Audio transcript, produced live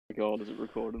God, is it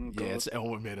recording? Oh Yeah, God. it's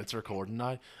oh man, it's recording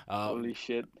now. Uh, Holy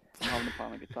shit. I'm having a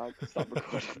panic attack. Stop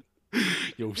recording.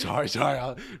 yo, sorry.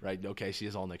 Right, okay, see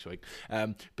you all next week.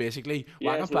 Basically,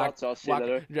 Yeah, so that's us. See you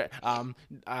later.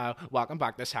 welcome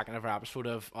back to the second ever episode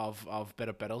of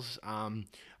Bitta Bittles.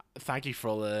 Thank you for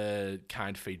all the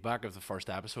kind feedback of the first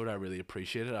episode. I really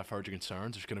appreciate it. I've heard your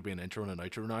concerns. There's going to be an intro and an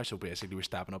outro now, so basically we're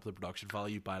stepping up the production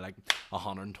value by like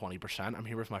 120%. I'm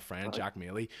here with my friend Right. Jack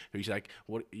Maley, who's like,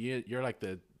 what you're like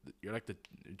the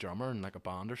drummer in like a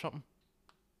band or something.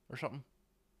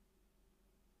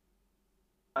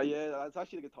 Yeah, that's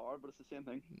actually the guitar, but it's the same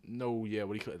thing. No, yeah,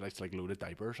 what do you call it? Like loaded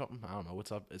diaper or something. I don't know.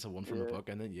 What's up? It's a one from the Yeah, book,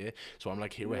 and then yeah. So I'm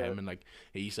like here with yeah. him, and like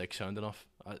he's like sound enough,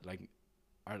 like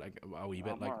or like a wee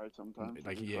bit I'm like alright sometimes, to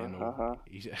like be yeah, fair. no, Haha.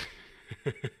 he's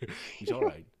he's all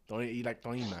right. Don't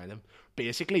even mind him.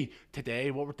 Basically,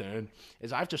 today what we're doing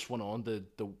is I've just went on the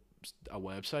a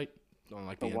website on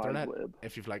like The the wide internet. web.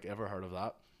 If you've like ever heard of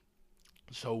that,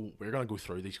 so we're gonna go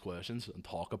through these questions and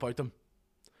talk about them.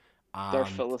 They're And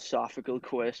philosophical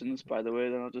questions, by the way.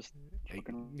 They're not just like,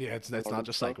 fucking yeah, it's not retarded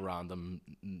just like stuff. random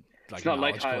It's like not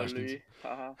like knowledge questions. Hallelujah.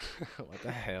 Haha. What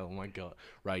the hell? Oh my god!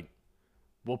 Right.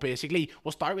 Well, basically,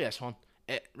 we'll start with this one.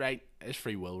 Right, is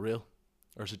free will real,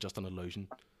 or is it just an illusion?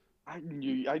 I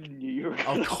knew you were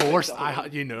Of gonna pick course, that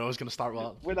one. you know I was gonna start with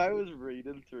that. When I was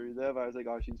reading through them, I was like,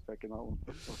 "Oh, she's picking that one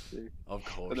for fuck's sake." Of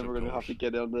And course, then of we're gonna have course. to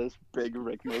get on this big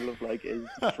rigmarole of like, is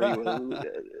free will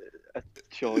a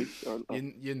choice or not?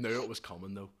 You knew it was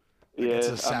coming though. Like it's Yeah,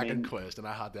 the I second mean, question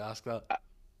I had to ask that.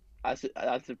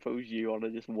 I suppose you want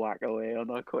to just whack away on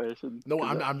that question No,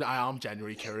 because I am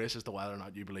genuinely curious as to whether or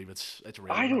not you believe it's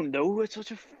real I or not. don't know. It's such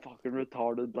a fucking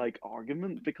retarded like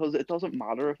argument because it doesn't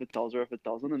matter if it does or if it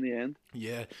doesn't in the end.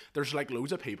 Yeah, there's like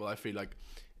loads of people I feel like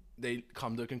they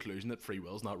come to a conclusion that free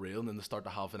will is not real, and then they start to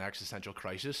have an existential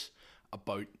crisis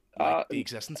about like Uh, the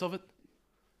existence of it.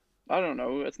 I don't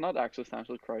know. It's not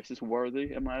existential crisis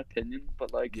worthy, in my opinion.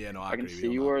 But like, Yeah, no, I I can agree with you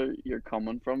on see that. where you're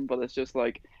coming from. But it's just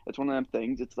like it's one of them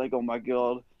things. It's like, oh my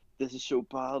god, this is so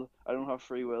bad. I don't have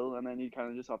free will, and then you kind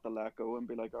of just have to let go and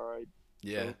be like, all right,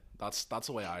 Yeah, chill. that's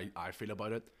the way I feel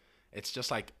about it. It's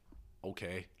just like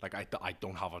okay, like I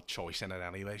don't have a choice in it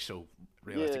anyway, so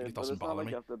realistically Yeah, it but doesn't it's not bother like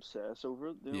you me. have to obsess over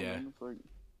it. You know what I Yeah, mean? It's like,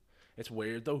 it's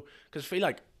weird though, because I feel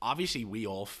like obviously we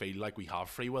all feel like we have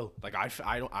free will. Like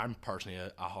I don't, I'm personally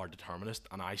a hard determinist,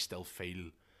 and I still feel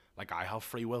like I have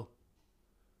free will.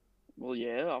 well,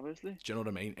 yeah, obviously, Do you know what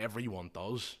I mean? Everyone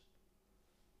does.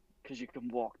 because you can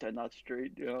walk down that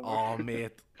street. You know. Oh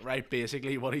mate, right?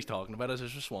 Basically, what he's talking about is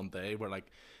there's just one day where like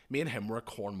me and him were at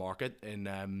Corn Market in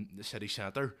the city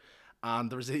centre, and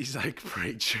there was these like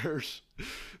preachers.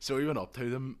 So we went up to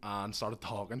them and started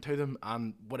talking to them,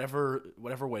 and whatever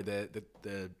way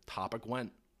the topic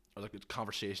went or like the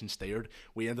conversation steered,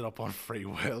 we ended up on free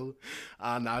will,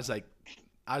 and I was like,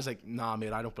 nah,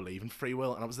 mate, I don't believe in free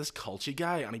will. And it was this culty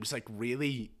guy, and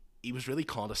he was really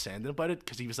condescending about it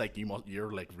because he was like,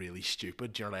 you're like really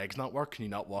stupid. Your legs not work. Can you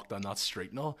not walk down that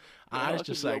street and all? And I Yeah, was how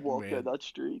could just you not like, walk down man, that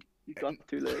street? You got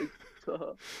two legs.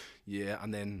 yeah.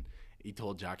 And then he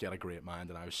told Jack he had a great mind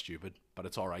and I was stupid, but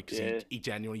it's all right because Yeah. he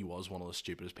genuinely was one of the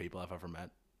stupidest people I've ever met.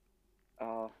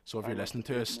 Uh, So if I you're met listening the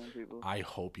to stupid us, man people. I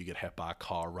hope you get hit by a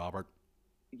car, Robert.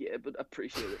 Yeah, but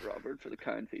appreciate it, Robert, for the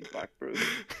kind feedback, bro.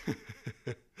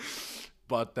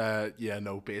 But yeah,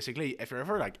 no. Basically, if you're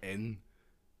ever like in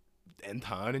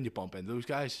town and you bump into those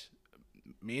guys,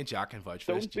 me and Jack can vouch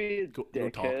for this. Don't be a Go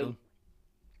talk to dickhead. them.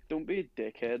 Don't be a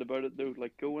dickhead about it, though.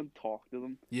 Like, go and talk to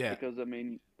them. Yeah, Because, I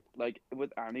mean, like,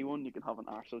 with anyone, you can have an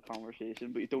actual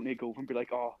conversation, but you don't need to go over and be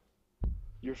like, oh,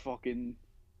 you're fucking,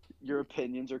 your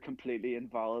opinions are completely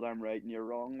invalid. I'm right and you're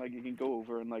wrong. Like, you can go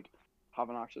over and, like, have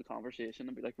an actual conversation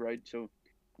and be like, right, so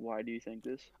why do you think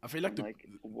this? I feel like And, like,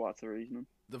 what's the reasoning?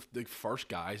 the first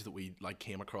guys that we like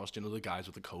came across, you know, the guys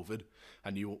with the COVID,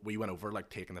 and we went over like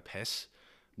taking the piss,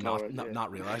 Oh, right, yeah.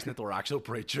 not realizing that they were actual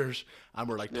preachers, and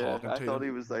we're like Yeah, talking I to thought them.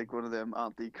 he was like one of them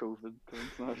anti-COVID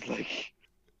cunts, and I was like,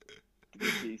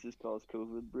 did Jesus cause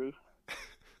COVID, bro?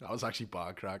 That was actually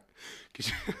bad crack,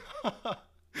 cause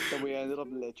And we ended up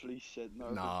literally sitting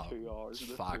there for nah, 2 hours it's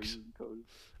in a facts. freezing cold.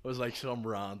 It was like some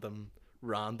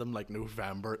random like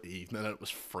November evening. And it was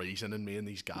freezing, and me and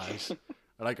these guys,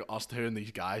 like us two and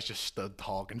these guys, just stood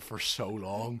talking for so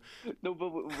long. No, but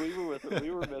we were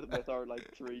with our like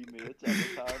three mates at the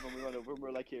time, and we went over and we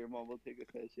are like, "Here, mom, we'll take a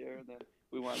piss here." And then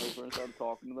we went over and started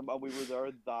talking to them, and we were there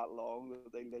that long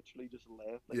that they literally just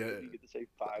left. Like, we Yeah, didn't even get to say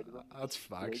bye to them. We that's just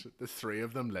slid. facts. The three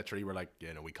of them literally were like,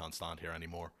 you know, we can't stand here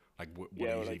anymore. Like, what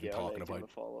are Yeah, you we're like, even yeah, our talking legs are about? gonna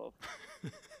fall off.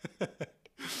 It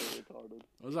So retarded.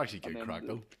 was actually And good then crack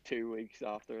though. 2 weeks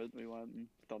after it, we went and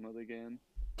done it again.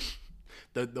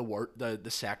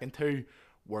 The second two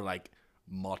were like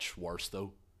much worse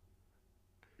though.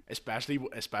 Especially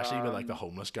with like the Um,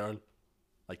 homeless girl,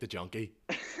 like the junkie.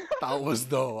 That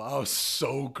was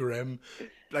so grim.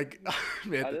 Like,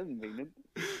 mate, I didn't mean it.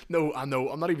 no, I know.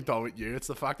 I'm not even talking about you. It's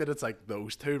the fact that it's like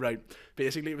those two, right?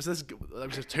 Basically, there was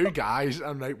just two guys,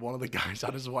 and like one of the guys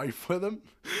had his wife with him,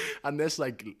 and this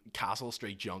like Castle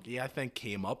Street junkie, I think,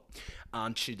 came up,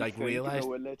 and she You like think? realized.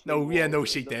 No, it literally No, yeah, no, was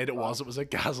she in the did. It back. was. It was a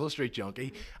Castle Street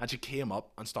junkie, and she came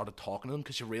up and started talking to them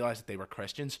because she realized that they were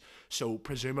Christians. So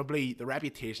presumably, the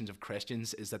reputations of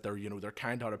Christians is that they're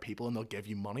kind-hearted people and they'll give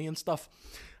you money and stuff.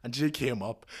 And she came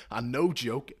up, and no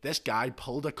joke, this guy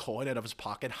pulled a coin out of his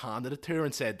pocket, handed it to her,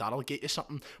 and said, "That'll get you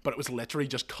something." But it was literally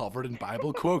just covered in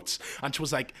Bible quotes. And she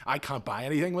was like, "I can't buy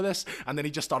anything with this." And then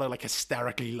he just started like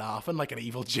hysterically laughing like an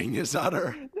evil genius at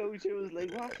her. No, she was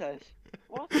like, "What this?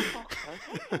 What the fuck?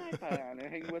 How can I buy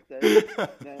anything with this?"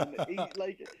 Then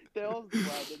they all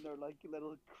went in their like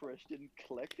little Christian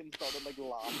clique and started like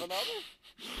laughing at her.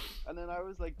 And then I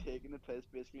was like taking the piss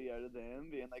basically out of them,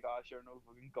 being like, "Oh, sure, no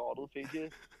fucking God will feed you.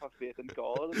 Have faith in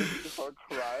God." And then she just started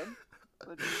crying. And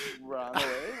then she just ran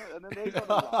away. And then they started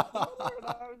laughing at her, and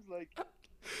I was like, "What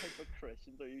type of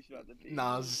Christians are you trying to be?"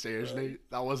 Nah, Jesus seriously, Christ.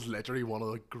 that was literally one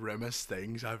of the grimmest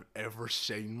things I've ever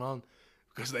seen, man.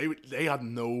 Because they had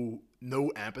no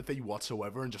empathy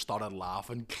whatsoever and just started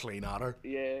laughing clean at her.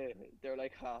 Yeah, they're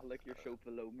like, "Ha, look, you're so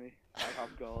below me. I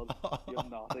have God. You have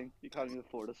nothing. You can't even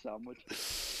afford a sandwich."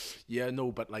 Yeah,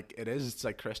 no, but like it's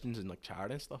like Christians and like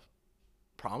charity and stuff.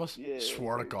 Promise. Yeah,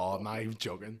 Swear to weird God, stuff. not even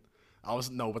joking. I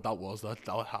was no, but that was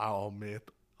oh mate.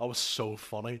 That was so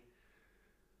funny.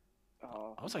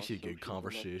 Oh, That was I was actually a so good shaken up.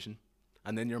 conversation.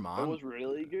 And then your It man. was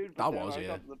really good, but That then was, I yeah.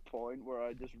 got to the point where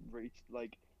I just reached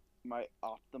like my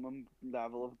optimum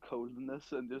level of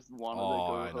coldness and just wanted to Oh,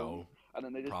 go I home. know. And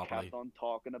then they just Properly. kept on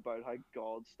talking about how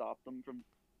God stopped them from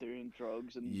doing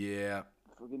drugs and Yeah.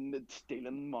 fucking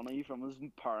stealing money from his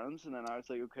parents. And then I was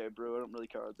like, "Okay, bro, I don't really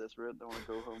care at this rate. I want to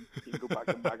go home. You can go back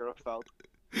to Niagara Felt."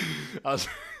 I was,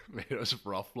 mate, it was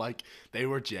rough. Like they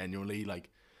were genuinely like,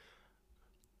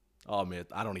 oh mate,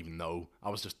 I don't even know. It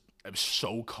was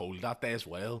so cold that day as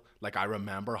well. Like I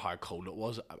remember how cold it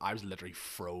was. I was literally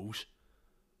froze.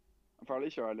 I'm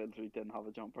fairly sure I literally didn't have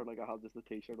a jumper. Like I had just a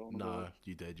t-shirt on as Nah, well.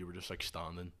 you did. You were just like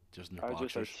standing, just in your I was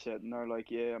just boxers. like sitting there,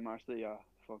 like, "Yeah, I'm actually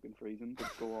fucking freezing,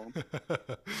 but go on."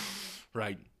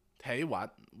 Right. Tell you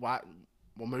what?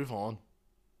 We'll move on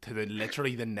to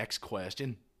literally the next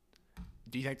question.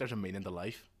 Do you think there's a meaning to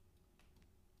life?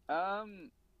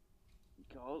 Um,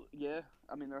 God, yeah.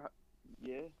 I mean,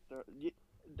 yeah,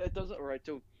 that doesn't right.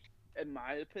 So, in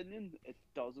my opinion, it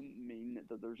doesn't mean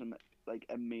that there's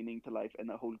a meaning to life in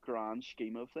the whole grand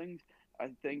scheme of things. I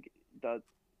think that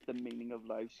the meaning of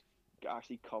life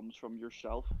actually comes from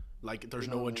yourself. Like, Do there's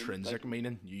you know no what I mean? Like, intrinsic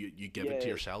meaning. You give it to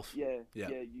yeah, yourself. yeah, Yeah.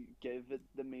 yeah. You give it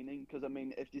the meaning because I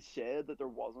mean, if you said that there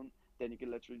wasn't, then you could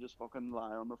literally just fucking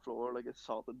lie on the floor like a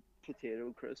salted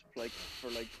potato crisp, like for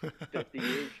like 50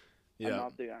 years and Yeah.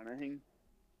 not do anything,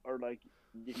 or like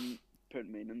you can put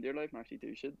meaning into your life and actually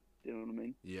do shit. Do you know what I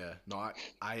mean? Yeah. No,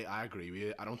 I agree with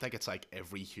you. I don't think it's like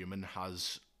every human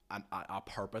has a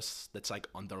purpose that's like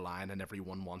underlying and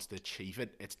everyone wants to achieve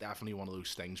it. It's definitely one of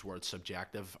those things where it's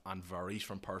subjective and varies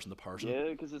from person to person. Yeah,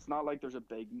 because it's not like there's a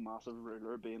big, massive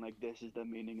ruler being like, "This is the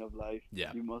meaning of life.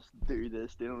 Yeah. You must do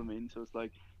this." Do you know what I mean? So it's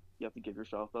like you have to give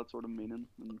yourself that sort of meaning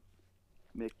and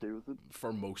make do with it.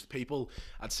 For most people,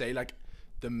 I'd say like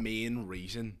the main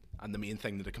reason and the main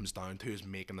thing that it comes down to is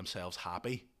making themselves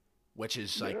happy, which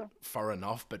is like Yeah. fair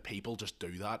enough, but people just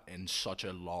do that in such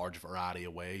a large variety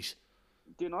of ways.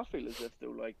 Do you not feel as if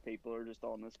though like people are just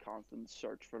on this constant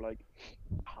search for like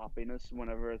happiness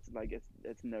whenever it's like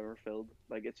it's never filled.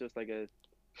 Like it's like a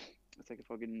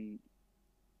fucking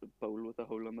bowl with a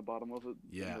hole in the bottom of it.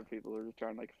 Yeah. Whenever people are just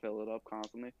trying to like fill it up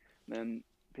constantly, then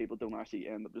people don't actually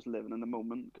end up just living in the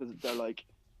moment because they're like,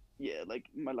 "Yeah, like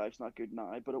my life's not good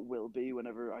now, but it will be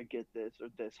whenever I get this or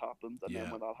this happens." And then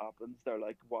Yeah. when that happens, they're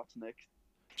like, "What's next?"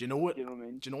 Do you know what? Do you know what I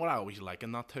mean? Do you know what I always like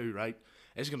in that too? Right?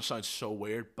 It's gonna sound so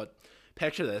weird, but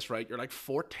picture this, right? You're like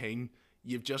 14,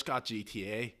 you've just got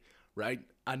GTA, right?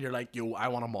 And you're like, "Yo, I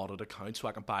want a modded account so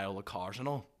I can buy all the cars and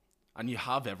all," and you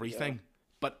have Yeah. everything,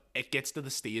 but it gets to the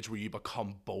stage where you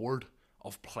become bored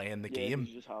of playing the Yeah, because game.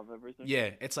 you just have everything.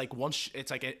 Yeah, it's like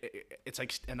it's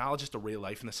like analogous to real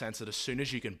life in the sense that as soon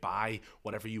as you can buy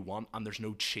whatever you want and there's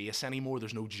no chase anymore,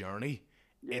 there's no journey,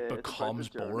 Yeah, it it's about the becomes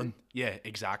journey. boring. Yeah, It's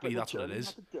exactly. about the That's what it journey,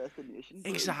 is. not the destination,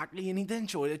 bro. Exactly. You need to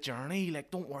enjoy the journey. Like,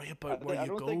 don't worry about where I you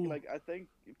don't think go. like I think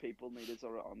people need to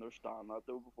sort of understand that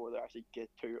though before they actually get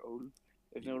too old.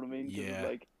 If you know what I mean? Because it's Yeah,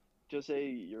 like just say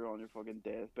you're on your fucking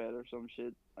deathbed or some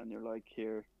shit, and you're like,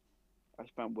 here, I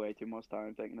spent way too much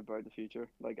time thinking about the future.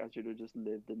 Like I should have just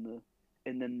lived in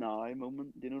the now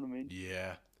moment. Do you know what I mean?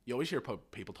 Yeah. You always hear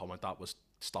people talking about that with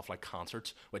stuff like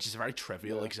concerts, which is a very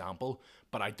trivial Yeah, example,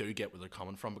 but I do get where they're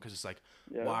coming from because it's like,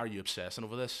 yeah, why are you obsessing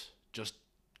over this? Just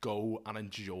go and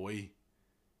enjoy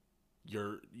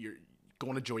your go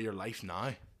and enjoy your life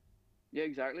now. yeah.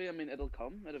 Exactly. I mean, it'll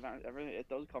come. Everything it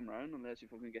does come around unless you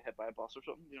fucking get hit by a bus or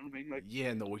something. You know what I mean? Like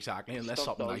Yeah, no, exactly. Unless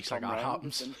stuff something does nice like come that round.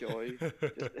 Just happens. enjoy.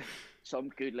 Just some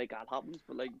good like that happens,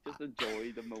 but like just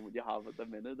enjoy the moment you have at the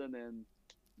minute, and then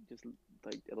just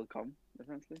like it'll come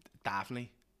essentially.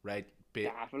 Definitely. Right.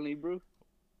 Definitely, bro.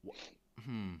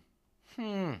 Hmm.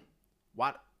 Hmm.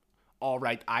 What? All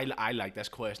right. I like this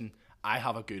question. I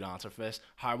have a good answer for this.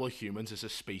 How will humans as a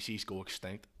species go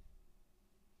extinct?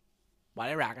 What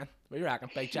do you reckon? What do you reckon,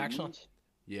 Big Jackson? Humans.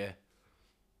 Yeah,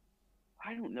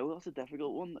 I don't know. That's a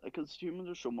difficult one because humans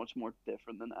are so much more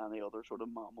different than any other sort of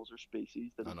mammals or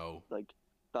species that I have know. like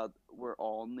that were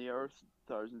on the earth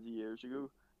thousands of years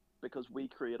ago, because we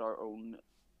create our own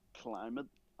climate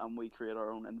and we create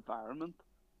our own environment.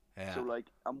 Yeah. So like,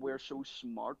 and we're so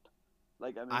smart.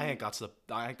 Like, I I mean, think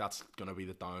that's gonna be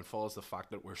the downfall is the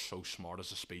fact that we're so smart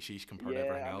as a species compared to yeah,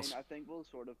 everything I mean, else. I think we'll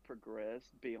sort of progress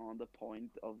beyond the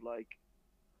point of like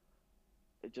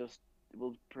it just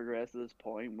will progress to this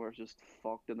point where it's just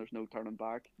fucked and there's no turning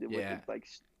back with Yeah. like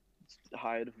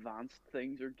how advanced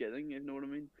things are getting. You know what I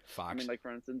mean? I mean, Facts. like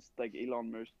for instance, like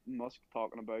Elon Musk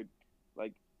talking about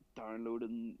like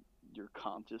downloading your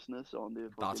consciousness on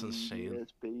the That's fucking insane.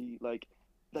 USB. Like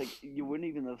you wouldn't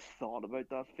even have thought about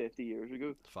that 50 years ago,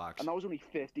 and Facts. that was only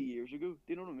 50 years ago. Do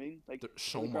you know what I mean? Like in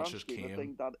So the much grand has scheme of came.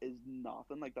 things, that is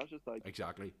nothing. Like that's just like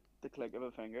Exactly. the click of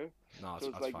a finger. No, So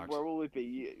it's that's like, facts. where will we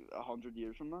be 100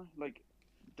 years from now? Like,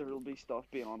 there will be stuff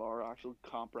beyond our actual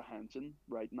comprehension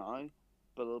right now,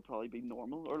 but it'll probably be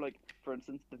normal. Or like, for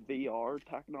instance, the VR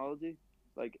technology.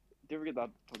 Like, do you ever get that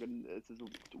fucking? This is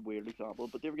a weird example,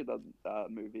 but do you ever get that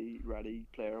movie Ready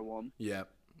Player One, Yeah.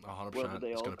 100%. where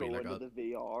they It's all gonna be go like into that. the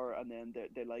VR and then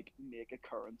they like make a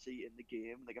currency in the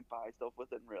game. They can buy stuff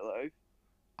with it in real life.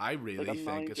 I Like, really I'm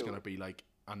not think even it's gonna joking. be like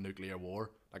a nuclear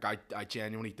war. Like I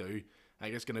genuinely do. I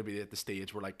think it's gonna be at the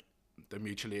stage where like the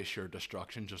mutually assured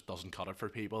destruction just doesn't cut it for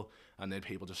people, and then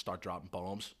people just start dropping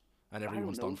bombs, and I don't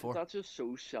everyone's know, done because for. that's just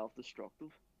so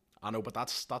self-destructive. I know, but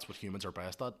that's what humans are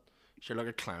best at. Sure, look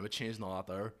at climate change and all that.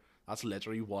 There, that's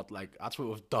literally what like that's what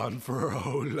we've done for our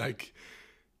whole like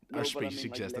our No, but I species'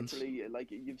 mean, like existence. literally,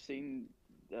 like you've seen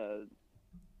uh,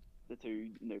 the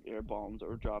two nuclear bombs that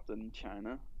were dropped in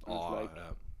China, and Oh,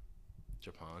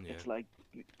 Japan, yeah. it's like,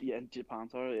 yeah, in Japan,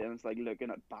 sorry, and it's like looking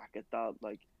at back at that,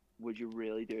 like, would you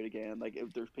really do it again? Like,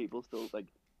 if there's people still like,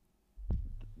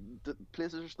 the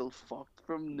places are still fucked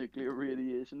from nuclear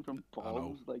radiation from I know.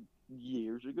 bombs like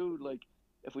years ago. Like,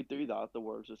 if we do that, the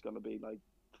world's just gonna be like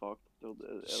fucked. It'll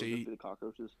just See, be the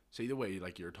cockroaches. See the way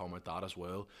like you're talking about that as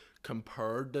well.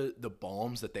 Compared to the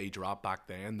bombs that they dropped back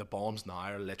then, the bombs now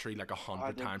are literally like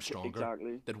 100 times stronger.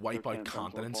 Exactly. That They're wipe out 10 times more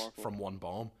continents powerful. from one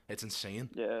bomb. It's insane.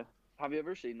 Yeah. Have you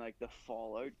ever seen like the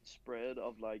fallout spread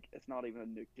of like, it's not even a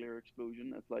nuclear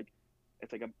explosion, it's like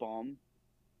a bomb,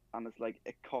 and it's like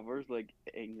it covers like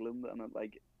England, and it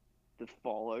like the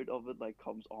fallout of it like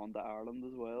comes onto Ireland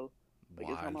as well. Like,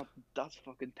 is that Wild. not, that's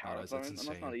fucking That is. It's terrifying, and insane.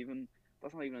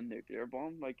 that's not even a nuclear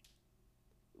bomb. Like,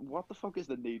 what the fuck is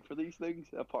the need for these things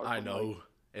apart I from like know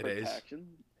it is. protection?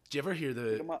 Do you ever hear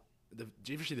Like, I'm not, Do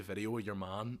you ever see the video of your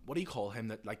man? What do you call him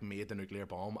that like made the nuclear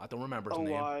bomb? I don't remember his oh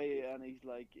name. why, and he's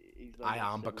like I a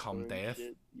am become senator and death.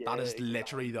 shit. That Yeah, is he's like,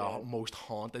 literally I'm the dead. most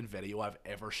haunting video I've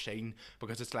ever seen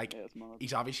because it's like Yeah, it's mad.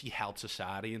 he's obviously helped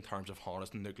society in terms of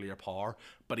harnessing nuclear power,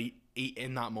 but he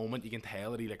in that moment you can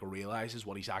tell that he like realizes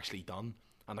what he's actually done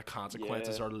and the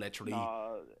consequences Yeah, are literally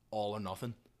nah, all or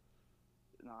nothing.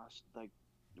 like,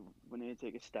 we need to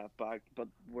take a step back, but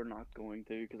we're not going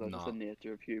to, because that's just the Nah,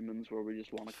 nature of humans, where we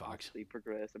just want to facts. constantly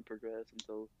progress and progress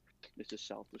until it's just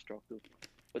self-destructive.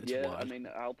 But It's yeah, I wild. mean,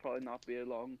 I'll probably not be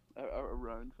along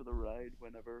around for the ride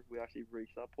whenever we actually reach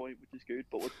that point, which is good.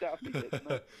 But we're definitely hitting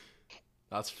it.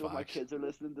 That's So if my facts. kids are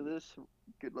listening to this,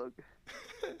 good luck.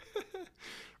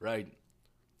 Right.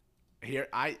 Here,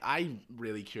 I'm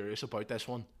really curious about this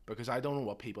one because I don't know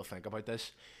what people think about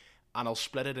this. And I'll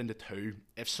split it into two.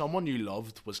 If someone you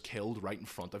loved was killed right in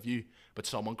front of you, but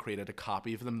someone created a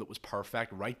copy of them that was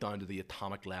perfect, right down to the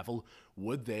atomic level,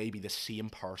 would they be the same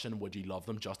person? Would you love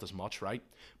them just as much, right?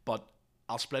 But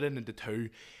I'll split it into two.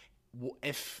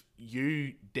 If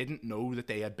you didn't know that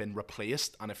they had been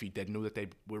replaced, and if you did know that they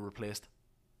were replaced,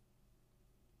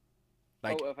 Oh,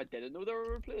 like, if I didn't know they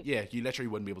were replaced, yeah, you literally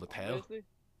wouldn't be able to tell. obviously.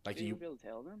 Like You you, would be able to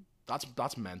tell them.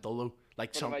 that's mental though.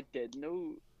 Like But if some I did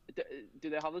know, d- do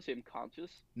they have the same like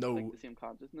no, the same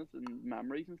consciousness and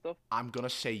memories and stuff? I'm gonna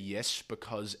say yes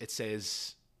because it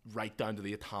says right down to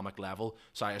the atomic level.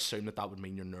 So I assume that would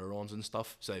mean your neurons and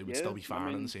stuff. So they would still Yeah, be I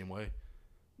firing in the mean, same way.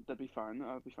 that'd be fine.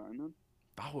 I'd be fine then.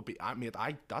 That would be, I mean,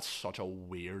 that's such a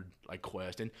weird like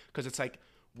question because it's like,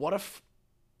 what if,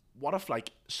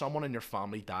 like someone in your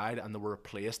family died and they were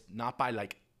replaced not by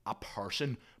like a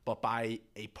person but by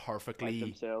a Like perfectly,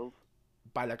 themselves.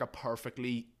 by like a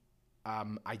perfectly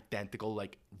identical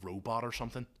like robot or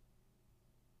something.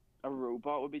 A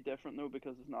robot would be different though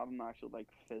because it's not an actual like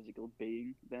physical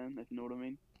being. Then, if you know what I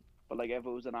mean. But like if it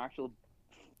was an actual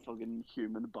fucking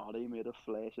human body made of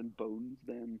flesh and bones,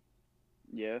 then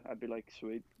yeah, I'd be like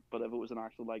sweet. But if it was an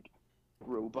actual like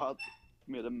robot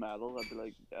made of metal, I'd be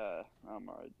like, I'm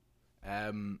alright.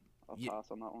 Um, I'll yeah,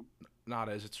 pass on that one. no, it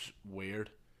is. It's weird.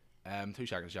 2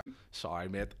 seconds, yeah. Sorry,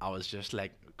 mate. I was just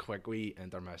like quick wee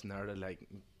intermission there to like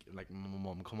my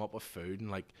mum come up with food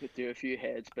and like Could do a few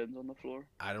head spins on the floor.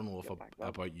 I don't know if Get back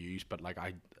up. about yous, but like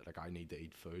I need to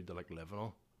eat food to like live and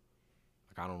all.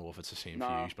 Like I don't know if it's the same for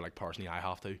Nah, yous, but like personally I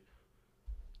have to.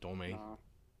 Don't me. nah,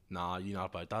 Nah, you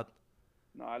not about that.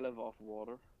 no. I live off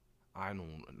water I know,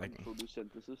 like and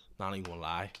photosynthesis. not even gonna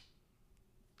lie.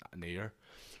 Near,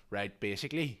 right?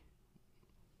 Basically,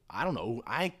 I don't know.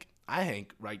 I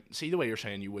think right. See the way you're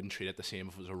saying you wouldn't treat it the same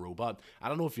if it was a robot. I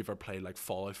don't know if you've ever played like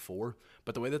Fallout 4,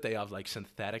 but the way that they have like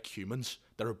synthetic humans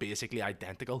that are basically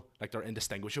identical, like they're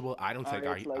indistinguishable. I don't think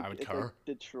I would It's care. like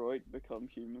Detroit become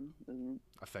human, isn't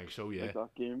I think so. it? Yeah. Like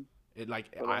that game. It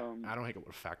like But I don't think it would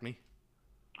affect me.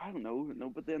 I don't know, no.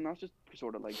 But then that's just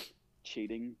sort of like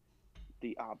cheating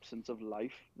the absence of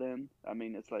life. Then I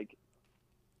mean, it's like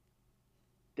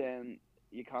then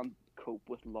you can't cope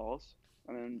with loss,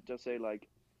 and then just say like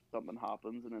something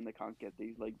happens, and then they can't get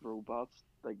these like robots,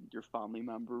 like your family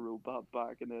member robot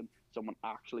back, and then someone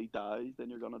actually dies, then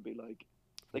you're gonna be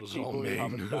What like does it all people who mean?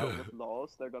 haven't dealt with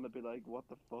loss, they're gonna be like, what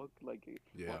the fuck, like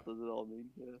Yeah. what does it all mean?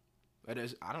 Yeah. It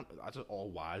is. I don't. That's all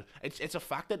wild. It's a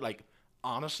fact that like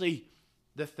honestly,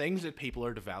 the things that people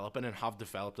are developing and have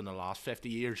developed in the last 50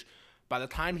 years, by the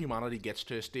time humanity gets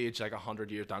to a stage like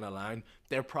 100 years down the line,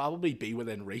 they'll probably be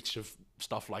within reach of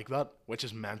stuff like that, which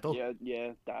is mental. Yeah,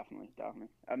 yeah, definitely, definitely.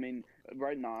 I mean,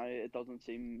 right now it doesn't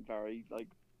seem very like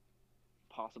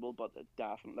possible, but it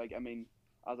definitely, like, I mean,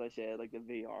 as I said, like the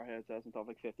VR headsets and stuff,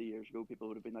 like 50 years ago, people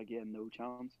would have been like, yeah, no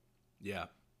chance. Yeah,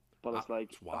 But it's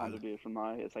like it's a wild. 100 years from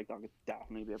now, it's like that could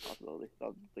definitely be a possibility. That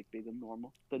would like be the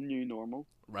normal, the new normal.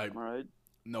 Right. Am I right?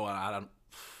 No, I don't.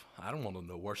 I don't want to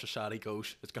know where society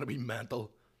goes. It's gonna be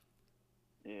mental.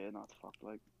 Yeah, not fucked.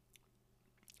 Like,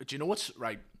 Do you know what's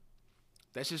right?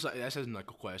 This isn't like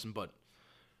a question, but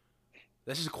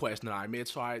this is a question that I made.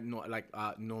 So I know, like,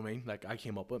 you know what I mean? Like, I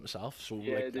came up with it myself. So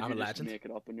yeah, like, did I'm you a just legend. make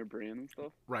it up in your brain and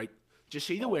stuff? Right. Do you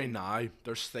see the way now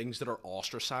there's things that are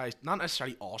ostracized? Not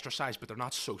necessarily ostracized, but they're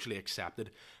not socially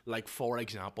accepted. Like, for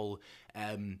example,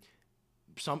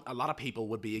 a lot of people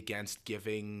would be against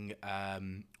giving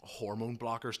hormone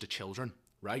blockers to children,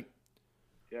 right?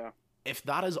 Yeah. If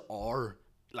that is our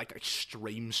like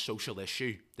extreme social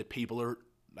issue that people are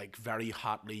like very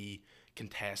hotly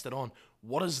contested on,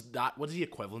 what is that? What is the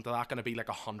equivalent of that going to be like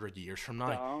 100 years from now?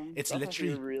 Damn, It's that's actually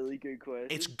literally a really good question.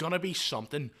 it's gonna be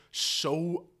something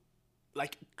so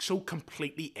like so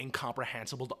completely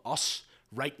incomprehensible to us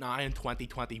right now in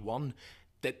 2021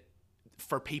 that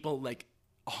for people like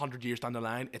 100 years down the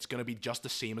line, it's gonna be just the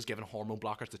same as giving hormone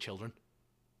blockers to children.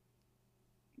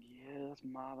 Yeah, that's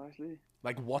mad actually.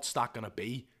 Like, what's that gonna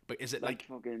be? But is it Like like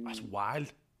fucking. that's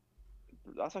wild?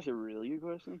 That's actually a really good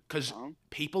question. Because Damn.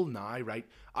 people now, right?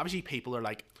 Obviously, people are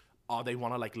like, oh, they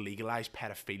want to like legalize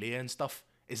pedophilia and stuff.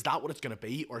 Is that what it's gonna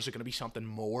be, or is it gonna be something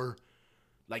more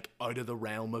like out of the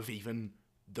realm of even?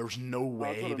 There's no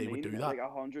That's way what I they would mean. do that. Like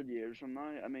 100 years from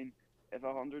now, I mean, if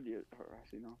 100 years, or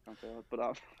actually no, can't say that. But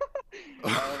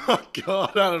Oh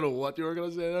God, I don't know what you were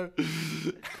gonna say there.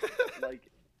 like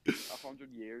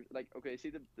 100 years, like okay, see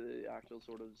the actual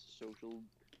sort of social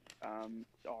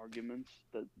arguments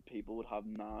that people would have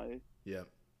now. Yeah.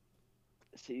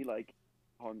 See, like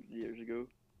 100 years ago,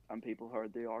 and people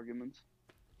heard the arguments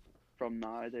from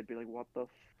now, they'd be like, "What the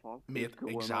fuck is Mate,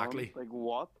 going exactly. on? Like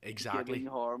what? Exactly. Giving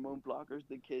hormone blockers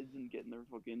to kids and getting their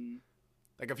fucking."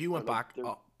 Like if you went Or, like, back,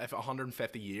 they're- if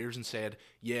 150 years and said,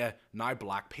 yeah, now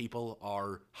black people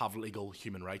have legal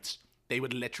human rights, they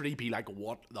would literally be like,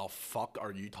 what the fuck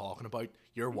are you talking about?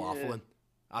 You're waffling.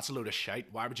 That's a load of shit.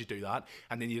 Why would you do that?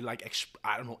 And then you like,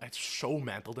 I don't know. It's so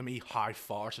mental to me how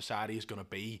far society is going to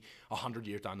be 100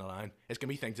 years down the line. It's going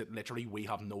to be things that literally we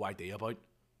have no idea about.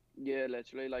 Yeah,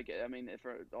 literally. Like, I mean, if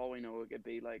for all we know, it could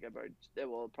be like about.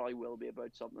 It probably will be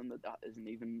about something that isn't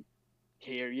even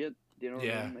here yet. Do you know what I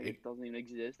Yeah, mean? Like, it doesn't even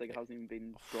exist. Like, it hasn't even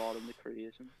been brought into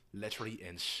creation. literally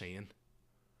insane.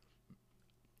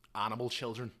 Animal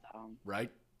children, Um,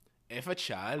 right? If a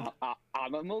child,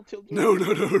 animal children. no,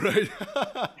 no, no, right?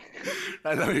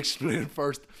 Right, let me explain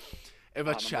first. If a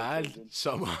Animal child, children.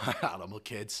 some animal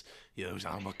kids, you know, those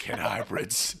animal kid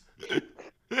hybrids. Dog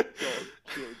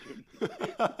children.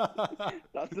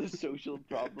 That's the social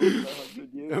problem in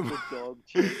 100 years. The dog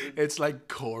children. It's like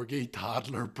corgi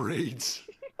toddler breeds.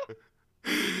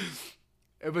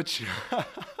 If a child,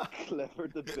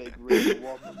 Clifford the big red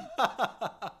woman.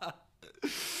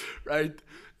 right,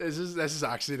 this is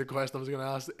actually the question I was going to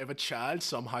ask. If a child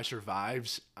somehow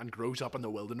survives and grows up in the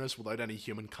wilderness without any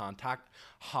human contact,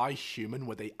 how human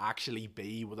would they actually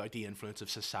be without the influence of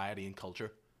society and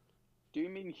culture? Do you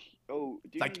mean Do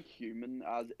you Like, mean human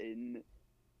as in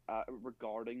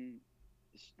regarding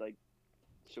like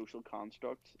social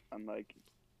constructs and like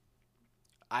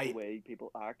the I way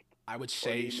people act, I would or do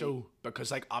say you mean? so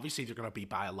because like obviously they're going to be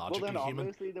Well, then biologically human.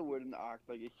 obviously they wouldn't act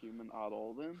like a human at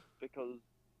all then because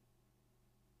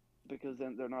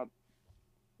then they're not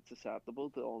susceptible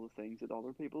to all the things that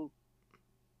other people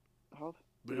have,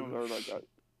 you know, or like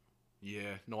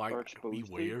Yeah, no, I are it would be exposed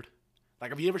to. weird. Like,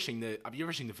 have you ever seen the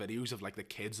videos of like the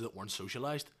kids that weren't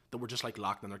socialized, that were just like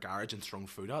locked in their garage and thrown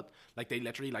food at? Like they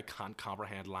literally like can't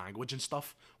comprehend language and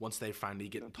stuff once they finally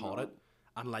get taught it,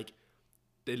 No. and like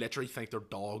they literally think they're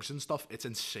dogs and stuff. It's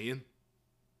insane.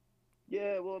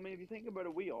 Yeah, well, I mean, if you think about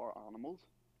it, we are animals.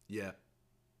 Yeah,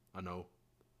 I know,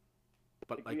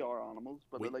 but Like we like are animals,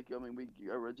 but we like I mean, we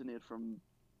originate from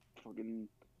fucking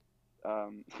I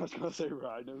was gonna say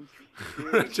rhinos. We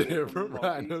originate from different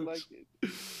monkeys, like,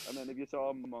 rhinos. and then if you saw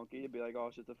a monkey, you'd be like, oh,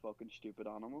 it's just a fucking stupid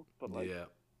animal. But like, Yeah,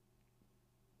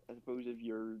 I suppose if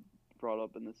you're brought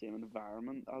up in the same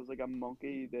environment as like a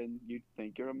monkey, then you'd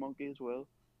think you're a monkey as well.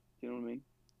 Do you know what I mean?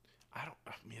 I don't.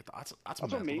 I mean, that's That's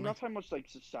what I mental to mean. me. That's how much like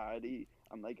society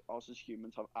and like us as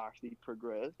humans have actually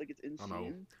progressed. Like it's I know.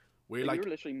 insane. We're Like we were like,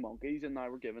 literally monkeys, and now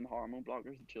we're giving hormone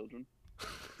blockers to children.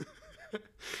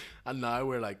 and now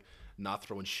we're like not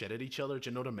throwing shit at each other. Do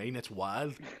you know what I mean? It's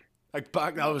wild. Like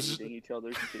back, that Not was. eating each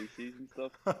other's feces and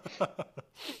stuff.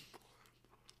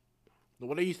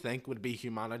 What do you think would be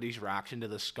humanity's reaction to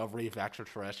the discovery of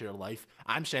extraterrestrial life?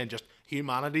 I'm saying just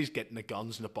humanity's getting the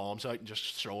guns and the bombs out and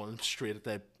just throwing them straight at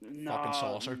the fucking Nah,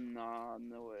 saucer. nah,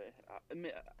 no way. I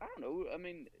mean, I don't know. I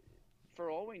mean,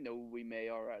 for all we know, we may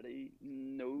already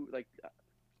know that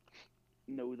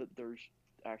there's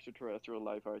extraterrestrial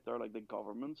life out there, like the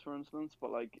governments, for instance.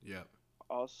 But like Yeah.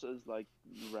 us as like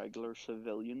regular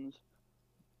civilians,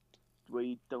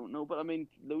 we don't know. But I mean,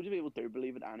 loads of people do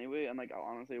believe it anyway. And like,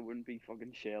 honestly, I wouldn't be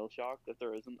fucking shell shocked if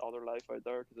there isn't other life out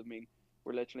there. Because I mean,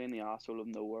 we're literally in the asshole of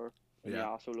nowhere. In the Yeah.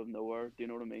 asshole of nowhere. Do you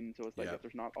know what I mean? So it's like Yeah. if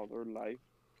there's not other life,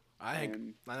 I think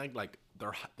then I think like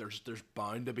there's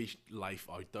bound to be life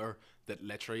out there that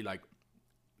literally like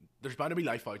there's bound to be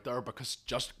life out there because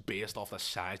just based off the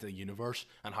size of the universe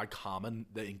and how common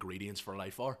the ingredients for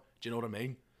life are. Do you know what I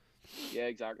mean? yeah,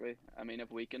 exactly. I mean, if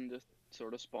we can just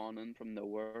sort of spawn in from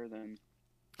nowhere, then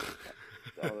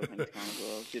the other things can as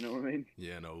well. Do you know what I mean?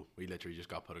 Yeah, no, we literally just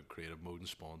got put in creative mode and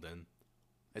spawned in.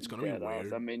 It's gonna be Dead ass.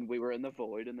 weird. I mean, we were in the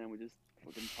void and then we just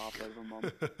fucking popped out of a mum.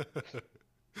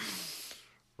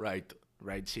 Right,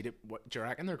 right. See, what do you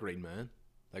reckon they're green, man?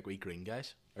 Like we green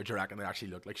guys, or do you reckon they actually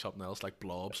look like something else, like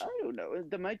blobs? I don't know.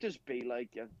 They might just be like,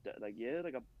 like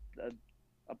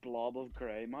a blob of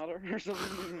grey matter or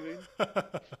something. You know what I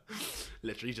mean?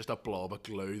 Literally just a blob of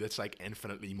glue that's like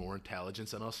infinitely more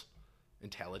intelligent than us.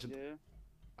 Intelligent. Yeah,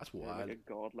 That's yeah, like wild. a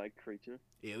godlike creature.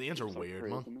 Aliens are Start weird,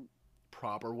 man. praising it.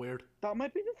 Proper weird. That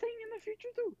might be the thing in the future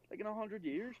though. Like in 100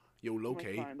 years, Yo, we low might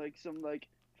key. find like some like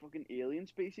fucking alien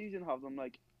species and have them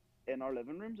like in our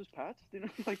living rooms as pets. You know,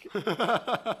 like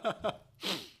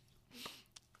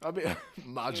I mean, you know what I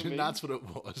imagine mean? that's what it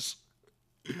was.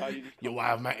 You just Yo, come I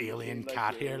have in my and you're alien being like,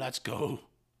 cat here. "Yo, Let's go.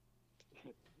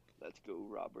 let's go,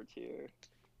 Robert's here."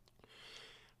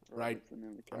 Right. Robert's the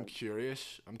name of the I'm cat.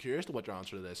 curious. I'm curious to what your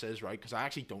answer to this is, right? Because I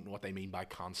actually don't know what they mean by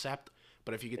concept.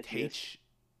 But if you could It's yes. teach,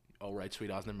 all right, sweet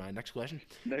as, never mind. Next question.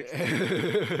 Next,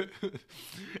 If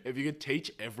you could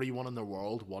teach everyone in the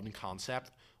world one concept,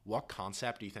 what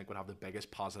concept do you think would have the biggest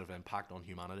positive impact on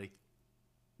humanity?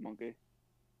 monkey.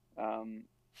 Um,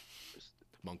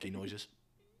 Monkey noises.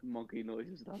 monkey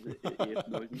noises. That's it. Ape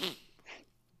noises.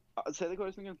 Say the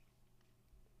question again.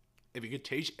 If you could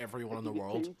teach everyone If in you the could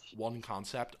world teach- one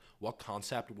concept, what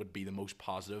concept would be the most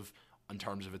positive in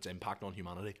terms of its impact on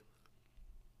humanity?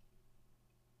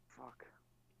 Fuck.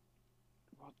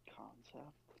 What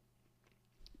concept?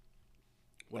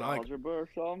 when like I algebra or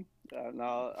something.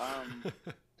 No, I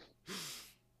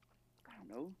don't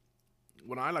know.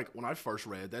 when I first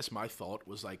read this, my thought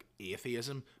was like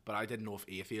atheism, but I didn't know if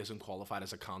atheism qualified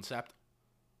as a concept.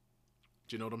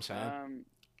 Do you know what I'm saying? Um,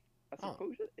 I Oh,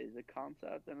 suppose it is a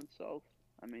concept in itself.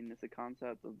 I mean, it's a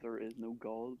concept that there is no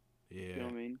God. Do you know yeah,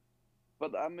 what I mean?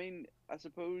 But I mean, I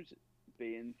suppose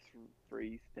being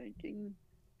free thinking,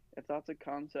 if that's a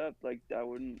concept, like that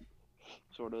wouldn't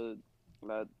sort of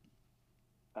let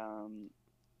um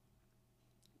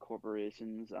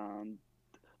corporations and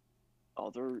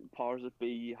other powers that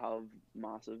be have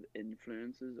massive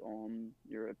influences on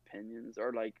your opinions,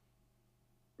 or like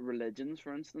religions,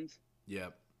 for instance. yeah,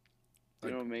 Do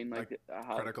you know like what I mean? like Like I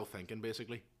have, critical thinking,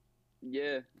 basically.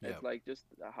 yeah, Yeah, it's like just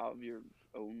have your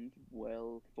own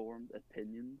well-formed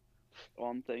opinion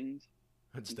on things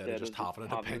instead of instead just of just having an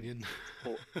having it opinion.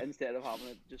 instead of having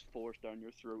it just forced down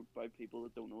your throat by people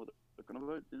that don't know what they're talking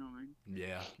about. You know what I mean?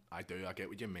 Yeah, I do. I get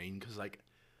what you mean, because like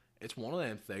it's one of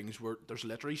them things where there's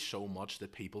literally so much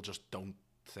that people just don't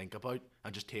think about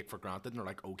and just take for granted, and they're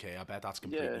like, okay, I bet that's Yeah,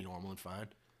 completely normal and fine.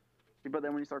 but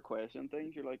then when you start questioning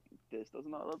things, you're like, this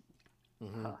doesn't add up.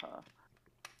 Hmm. Haha.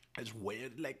 It's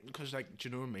weird, like, because like, do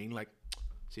you know what I mean? Like,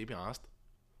 see, be honest,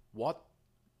 what?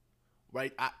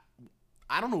 Right,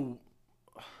 I don't know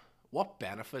what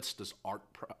benefits does art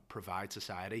provide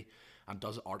society, and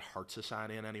does art hurt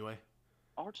society in any way?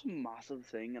 Art's a massive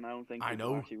thing, and I don't think I people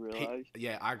know. actually realize.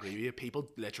 Yeah, I agree with you. People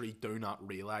literally do not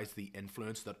realize the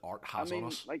influence that art I has on mean,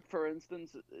 us. like for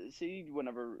instance, see,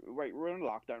 whenever right, we're in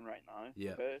lockdown right now.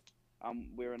 Yeah. Okay,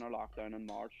 we're in our lockdown in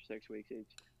March, 6 weeks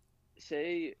each.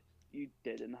 Say you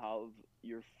didn't have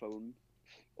your phone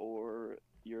or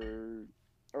your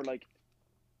or like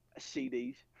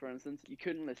CDs, for instance, you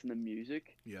couldn't listen to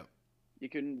music. Yeah. You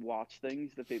couldn't watch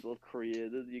things that people have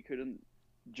created. You couldn't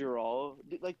draw.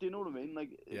 Like, do you know what I mean? Like,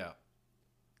 Yeah.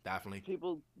 Definitely.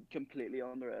 people completely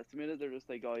underestimate it. They're just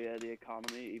like, oh yeah, the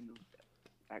economy, even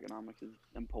though economics is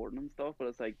important and stuff, but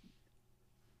it's like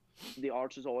the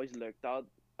arts is always looked at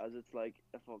as it's like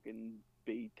a fucking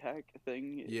B tech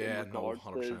thing in Yeah. No. regards to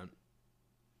 100%.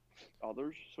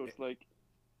 others. So it's like,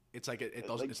 It's like it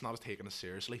doesn't. like It's not as taken as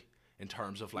seriously in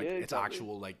terms of like yeah, its exactly.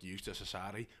 actual like use to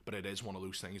society, but it is one of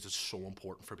those things that's so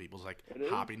important for people's like It is.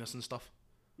 happiness and stuff.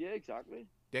 Yeah, exactly.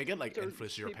 They get like So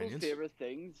influence your people's opinions. favorite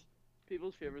things,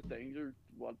 people's favorite things are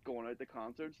what going out to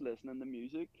concerts, listening to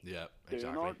music, Yeah, doing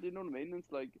exactly. art. You know what I mean?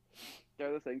 It's like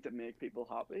they're the things that make people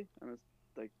happy, and it's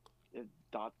like if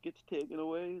that gets taken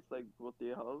away, it's like what do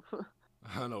you have?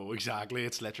 I know exactly.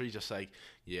 It's literally just like,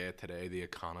 yeah, today the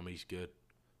economy's good.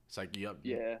 It's like, yep. Do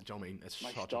you Yeah, know what I mean? It's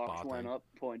my such a stocks bad went thing. up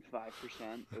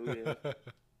 0.5%. Oh yeah.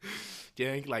 Do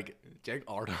you think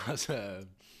art has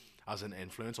an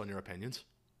influence on your opinions?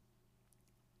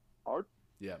 Art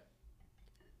Yeah.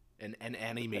 In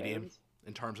any medium, depends.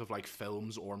 in terms of like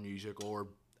films or music or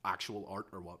actual art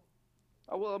or what?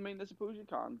 Oh, well, I mean, I suppose you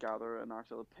can't gather an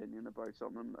actual opinion about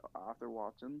something after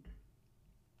watching,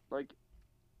 like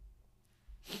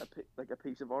like a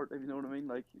piece of art, if you know what I mean.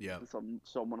 Like Yeah.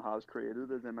 someone has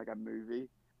created, as in like a movie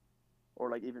or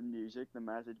like even music, the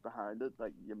message behind it.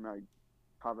 Like you might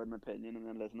have an opinion and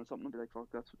then listen to something and be like, "Fuck,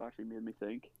 that's what actually made me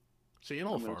think." So in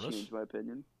all I'm gonna fairness, change my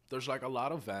opinion. there's like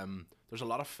there's a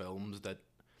lot of films that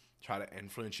try to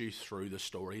influence you through the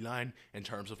storyline in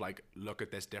terms of like look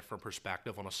at this different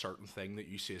perspective on a certain thing that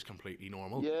you see as completely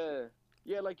normal. Yeah,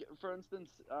 yeah. Like for instance,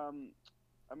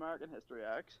 American History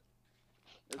X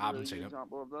is I a haven't really seen good it.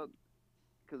 example of that.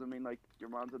 Because I mean, like your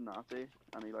man's a Nazi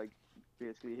and he like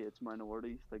basically hates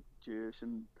minorities, like Jewish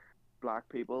and black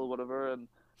people, whatever. And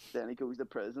then he goes to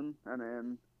prison, and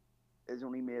then his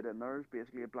only mate in there is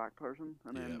basically a black person.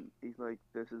 And Yeah. then he's like,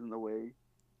 "This isn't the way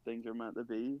things are meant to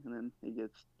be." And then he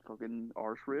gets fucking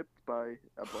arse raped by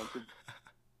a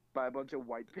bunch of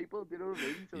white people. Do you know what I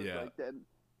mean? So it's Yeah. like then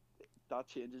that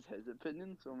changes his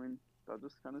opinion. So I mean, that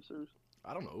just kind of shows.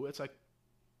 I don't know. It's like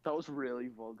That was really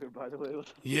vulgar, by the way.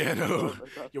 yeah, I no. thought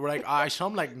about that. You were like,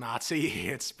 some like Nazi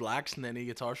hates blacks and then he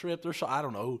gets arse raped or so. I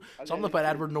don't know. And then Something he about changes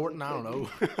Edward his Norton. I don't opinion.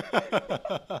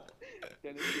 know.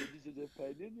 Then it changes his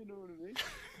opinion, you know what I mean?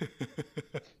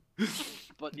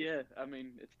 But yeah, I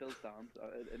mean, it still stands.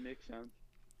 It makes sense.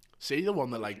 See the one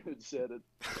that But I like could said it.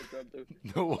 I can't do.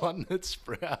 the one that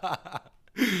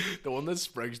the one that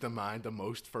springs to mind the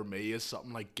most for me is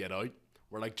something like Get Out,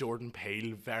 where like Jordan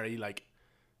Peele very like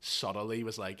subtly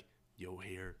was like, "Yo,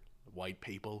 here, white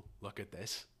people, look at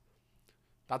this."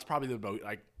 That's probably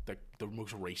the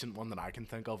most recent one that I can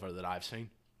think of or that I've seen.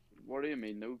 What do you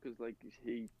mean, no? Because like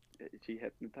she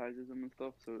hypnotizes him and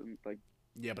stuff. So like,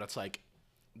 Yeah, but it's like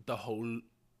the whole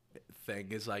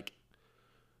thing is like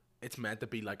it's meant to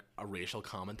be like a racial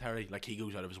commentary. Like he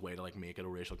goes out of his way to like make it a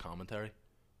racial commentary.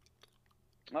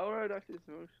 All right, actually, I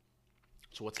suppose.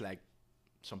 So it's like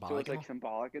So symbolic it's like enough.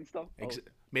 symbolic and stuff. Oh,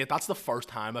 Mate, that's the first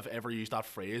time I've ever used that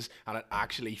phrase, and it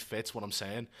actually fits what I'm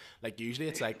saying. Like usually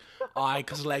it's like, I,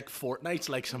 cause like Fortnite's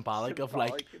like symbolic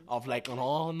symbolic and of stuff. like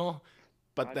oh no,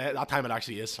 but I see. that time it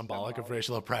actually is symbolic of Symbolic.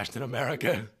 racial oppression in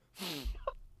America.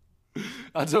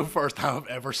 That's the first time I've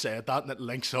ever said that, and it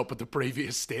links up with the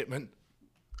previous statement.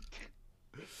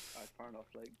 Fair enough.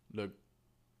 Like, Look,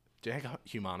 do you think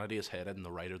humanity is headed in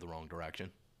the right or the wrong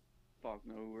direction? fuck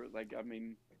no. We're like, I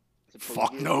mean,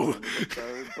 Fuck supposedly no. we're in the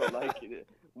third, but like,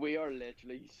 we are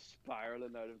literally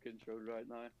spiraling out of control right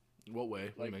now. What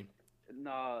way? What do Like, you mean?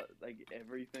 nah, like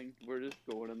everything. We're just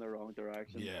going in the wrong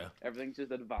direction. Yeah. Everything's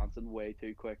just advancing way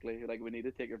too quickly. Like, we need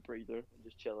to take a breather and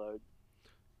just chill out.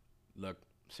 Look,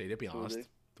 see, to be So honest, they-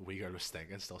 the wee girl was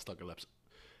stinking, still stuck her lips.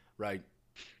 Right.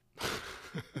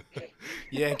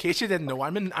 Yeah, in case you didn't know,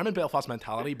 I'm in Belfast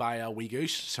Mentality by Wee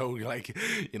Goose, so like,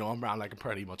 you know, I'm around like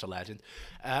pretty much a legend.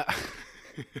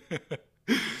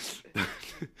 Stop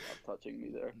touching me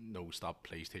there. No, stop,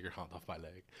 please take your hand off my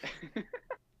leg.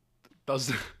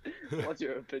 Does What's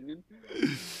your opinion?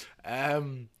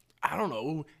 I don't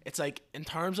know. It's like in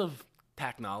terms of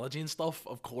technology and stuff,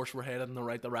 of course we're headed in the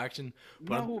right direction.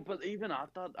 But No, but even at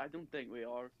that, I don't think we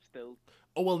are still.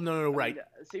 oh well, no, I mean, right.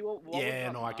 see what Yeah,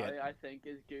 we've got no, I now, get. I think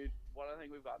is good. What I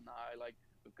think we've got now, like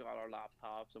we've got our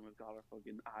laptops and we've got our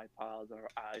fucking iPads and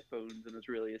our iPhones, and it's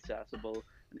really accessible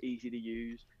and easy to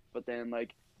use. But then,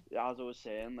 like as I was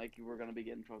saying, like we're gonna be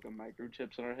getting fucking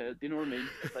microchips in our head. Do you know what I mean?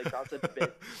 It's like that's a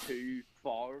bit too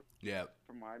far Yeah.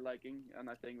 for my liking, and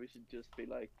I think we should just be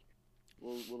like,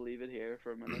 we'll leave it here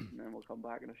for a minute, and then we'll come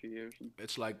back in a few years. And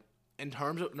It's like in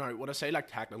terms of now when I say like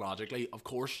technologically, of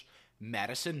course,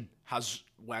 medicine has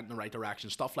went in the right direction.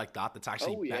 Stuff like that that's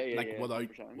actually oh yeah, yeah, like yeah, without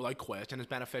 100%. without question is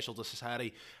beneficial to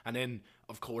society. And then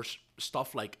of course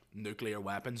stuff like nuclear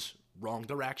weapons, wrong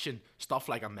direction. Stuff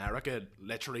like America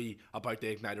literally about to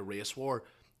ignite a race war,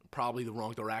 probably the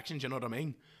wrong direction. Do you know what I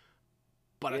mean?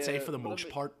 But I'd say Yeah, for the but I most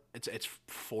mean- part, it's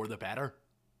for the better.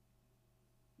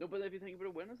 No, but if you think about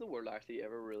it, when has the world actually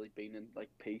ever really been in like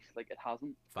peace? Like it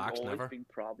hasn't. Facts, There's always never. been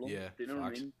problems. Yeah, Do you know what I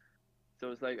facts. mean?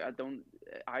 So it's like I don't.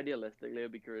 Idealistically,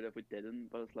 it'd be great if we didn't,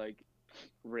 but it's like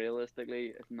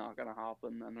realistically, it's not gonna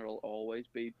happen, and there'll always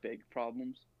be big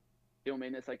problems. You know what I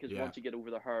mean? It's like because Yeah. once you get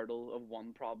over the hurdle of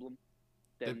one problem,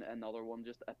 then another one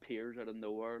just appears out of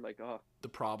nowhere. Like The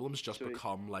problems just So he-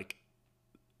 become like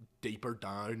deeper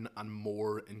down and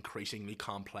more increasingly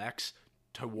complex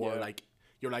to where Yeah. like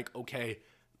you're like okay,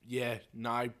 yeah,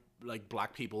 now like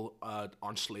black people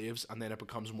aren't slaves, and then it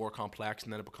becomes more complex,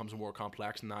 and then it becomes more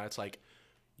complex, and now it's like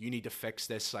you need to fix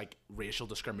this like racial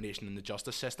discrimination in the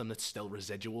justice system that's still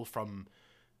residual from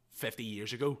 50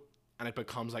 years ago, and it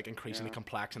becomes like increasingly Yeah.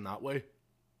 complex in that way.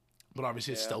 But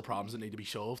obviously it's Yeah. still problems that need to be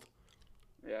solved.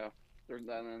 yeah, there's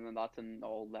and that's in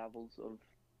all levels of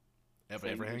things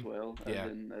Everything. as well. Yeah.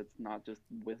 As in, it's not just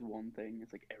with one thing.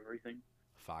 It's like everything.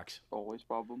 Facts. Always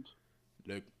problems.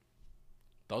 Look,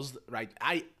 does right?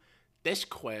 This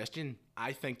question,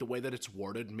 I think the way that it's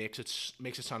worded makes it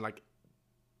sound like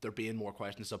there being more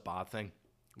questions is a bad thing.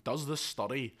 Does the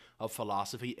study of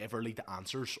philosophy ever lead to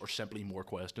answers, or simply more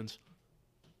questions?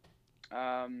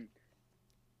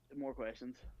 More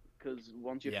questions, because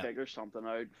once you Yeah. figure something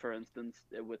out, for instance,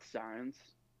 with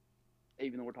science,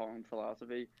 even though we're talking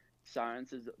philosophy,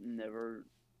 science is never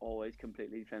always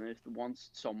completely finished. Once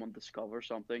someone discovers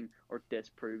something or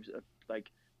disproves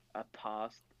a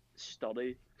past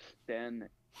study, then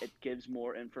it gives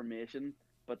more information,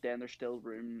 but then there's still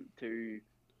room to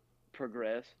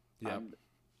progress Yeah. and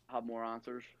have more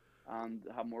answers and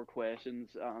have more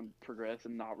questions and progress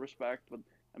in that respect. But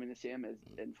I mean, the same is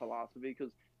in philosophy,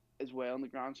 because as well, in the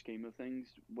grand scheme of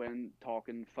things, when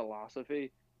talking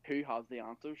philosophy, who has the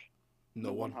answers?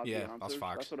 No one. has Yeah, the that's answers.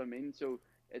 facts. That's what I mean. So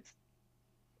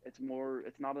it's more.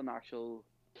 It's not an actual.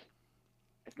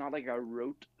 It's not like a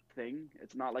rote thing.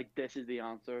 It's not like this is the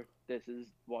answer. This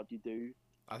is what you do.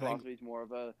 I think Philosophy is more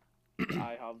of a.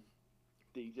 I have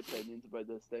these opinions about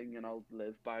this thing, and I'll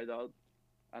live by that.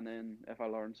 And then if I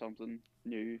learn something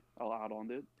new, I'll add on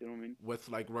to it. Do you know what I mean? with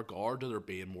like regard to there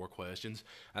being more questions,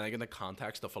 I think in the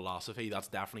context of philosophy, that's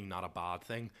definitely not a bad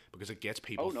thing because it gets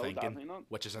people Oh, no, thinking, definitely not.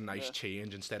 which is a nice Yeah.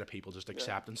 change instead of people just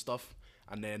accepting stuff.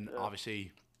 And then Yeah.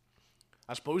 obviously,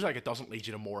 I suppose like it doesn't lead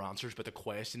you to more answers, but the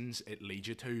questions it leads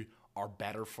you to are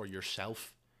better for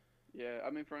yourself. Yeah, I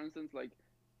mean, for instance, like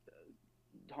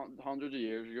hundreds of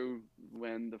years ago,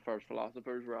 when the first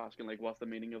philosophers were asking, like, what's the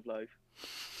meaning of life?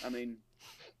 I mean,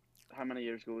 how many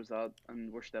years ago was that,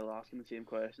 and we're still asking the same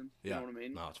question. You know Yeah, what I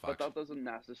mean? no, it's But facts. that doesn't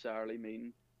necessarily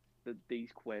mean that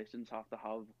these questions have to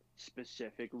have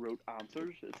specific rote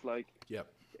answers. It's like Yep.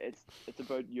 it's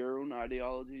about your own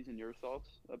ideologies and your thoughts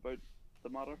about the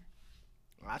matter.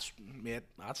 That's mate.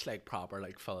 That's like proper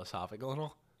like philosophical and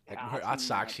all. Like Yeah, that's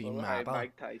that's actually mental. How meta.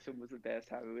 Mike Tyson was the best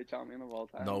heavyweight champion of all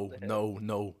time. What No, the hell? no,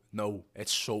 no, no.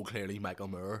 It's so clearly Michael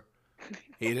Moore.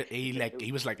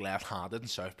 He was like left-handed in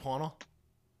Southpaw. And all.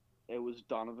 It was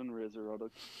Donovan Razor.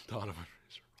 Donovan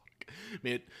is ironic.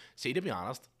 Mate, see to be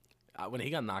honest, when he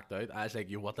got knocked out, I was like,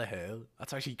 "Yo, what the hell?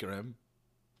 That's actually grim."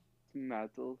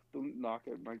 Mental. Don't knock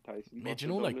out Mike Tyson. Mate, Bust you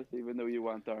your know like, doubles even though you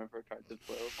went down for a count of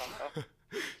 12.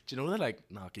 do you know they like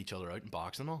knock each other out in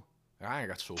boxing and all? Like, I think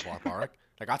that's so barbaric.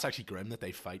 Like that's actually grim that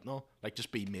they fight and all. Like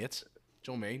just be mates.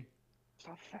 Do you know what I mean?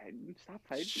 Stop fighting. Stop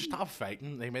fighting. Stop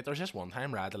fighting. Like, mate, there's this one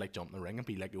time where I had to like jump in the ring and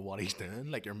be like, "Yo, what he's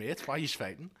doing? Like your mates, why he's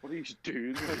fighting?" What are you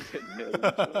doing?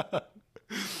 Like,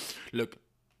 Look,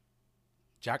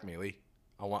 Jack Mealy,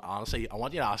 I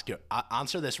want you to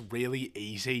answer this really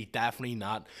easy, definitely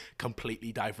not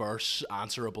completely diverse,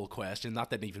 answerable question. That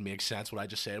didn't even make sense what I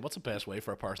just said. What's the best way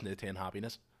for a person to attain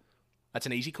happiness? That's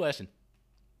an easy question.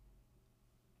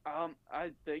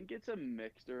 I think it's a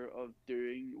mixture of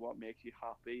doing what makes you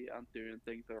happy and doing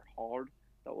things that are hard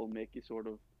that will make you sort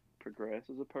of progress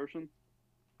as a person.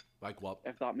 Like what?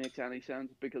 If that makes any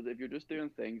sense, because if you're just doing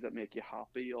things that make you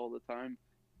happy all the time,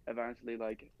 eventually,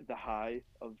 like the high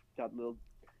of that little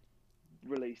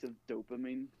release of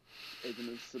dopamine isn't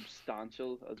as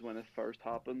substantial as when it first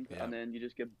happened, Yeah, and then you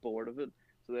just get bored of it.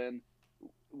 So then,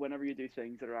 whenever you do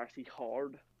things that are actually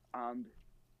hard and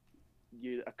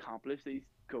you accomplish these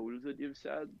goals that you've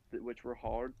said, which were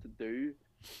hard to do,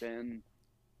 then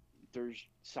there's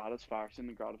satisfaction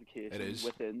and it gratification is.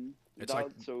 within It's that.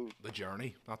 like So the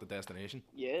journey, not the destination,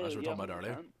 yeah, as we were yeah, talking about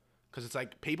earlier. 100%. Because it's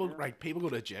like people, Yeah, like people go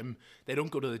to the gym. They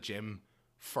don't go to the gym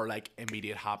for like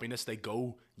immediate happiness. They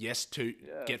go, yes, to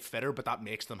yeah, get fitter, but that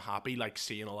makes them happy, like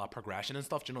seeing all that progression and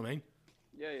stuff. Do you know what I mean?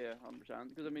 yeah, 100%.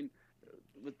 Because I mean,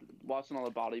 with watching all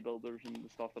the bodybuilders and the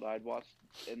stuff that I'd watched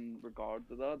in regard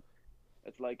to that,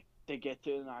 it's like they get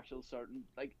to an actual certain,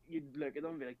 like you'd look at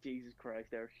them and be like, Jesus Christ,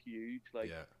 they're huge. Like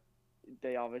Yeah.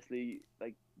 they obviously,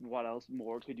 like, what else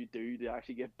more could you do to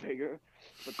actually get bigger?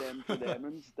 But then for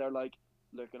them, they're like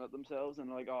looking at themselves and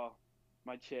like, oh,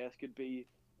 my chest could be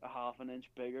a half an inch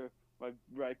bigger. My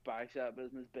right bicep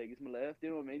isn't as big as my left.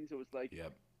 You know what I mean? So it's like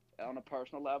Yep. on a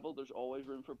personal level, there's always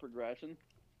room for progression.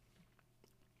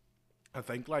 I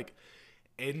think like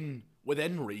in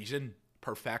within reason,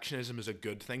 perfectionism is a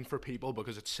good thing for people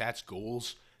because it sets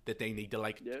goals that they need to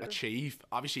like Yeah, achieve.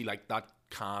 Obviously, like that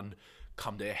can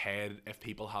come to a head if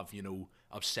people have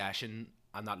obsession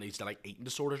and that leads to like eating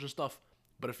disorders and stuff.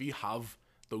 But if you have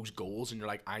those goals and you're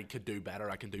like, I could do better,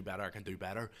 I can do better, I can do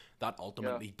better, that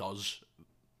yeah, ultimately does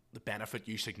benefit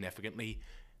you significantly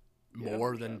yeah,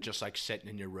 more than 100%. just like sitting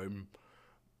in your room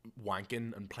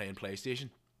wanking and playing PlayStation,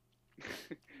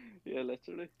 Yeah,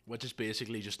 literally. which is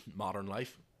basically just modern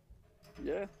life.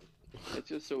 Yeah, it's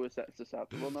just so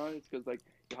susceptible now. It's because like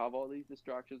you have all these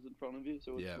distractions in front of you,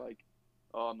 so it's Yeah. like,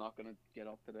 oh, I'm not gonna get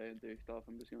up today and do stuff.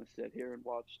 I'm just gonna sit here and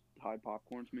watch how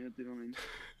popcorn's made. Do you know what I mean?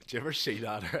 Do you ever see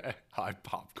that how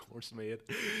popcorn's made?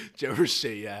 Do you ever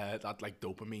see that like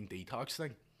dopamine detox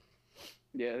thing?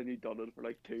 Yeah, and you done it for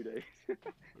like 2 days.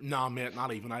 No, mate,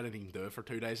 not even. I didn't even do it for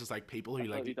 2 days. It's like people I who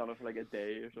thought you like done it for like a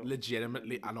day or something, and then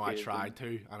legitimately. you I just know I caved in. tried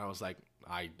to, and I was like,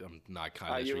 I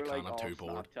can't. You Literally were can't. like I'm off too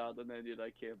bored. Snapchat, and then you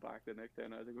like came back the next day,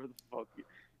 and I was like, where the fuck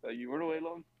you weren't away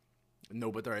long?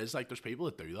 No, but there's people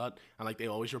that do that, and like they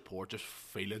always report just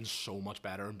feeling so much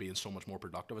better and being so much more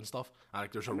productive and stuff. And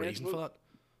like there's I a mean, reason for that.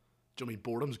 Do you know what I mean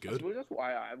boredom's I good? suppose that's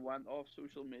why I went off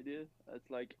social media. It's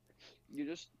like you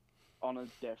just on a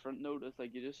different note. It's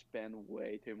like you just spend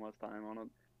way too much time on it,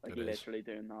 like It is. literally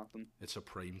doing nothing. It's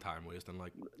supreme time wasting.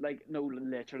 Like, Like no,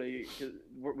 literally, 'cause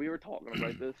we were talking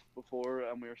about this before,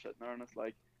 and we were sitting there, and it's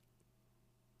like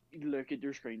you look at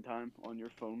your screen time on your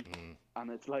phone, mm, and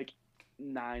it's like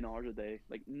 9 hours a day,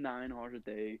 like 9 hours a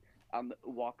day. And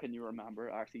what can you remember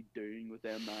actually doing with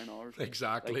them 9 hours? Like,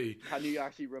 exactly. can you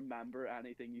actually remember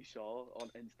anything you saw on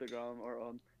Instagram or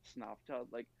on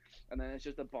Snapchat? Like, and then it's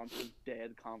just a bunch of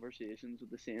dead conversations with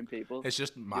the same people. It's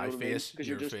just You know my what I mean? face, Because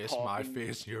you're your just face, my talking,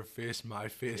 face, your face, my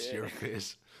face, yeah. your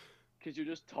face. Because you're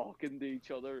just talking to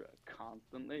each other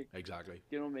constantly. Exactly.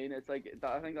 Do you know what I mean? It's like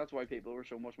that, I think that's why people were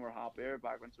so much more happier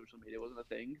back when social media wasn't a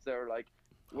thing. 'Cause they were like,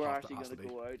 we're Have to actually has gonna to be.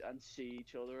 go out and see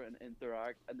each other and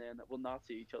interact, and then we'll not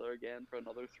see each other again for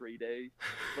another 3 days.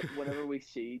 But whenever we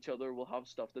see each other, we'll have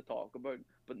stuff to talk about.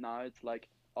 But now it's like,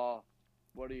 oh,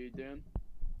 what are you doing?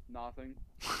 Nothing.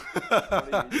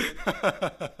 What are you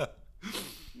doing?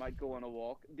 Might go on a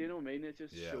walk. Do you know what I mean? It's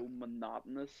just Yeah. so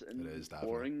monotonous and It is, definitely.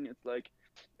 boring. It's like,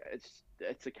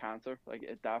 it's a cancer. Like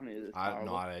it definitely is. It's No,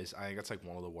 terrible. it is. I think it's like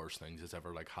one of the worst things that's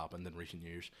ever like happened in recent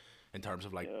years, in terms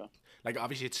of like, Yeah.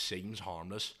 obviously it seems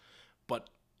harmless, but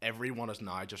everyone is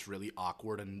now just really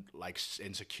awkward and like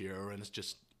insecure, and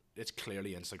it's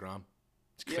clearly Instagram,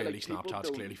 it's Yeah, clearly like people Snapchat, it's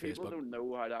clearly people Facebook. don't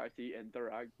know how to actually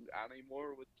interact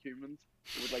anymore with humans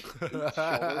with like each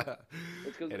other.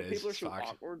 It's because It is. people are It's so facts.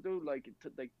 awkward though. Like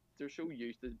they're so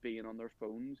used to being on their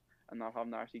phones and not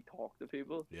having to actually talk to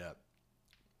people. Yeah. And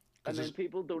 'Cause then there's-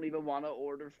 people don't even want to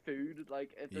order food.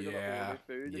 Like if they're gonna yeah, order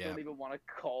food, they yeah. don't even want to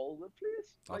call the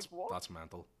place. Like what? That's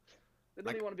mental. They don't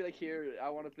Like, even want to be like, here, I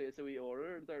want a place that we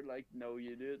order. They're like, no,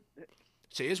 you do it.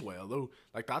 see as well though,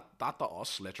 like that to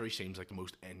us literally seems like the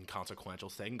most inconsequential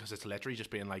thing, because it's literally just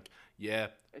being like, yeah,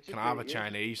 It's can just I have a really is.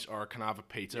 Chinese, or can I have a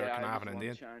pizza, or Yeah, can I I have just an want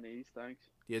Indian? Chinese, thanks.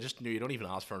 Yeah, just no, you don't even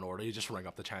ask for an order. You just ring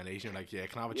up the Chinese and you're like, yeah,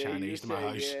 can I have a Yeah, you Chinese just to my say,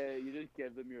 house? yeah, you just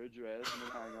give them your address and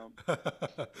then hang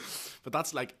up. But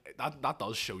that's like that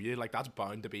does show you, like, that's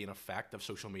bound to be an effect of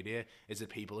social media, is that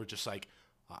people are just like,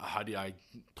 how do I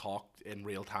talk in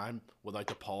real time without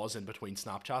the pause in between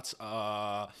Snapchats?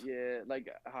 Yeah, like,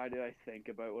 how do I think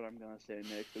about what I'm gonna say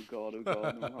next? Oh God, no,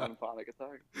 I'm having a panic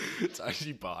attack. It's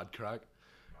actually bad crack,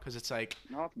 because it's like,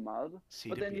 Not mad. see,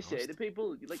 But to then be you say honest, to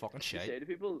people, like, fucking you shit. say to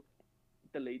people,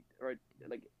 delete, or,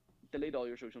 like, delete all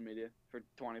your social media for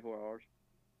 24 hours.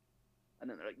 And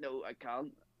then they're like, no, I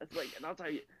can't. It's like, and that's how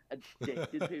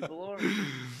addicted people are.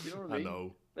 You know what I I mean?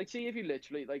 know. Like, see if you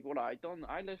literally, like, what I done,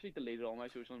 I literally deleted all my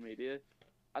social media.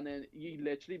 And then you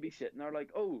literally be sitting there like,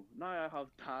 oh, now I have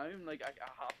time. Like, I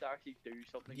have to actually do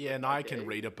something. Yeah, with now my I can day.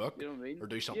 read a book You know what I mean? or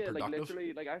do something Yeah, like productive.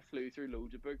 literally, like I flew through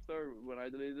loads of books there when I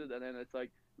deleted, and then it's like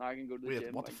now I can go to the Wait,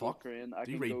 gym. what the I can go fuck? train. I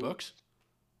Do you can read go. books?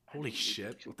 I Holy don't read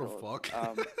shit! books, What oh the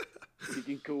God. fuck? You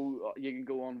can go. You can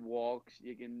go on walks.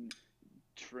 You can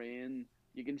train.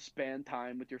 You can spend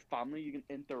time with your family. You can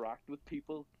interact with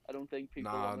people. I don't think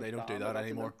people Nah, understand they don't do that that's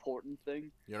anymore. an important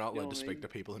thing. You're not You know allowed to what I speak mean? to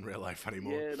people in real life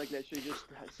anymore. Yeah, like literally just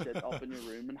sit up in your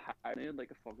room and hibernate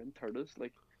like a fucking tortoise,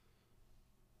 like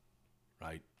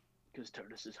Right. because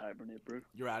tortoises hibernate, bro.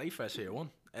 You're ready for this here one?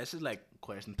 This is like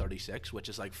question 36, which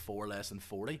is like 4 less than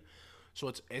 40.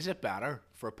 So is it better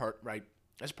for a right?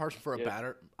 Is a person for a Yeah.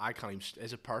 better? I can't even.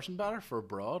 Is a person better for a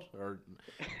broad, or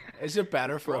is it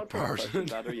better for a Broad for a person person?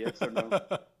 better, yes or no?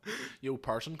 Yo,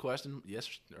 person question, yes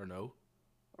or no?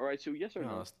 All right, so yes or Be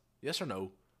no? honest. Yes or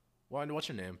no? What's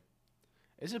your name?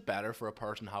 Is it better for a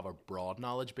person to have a broad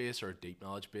knowledge base or a deep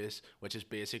knowledge base? Which is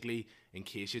basically, in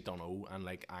case you don't know, and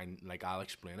I'll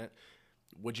explain it.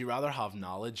 Would you rather have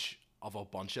knowledge of a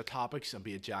bunch of topics and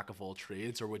be a jack of all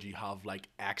trades, or would you have like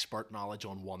expert knowledge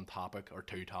on one topic or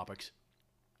two topics?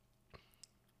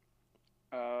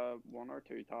 One or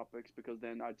two topics, because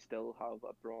then I'd still have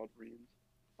a broad range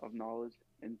of knowledge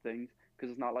in things.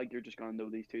 Because it's not like you're just gonna know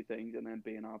these two things and then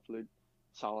be an absolute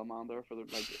salamander for the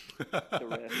rest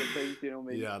of things. You know what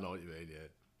I mean? Yeah, I know what you mean. Yeah,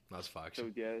 that's facts. So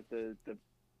yeah, the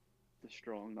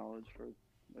strong knowledge for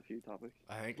a few topics.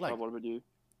 I think like What about you?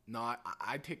 no,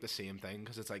 I'd take the same thing,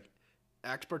 because it's like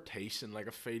expertise in like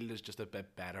a field is just a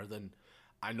bit better than,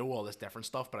 I know all this different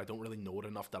stuff, but I don't really know it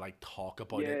enough to like talk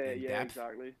about it in depth.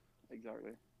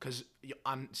 Exactly. Because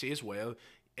and see as well,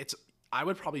 I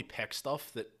would probably pick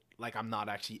stuff that like I'm not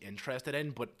actually interested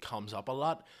in, but comes up a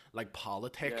lot, like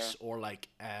politics or like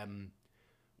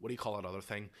what do you call that other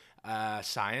thing,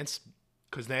 science.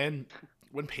 Because then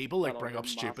when people like That'll bring up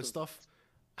get stupid massive. stuff.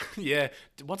 Yeah,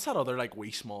 what's that other like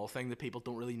wee small thing that people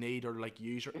don't really need or like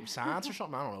use, or science or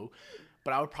something? I don't know,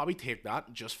 but I would probably take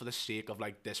that just for the sake of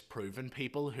like disproving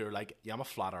people who are like, yeah, I'm a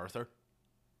flat earther.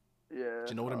 Yeah. Do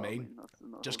you know what I mean? That's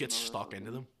Just get stuck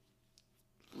into them.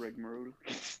 Rigmarole.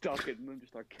 Get stuck in them.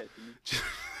 Just start kissing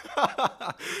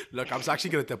them. Look, I was actually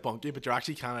gonna debunk you, but you're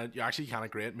actually kind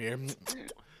of great, Mir.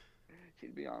 To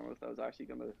be honest, I was actually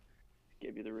gonna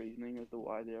give you the reasoning as to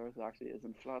why the Earth actually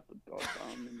isn't flat, but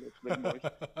goddamn, and it's big moist.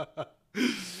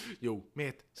 Yo,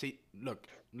 mate. See, look.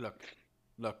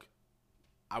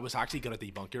 I was actually gonna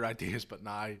debunk your ideas, but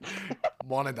now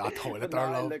one in that toilet But there, now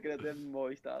I'm love. looking at them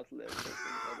moist ass lips. I think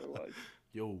otherwise.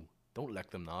 Yo, don't lick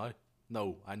them now.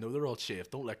 No, I know they're all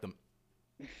shaved. Don't lick them.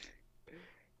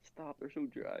 Stop, they're so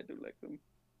dry. Don't lick them.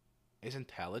 Is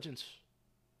intelligence?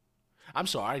 I'm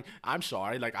sorry.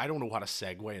 Like, I don't know how to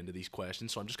segue into these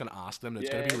questions, so I'm just gonna ask them. And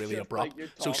it's gonna be really just abrupt. Like you're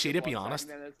So, see, to talking be one honest,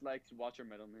 second, then it's like, what's your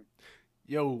middle name?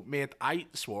 yo, mate, I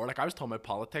swore, like, I was talking about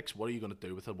politics. What are you gonna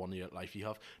do with the one year life you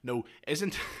have? No,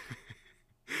 isn't.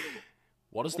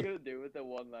 What is What are the you gonna do with the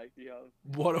one life you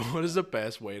have? what is the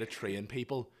best way to train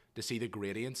people to see the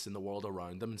gradients in the world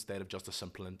around them instead of just a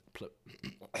simple.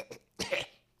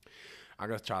 I'm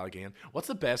gonna try again. What's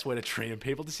the best way to train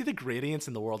people to see the gradients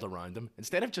in the world around them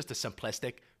instead of just a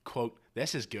simplistic quote?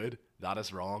 This is good, that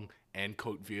is wrong. End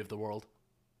quote view of the world.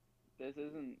 This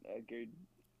isn't a good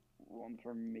one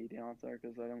for me to answer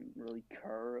because I don't really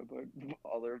care about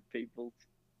other people's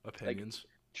Opinions.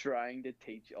 Trying to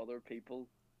teach other people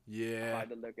how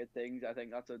to look at things. I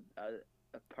think that's a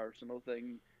personal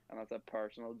thing, and that's a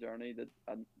personal journey that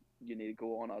you need to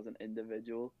go on as an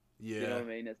individual. Yeah. You know what I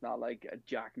mean? It's not like a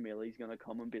Jack Millie's gonna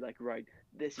come and be like, right,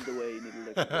 this is the way you need to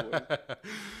look at the world. Do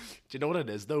you know what it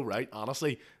is though, right?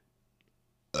 Honestly,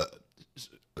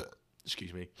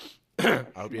 excuse me. I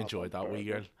hope you enjoyed that wee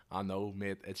girl. I know,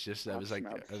 mate. It's just it was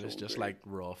just like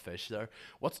raw fish there.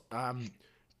 What's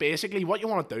basically what you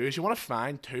want to do is you want to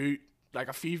find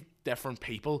a few different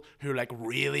people who are like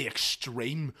really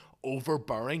extreme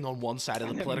overbearing on one side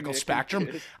of the political spectrum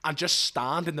and just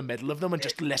stand in the middle of them and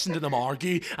just listen to them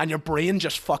argue, and your brain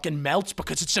just fucking melts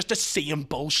because it's just the same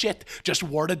bullshit just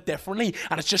worded differently,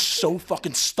 and it's just so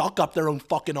fucking stuck up their own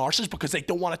fucking arses because they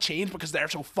don't want to change because they're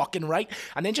so fucking right.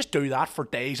 And then just do that for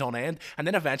days on end, and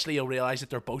then eventually you'll realize that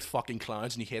they're both fucking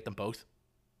clowns and you hate them both.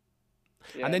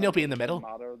 And then you'll be in the middle.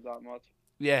 Matter that much.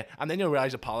 Yeah, and then you'll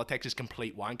realize that politics is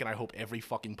complete wank, and I hope every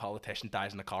fucking politician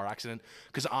dies in a car accident.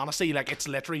 Because honestly, like, it's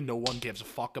literally no one gives a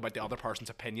fuck about the other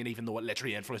person's opinion, even though it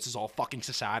literally influences all fucking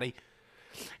society.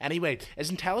 Anyway,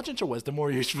 is intelligence or wisdom more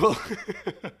useful?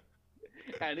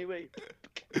 Anyway.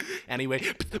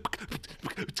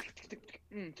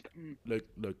 Look.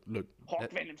 Hawk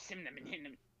venom, cinnamon,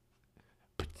 him.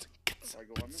 Sorry,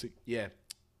 go on. Yeah.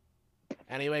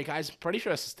 Anyway, guys, pretty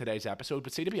sure this is today's episode,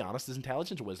 but see, to be honest, is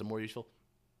intelligence or wisdom more useful?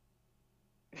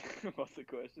 What's the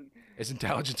question? Is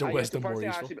intelligence or wisdom more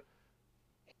useful?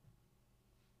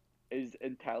 Is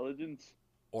intelligence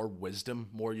or wisdom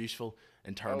more useful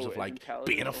in terms of like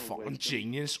being a fucking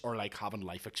genius or like having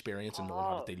life experience and knowing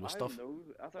how to deal with stuff? I don't know.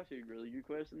 That's actually a really good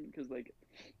question because like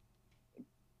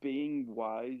being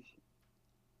wise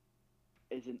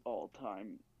is an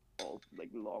all-time,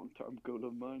 long-term goal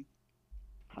of mine.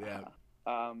 Yeah.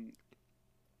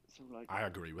 So like I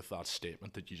agree with that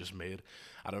statement that you just made.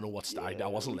 I don't know what's I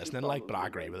wasn't listening but I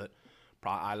agree with it.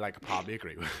 I probably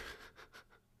agree with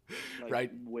it. Like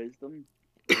right. Wisdom.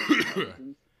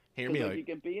 Hear me out. You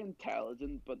can be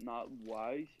intelligent but not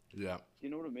wise. Yeah. Do you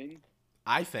know what I mean?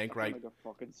 I think right. Like a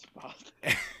fucking spot.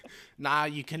 Nah,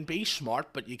 you can be smart,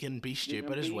 but you can be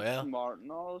stupid as well. Smart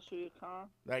and all, so you can.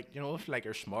 Like, you know, if like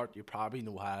you're smart, you probably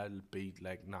know how to be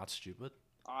like not stupid.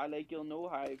 You'll know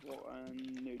how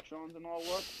neutrons and all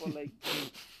work, but like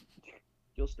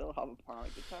you'll still have a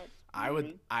panic attack.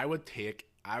 I would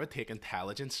take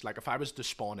intelligence. Like if I was to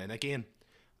spawn in again,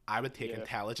 I would take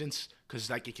intelligence because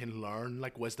like you can learn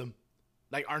like wisdom,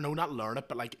 like or no, not learn it,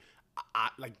 but like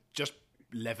just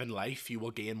living life, you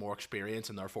will gain more experience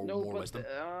and therefore more wisdom.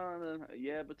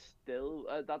 Yeah, but still,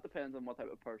 that depends on what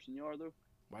type of person you are, though.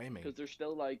 What do you mean? Because there's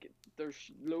still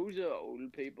there's loads of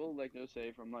old people, like they'll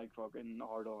say from like fucking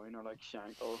Ardoyne or like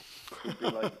Shankle, who'd be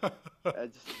like,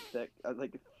 it's thick,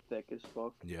 thick as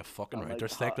fuck. Yeah, fucking right. They're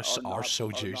thick. They are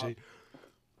so juicy.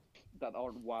 That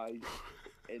aren't wise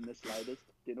in the slightest.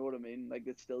 Do you know what I mean? Like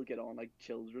they still get on like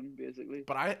children, basically.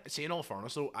 But I see, in all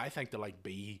fairness, though, I think to like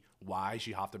be wise,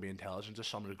 you have to be intelligent to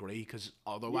some degree, because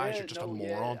otherwise you're just a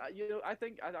moron. Yeah. I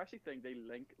actually think they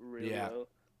link really well.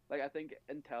 Like I think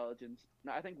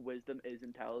I think wisdom is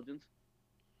intelligence.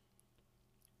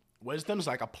 Wisdom's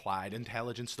like applied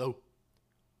intelligence, though.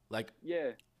 Like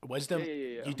wisdom,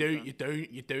 you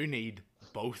do need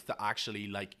both to actually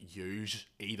like use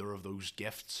either of those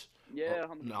gifts. Yeah,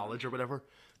 knowledge or whatever.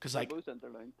 Because like both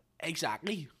interlinked.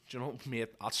 Exactly. Do you know, mate?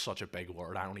 That's such a big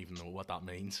word. I don't even know what that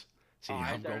means. See,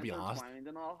 I'm gonna be honest.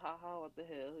 And all, haha, what the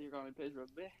hell? You're gonna play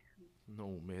rugby?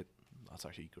 No, mate. That's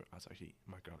actually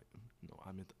my granny. No,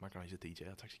 I meant my granny's a DJ.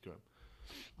 That's actually great.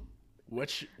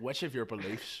 Which of your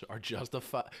beliefs are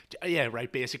justified? Yeah,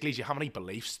 right. Basically, do you have any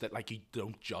beliefs that like you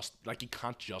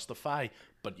can't justify,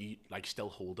 but you like still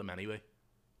hold them anyway?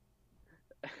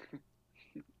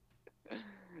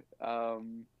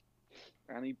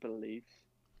 Any beliefs?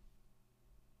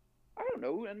 I don't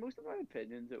know. In most of my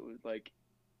opinions, it was like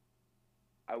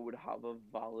I would have a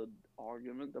valid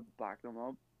argument to back them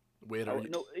up.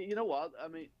 No, you know what? I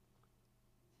mean,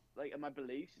 like in my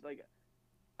beliefs, like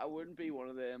I wouldn't be one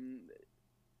of them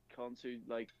cunts who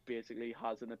like basically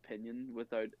has an opinion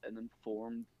without an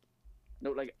informed.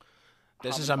 No, like.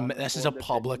 This is a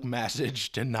public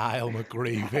message to Niall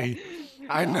McGreevy.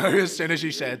 I know as soon as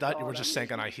you said that, you were just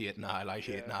thinking, I hate Niall, I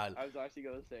hate Niall. I was actually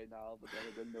going to say Niall, but then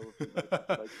I didn't know if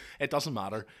it, like, it doesn't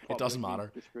matter. It doesn't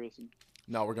matter. Disgracing.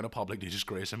 No, we're gonna publicly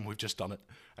disgrace him. We've just done it.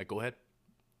 Go ahead.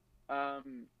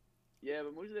 Yeah,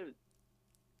 but most of the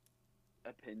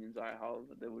opinions I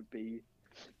have, they would be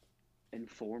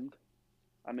informed.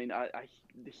 I mean, I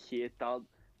hate that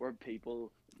where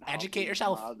people Educate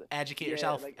yourself. Educate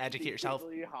yourself. Educate yourself.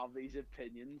 People who have these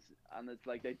opinions, and it's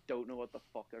like they don't know what the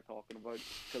fuck they're talking about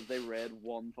because they read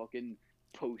one fucking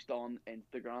post on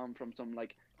Instagram from some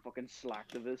like fucking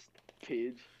slacktivist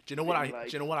page. Do you know what do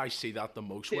you know what I see that the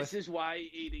most with? This is why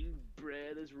eating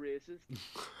bread is racist.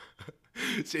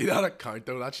 See that account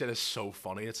though? That shit is so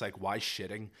funny. It's like why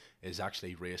shitting is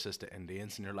actually racist to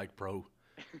Indians, and you're like, bro,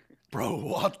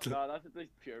 what? No, that's just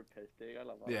pure piss take. I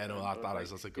love that. Yeah, no,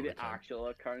 that's a good the account. actual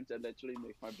accounts. It literally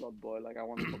makes my blood boil. Like I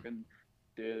want to fucking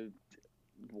do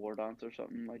a war dance or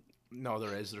something. Like no,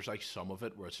 there's like some of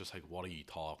it where it's just like, what are you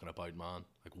talking about, man?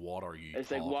 Like what are you? It's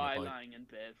talking like why about? lying in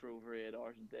bed for over 8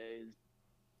 hours a day is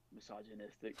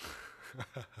misogynistic.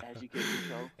 Educate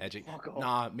yourself. Fuck off.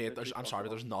 Nah, mate. I'm sorry, but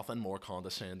there's nothing more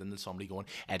condescending than somebody going,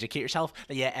 educate yourself.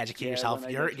 Yeah, educate yourself.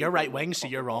 You're right wing, so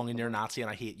you're wrong, and you're Nazi, and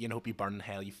I hate you, and hope you burn in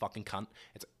hell, you fucking cunt.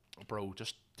 It's, bro,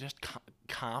 just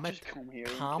calm it. Just come here.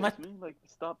 Calm and it. kiss me. Like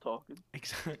stop talking.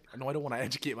 Exactly. No, I don't want to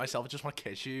educate myself. I just want to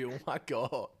kiss you. Oh my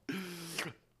god.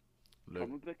 Look.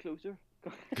 Come a bit closer.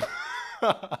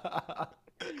 I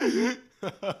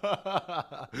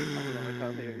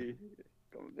can't hear you.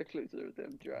 Come a bit closer with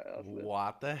them dry ass lips.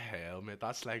 What the hell, mate?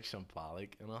 That's like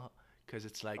symbolic, you know? Because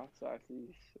it's like... That's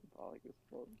actually symbolic as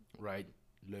fuck. Right,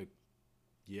 look.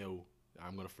 Yo,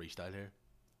 I'm going to freestyle here.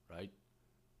 Right?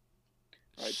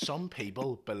 Some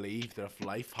people believe that if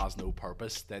life has no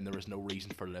purpose, then there is no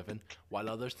reason for living, while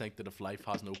others think that if life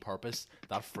has no purpose,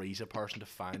 that frees a person to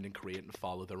find and create and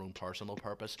follow their own personal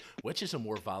purpose. Which is a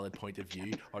more valid point of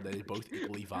view, or are they both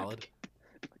equally valid?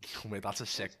 Oh, mate, that's a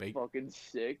sick beat. Fucking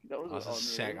sick. That was a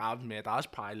sick. Mate, that's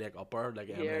probably like upper, like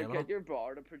here, get your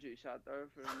bar to produce that there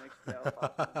for the next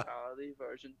Belfast Mentality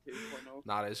version 2.0.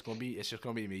 Nah, it's just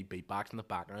gonna be me beatbox in the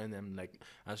background, and like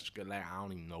that's just like I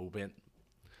don't even know, bit.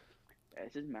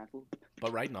 This is mental.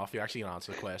 But right now, if you actually gonna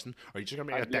answer the question, are you just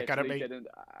gonna make a dick out of me?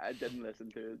 I didn't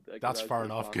listen to it. Like, that's fair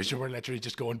enough, because you were literally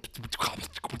just going.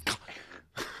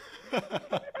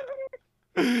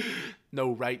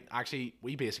 No, right. Actually,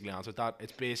 we basically answered that.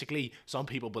 It's basically some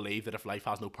people believe that if life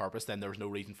has no purpose, then there's no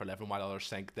reason for living, while others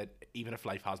think that even if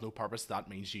life has no purpose, that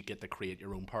means you get to create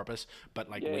your own purpose. But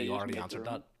like we already answered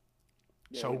that.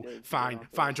 Yeah, so fine. Do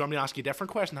you want me to ask you a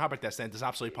different question? How about this then? Does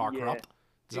absolute power corrupt?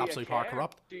 Does absolute power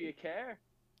corrupt? Do you care?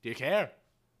 Do you care? Do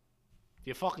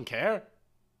you fucking care?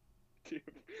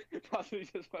 Possibly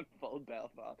just went full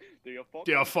Belfast. Do you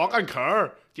fucking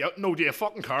care? Do you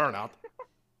fucking care or not?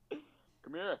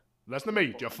 Come here. Listen to me.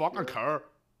 Do you fucking care?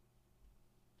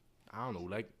 I don't know,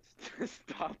 like.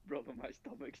 Stop rubbing my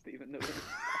stomach, Stephen. No.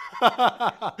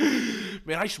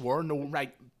 Man, I swear, no,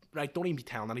 right, don't even be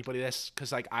telling anybody this,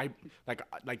 because I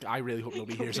really hope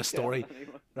nobody hears this story.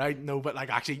 Right, no, but like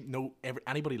actually, no,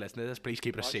 anybody listening to this, please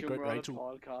keep it a secret, right? So,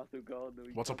 podcast, oh God, no,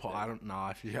 what's a podcast? I don't know.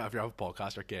 If you have a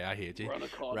podcast, you're gay. I hate you. We're on a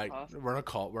cod right, cast. we're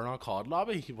on a cod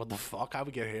lobby. What the fuck? How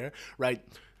we get here? Right.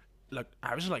 Look,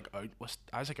 I was like out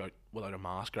without a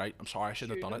mask, right? I'm sorry, I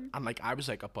shouldn't have done it. And like I was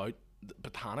like about the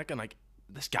Botanic, and like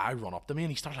this guy run up to me and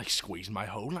he started like squeezing my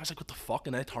hole, and I was like, what the fuck?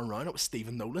 And then I turned around, it was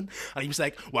Stephen Nolan, and he was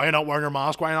like, why are you not wearing your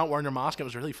mask? Why are you not wearing your mask? It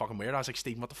was really fucking weird. I was like,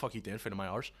 Stephen, what the fuck are you doing feeding my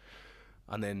arse?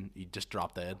 And then he just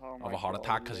dropped dead of a heart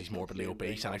attack because he's morbidly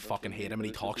obese, and I fucking hate him, and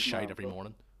he talks shite every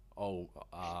morning. Oh,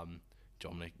 do you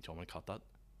want me to cut that?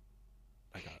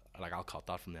 Like I'll cut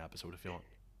that from the episode if you want.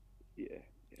 Yeah.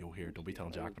 Yo, here, don't be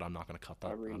telling Jack, but I'm not gonna cut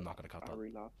that. I'm not gonna cut that. I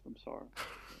relapsed. I'm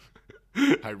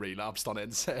sorry. I relapsed on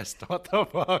incest. What the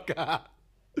fuck?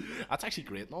 That's actually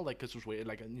great, no? Like, cause it was weird.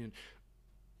 Like,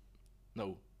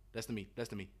 no, listen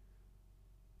to me.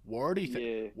 Where do you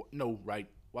think? Yeah. No, right.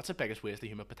 What's the biggest waste of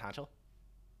human potential?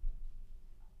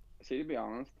 See, to be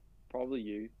honest, probably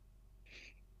you.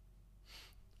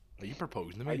 Are you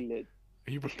proposing to me?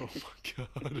 Are you proposing? Oh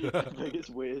my god. The biggest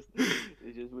waste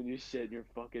is just when you shit in your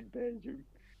fucking bedroom.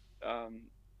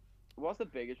 What's the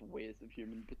biggest waste of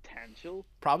human potential?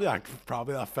 Probably that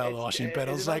fellow washing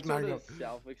Bittles, like now.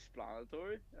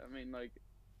 Self-explanatory. I mean, like.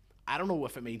 I don't know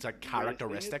if it means a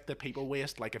characteristic that people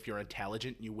waste. Like if you're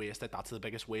intelligent, you waste it. That's the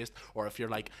biggest waste. Or if you're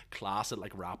like class at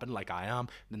like rapping, like I am,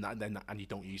 then and you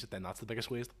don't use it, then that's the biggest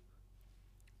waste.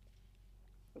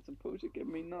 I suppose it could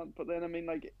mean that, but then I mean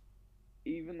like,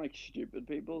 even like stupid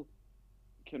people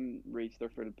can reach their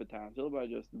full potential by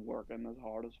just working as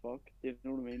hard as fuck. You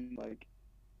know what I mean? Like.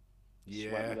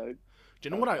 Yeah. Do you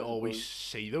know what I always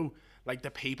see though? Like the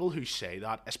people who say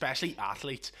that, especially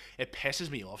athletes, it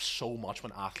pisses me off so much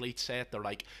when athletes say it. They're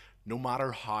like, no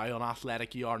matter how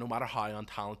unathletic you are, no matter how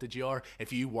untalented you are,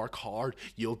 if you work hard,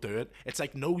 you'll do it. It's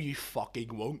like, no, you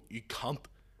fucking won't. You can't.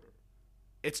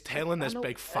 It's telling I this know.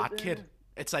 big fat kid.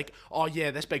 It's like, oh yeah,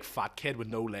 this big fat kid with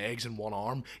no legs and one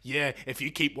arm. Yeah, if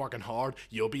you keep working hard,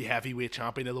 you'll be heavyweight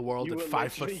champion of the world You at will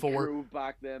 5'4". grow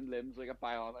back them limbs like a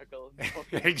bionicle. And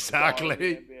fucking Exactly. star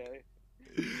in the NBA.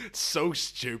 It's so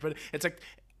stupid. It's like,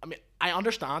 I mean, I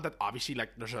understand that obviously, like,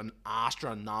 there's an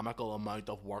astronomical amount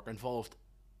of work involved,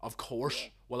 of course,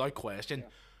 without question. Yeah.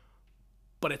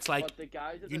 But it's like, But the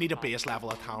guys at you the need a top base of the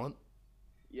level of game- talent.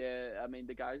 Yeah, I mean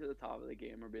the guys at the top of the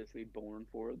game are basically born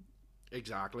for it.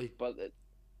 Exactly. But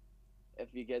if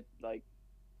you get like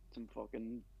some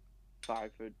fucking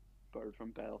 5 foot bird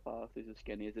from Belfast who's as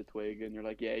skinny as a twig, and you're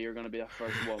like, yeah, you're gonna be the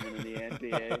first woman in the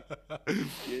NBA.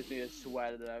 You just need to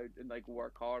sweat it out and like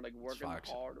work hard. Like working Facts.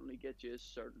 hard only gets you a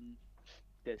certain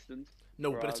distance.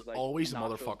 No, but Whereas, it's like, always the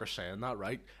natural- motherfucker saying that,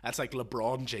 right? That's like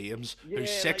LeBron James, Yeah, who's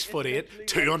like, 6 it's foot eight, literally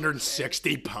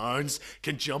 260 pounds,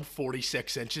 can jump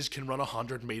 46 inches, can run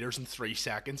 100 meters in 3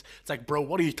 seconds. It's like, bro,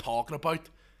 what are you talking about?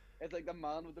 It's like the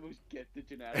man with the most gifted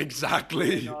genetics.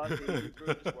 Exactly. You're not easy,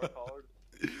 bro, just work hard.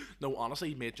 No,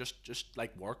 honestly, mate, just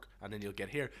like work, and then you'll get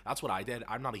here. That's what I did.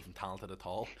 I'm not even talented at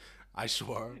all. I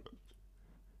swear.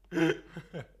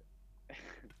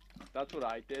 That's what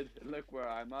I did. Look where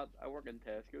I'm at. I work in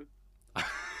Tesco.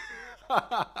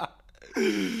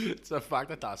 It's the fact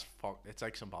that that's it's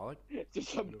like symbolic. Just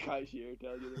some cashier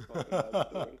telling you the fucking life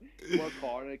story. Work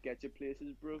hard and it gets you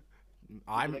places, bro.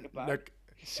 I'm like a bag? look.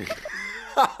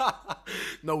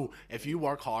 No, if you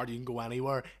work hard, you can go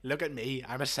anywhere. Look at me.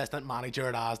 I'm assistant manager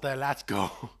at Asda. Let's go.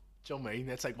 Do you know what I mean?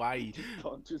 It's like, why?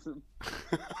 Punches him.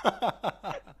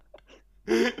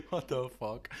 What the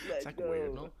fuck? It's Let's like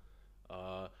weird, go.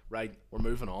 no? Right, we're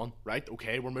moving on. Right,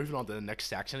 okay, we're moving on to the next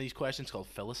section of these questions called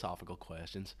philosophical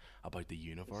questions about the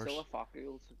universe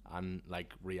Philophiles. and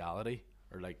like reality,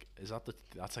 or like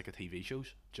that's like a TV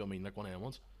shows? Do you know what I mean? Like one of them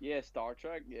ones? Yeah, Star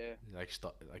Trek, yeah. Like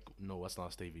no, that's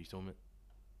not a TV show, mate.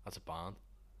 That's a band.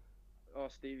 Oh,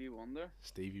 Stevie Wonder.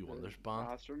 Stevie Wonder's band.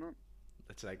 Astronaut.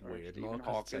 It's like Or weird, no? Stephen 'Cause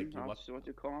it's Hawking, like that's what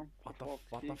you call him. what the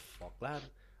Fuck's fuck, lad?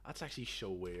 That's actually so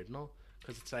weird, no?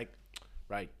 Because it's like,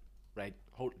 right.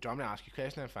 Hold. Do you want me to ask you a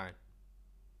question? I'm fine.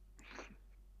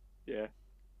 Yeah.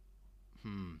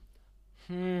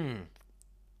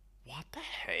 What the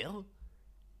hell?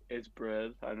 It's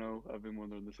bread. I know. I've been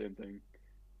wondering the same thing.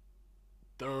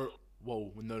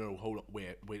 Whoa, no, hold on,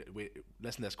 wait.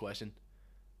 Listen to this question.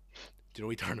 Do you know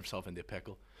he turned himself into a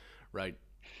pickle? Right.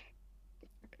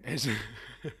 This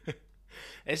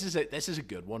is a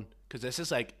good one, because this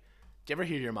is like, do you ever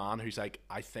hear your man who's like,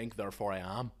 I think therefore I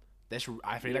am?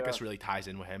 I feel like this really ties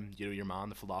in with him. You know, your man,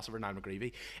 the philosopher, Niall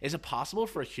McGreevy. Is it possible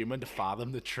for a human to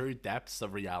fathom the true depths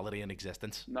of reality and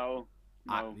existence? No.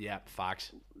 No. Yeah,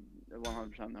 facts.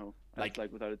 100% no. Like-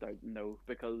 Like without a doubt, no.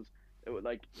 Because it would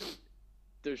like,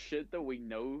 there's shit that we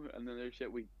know, and then there's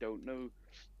shit we don't know,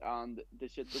 and the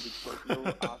shit that we don't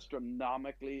know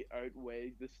astronomically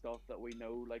outweighs the stuff that we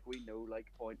know. Like we know like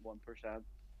 0.1%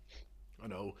 I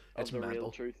know, of it's the mental.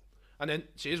 real truth. And then,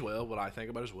 see as well, what I think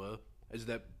about as well, is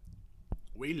that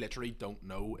we literally don't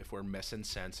know if we're missing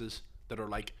senses that are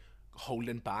like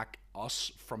holding back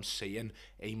us from seeing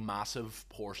a massive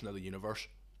portion of the universe.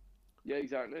 Yeah,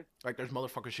 exactly. Like there's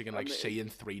motherfuckers you can like mean, see in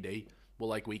 3D. Well,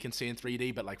 like we can see in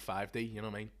 3D, but like 5D, you know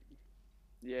what I mean?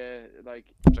 Yeah, like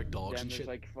It's like dogs then and there's shit.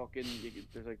 like fucking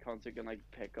there's like constant can like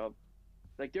pick up.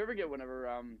 Like, do you ever get whenever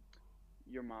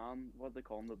your man, what do they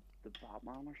call him, the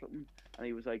Batman or something, and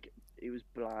he was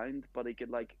blind, but he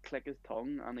could like click his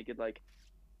tongue and he could like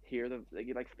hear he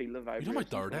could like feel the You vibration. know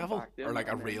about Daredevil? Or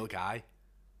like a real guy?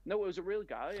 No, it was a real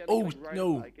guy. And Oh, he, like, ride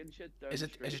no. a bike and shit down Is the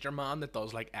it street. your man that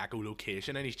does like echolocation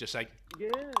and he's just like, Yeah.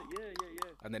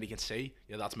 and then he can see?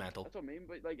 Yeah, that's mental. That's what I mean.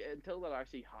 But like until that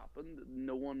actually happened,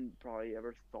 no one probably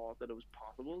ever thought that it was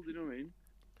possible. Do you know what I mean?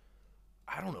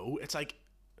 I don't know. It's like,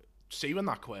 see, when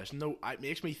that question though, it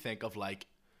makes me think of like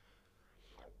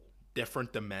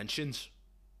different dimensions.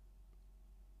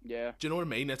 Yeah. Do you know what I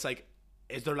mean? It's like,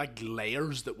 is there like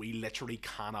layers that we literally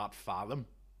cannot fathom?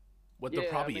 What there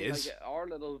probably I mean, is. Like, our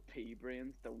little pea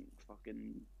brains don't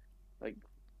fucking like.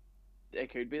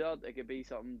 It could be that. It could be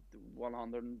something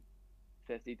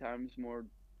 150 times more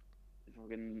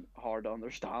fucking hard to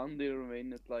understand. Do you know what I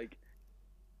mean? It's like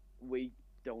we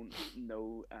don't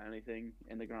know anything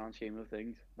in the grand scheme of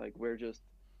things. Like we're just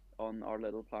on our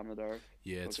little planet Earth.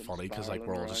 Yeah, it's fucking funny because like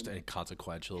we're all just spiraling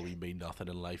inconsequential. We mean nothing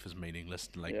in life is meaningless.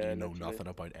 Like Yeah, you know literally. nothing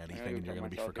about anything, gotta and you're put gonna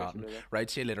be myself forgotten. yesterday. Right,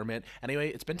 see you later, mate. Anyway,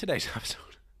 it's been today's episode.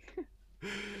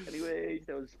 Anyways,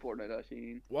 It was Fortnite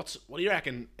Ashen. What do you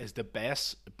reckon is the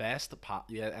best path?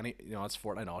 Yeah, it's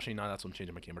Fortnite Aussie now. That's what I'm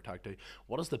changing my gamer tag to.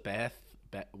 What is the best?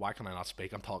 Why can I not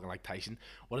speak? I'm talking like Tyson.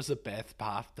 What is the best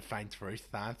path to find truth?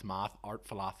 Science, math, art,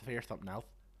 philosophy, or something else?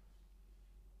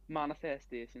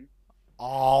 Manifestation.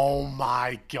 Oh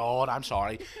my god, I'm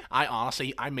sorry.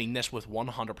 I mean this with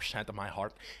 100% of my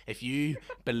heart. If you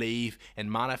believe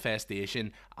in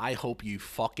manifestation, I hope you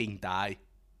fucking die.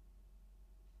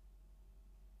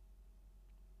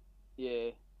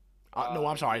 Yeah. No,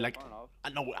 I'm sorry. Yeah, Like, fair enough.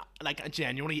 no, like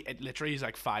genuinely, it literally is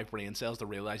like 5 brain cells to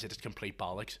realize it is complete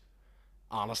bollocks.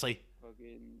 Honestly,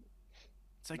 Fucking.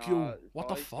 it's like, Nah, yo, it's what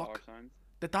the probably star fuck? signs.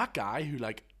 Did that guy who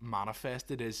like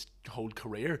manifested his whole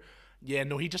career? Yeah,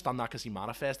 no, he just done that because he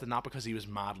manifested, not because he was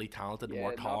madly talented and Yeah,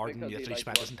 worked not hard and because he literally like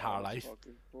spent his worked entire hard as life.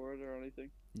 fucking for it or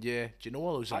anything. Yeah, do you know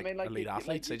all those I like mean, like elite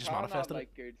athletes? you They just can have manifested it.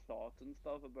 like good thoughts and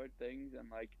stuff about things and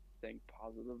like think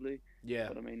positively, Yeah,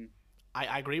 but I mean,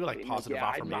 I agree with like being like, positive yeah, I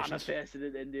affirmations. manifested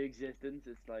it into existence.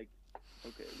 It's like,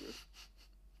 okay, bro.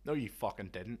 No, you fucking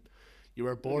didn't. You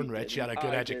were No, you born rich, you didn't. had a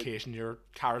good I did. education, you're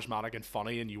charismatic and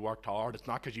funny, and you worked hard. It's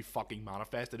not because you fucking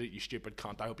manifested it, you stupid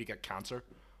cunt. I hope you get cancer.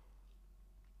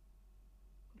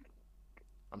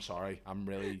 I'm sorry.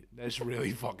 It's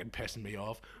really fucking pissing me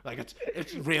off. Like,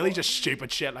 it's really just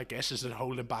stupid shit like this is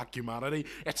holding back humanity.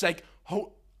 It's like,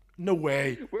 no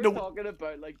way. We're No, talking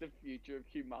about like the future of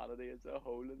humanity as a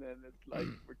whole, and then it's like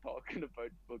we're talking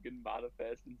about fucking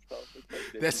manifesting stuff. It's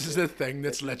like this is the thing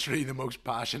this that's is literally the most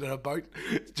passionate about.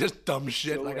 It's just dumb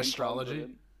shit so like astrology.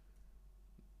 incompetent.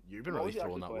 You've been What really was the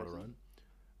throwing actual that word question? around.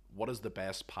 What is the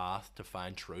best path to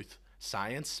find truth?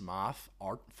 Science, math,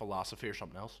 art, philosophy, or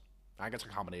something else? I think it's a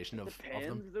combination of them.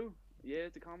 Depends though. Yeah,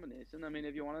 it's a combination. I mean,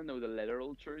 if you want to know the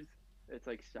literal truth, it's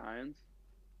like science.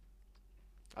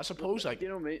 I suppose like You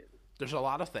know me. there's a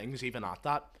lot of things even at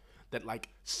that like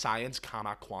science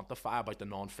cannot quantify about the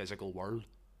non-physical world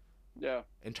Yeah,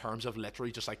 in terms of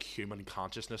literally just like human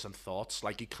consciousness and thoughts.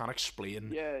 Like you can't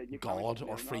explain yeah, you can't God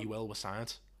or explain free that. will with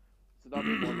science. So that'd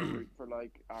be more of a route for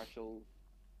like actual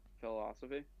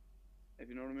philosophy, if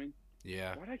you know what I mean.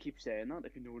 Yeah. Why do I keep saying that?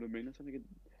 If you know what I mean, it's like a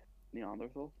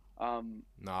Neanderthal. Nah,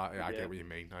 But I yeah. get what you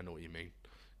mean. I know what you mean.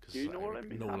 Do you know what I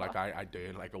mean? No, like I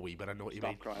do like a wee bit. I know what you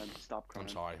mean. Stop crying. Stop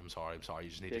crying. I'm sorry. You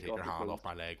just need to Take take off your your hand clothes. off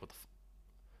my leg.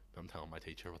 I'm telling my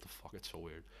teacher, what the fuck? It's so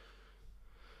weird.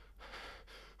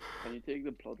 Can you take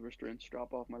the blood restraint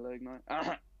strap off my leg now?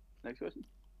 Next question.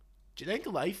 Do you think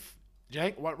life? Do you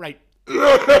think what? Right.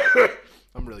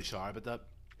 I'm really sorry about that.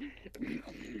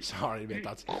 Sorry, mate.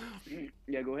 That's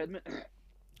Yeah, go ahead, mate.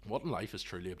 what in life is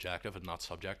truly objective and not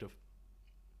subjective.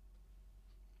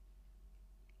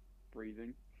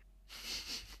 Breathing.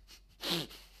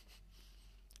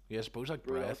 Yeah, I suppose like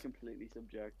Bro, that's breath. completely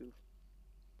subjective.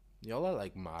 You know that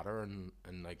like matter and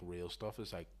like real stuff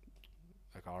is like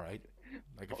all right.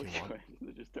 Like if All you these want. questions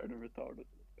are just turning retarded.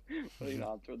 I ain't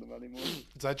answering them anymore.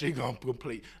 It's actually gone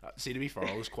complete. See, to be fair,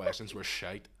 all those questions were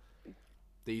shite.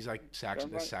 These like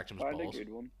section, this section was Find a balls. good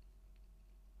one.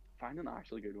 Find an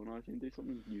actually good one. I think do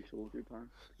something useful with your time.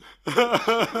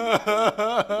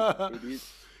 Idiot.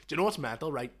 Do you know what's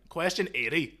mental? Right, question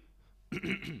 80.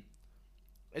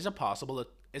 Is it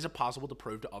possible to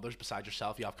prove to others besides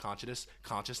yourself you have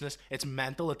consciousness? It's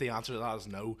mental that the answer to that is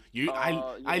no. I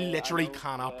Yeah, literally know,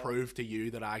 cannot yeah. prove to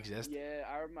you that I exist. Yeah,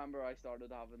 I remember I started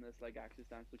having this like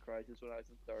existential crisis when I was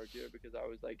in third year because I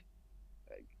was like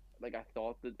I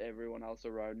thought that everyone else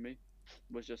around me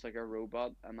was just like a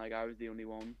robot and like I was the only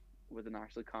one with an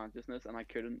actual consciousness and I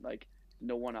couldn't like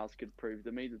no one else could prove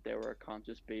to me that they were a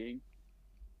conscious being.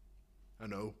 I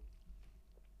know.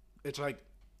 It's like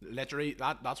literally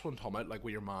that's what I'm talking about. Like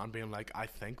with your man being like, I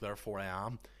think, therefore I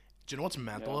am. Do you know what's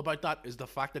mental Yeah. about that? Is the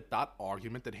fact that that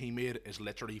argument that he made is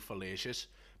literally fallacious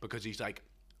because he's like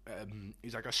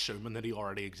assuming that he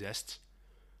already exists.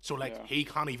 So like Yeah. he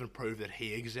can't even prove that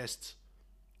he exists.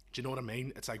 Do you know what I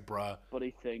mean? It's like, bruh, But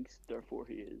he thinks, therefore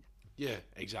he is. yeah,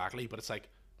 exactly. But it's like,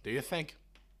 do you think?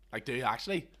 Like, do you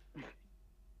actually?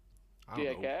 I Do don't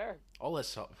you know. care? All this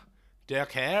stuff. Do you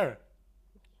care?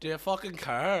 Do you fucking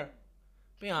care?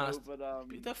 Be honest. No,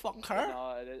 Do you fucking but care?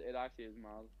 no, it actually is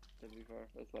mad. To be fair,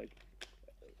 it's like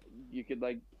you could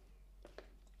like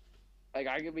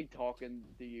I could be talking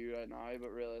to you right now, but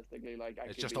realistically, like I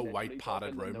It's could just be a white literally padded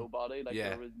talking to room. nobody. Like Yeah,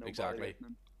 there was nobody exactly.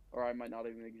 listening, or I might not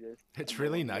even exist. It's and no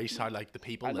really one's nice listening. how like the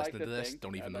people I'd like listening to this think-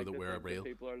 don't even I'd know like that to we're think that real.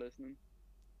 people are listening.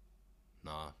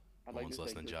 Nah, I'd no like one's to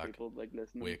think listening, that Jack. people like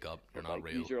listening. Wake up, you're but, not like,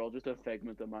 real. These are all just a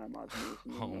figment of my imagination.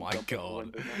 Oh and my jump out the god,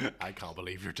 window now. I can't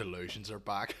believe your delusions are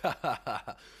back. Oh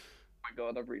my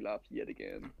god, I've relapsed yet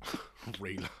again.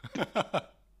 Real.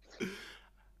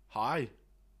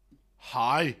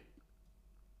 Hi.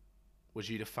 would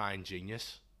you define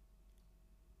genius?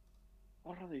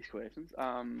 What are these questions?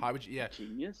 How would you? Yeah,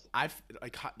 Genius.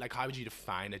 like how would you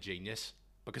define a genius?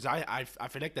 Because I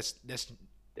feel like this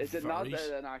Is it not varies.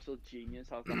 that an actual genius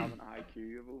has to have an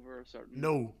IQ of over a certain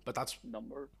No, but that's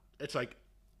number? it's like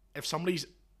if somebody's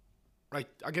right.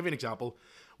 I'll give you an example.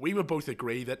 We would both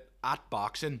agree that at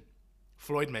boxing,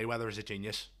 Floyd Mayweather is a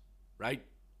genius, right?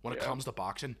 When it Yeah. comes to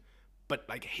boxing, but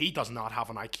like he does not have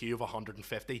an IQ of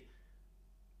 150.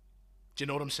 Do you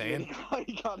know what I'm Yeah, saying?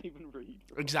 he can't even read.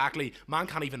 Exactly. Man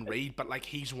can't even read, but like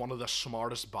he's one of the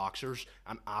smartest boxers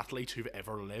and athletes who've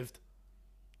ever lived.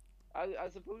 I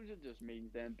suppose it just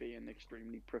means then being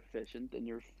extremely proficient in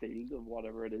your field of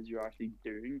whatever it is you're actually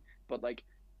doing. But like,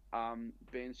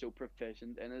 being so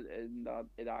proficient in it, in that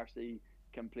it actually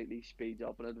completely speeds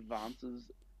up and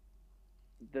advances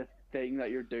the thing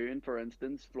that you're doing. For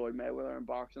instance, Floyd Mayweather in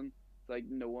boxing, it's like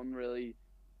no one really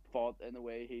fought in the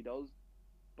way he does.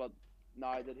 But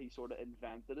now that he sort of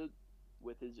invented it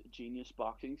with his genius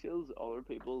boxing skills, other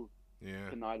people Yeah,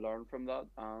 can now learn from that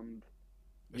and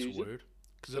it's use it. weird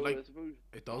because So I like suppose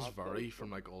it does that vary does. from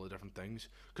like all the different things.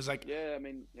 Because like Yeah, I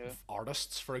mean, yeah,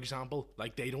 artists, for example,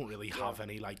 like they don't really yeah, have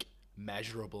any like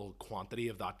measurable quantity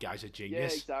of that guy's a yeah,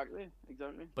 genius, exactly,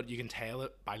 exactly. but you can tell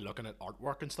it by looking at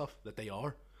artwork and stuff that they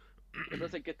are. If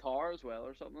it's a guitar as well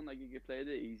or something, like you could play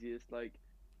the easiest like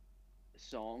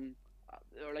song,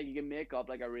 or like you can make up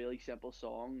like a really simple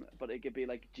song, but it could be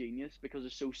like genius because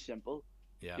it's so simple.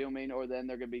 Yeah, Do you know what I mean? Or then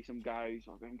there could be some guy who's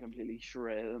fucking completely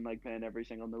shredded and like playing every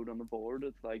single note on the board.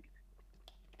 It's like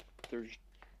there's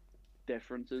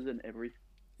differences in every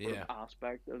sort yeah. of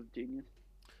aspect of genius.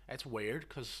 It's weird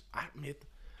because I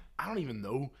don't even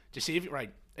know. To see if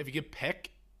right, if you could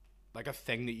pick like a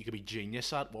thing that you could be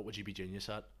genius at, what would you be genius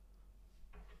at?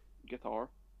 Guitar.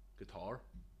 Guitar.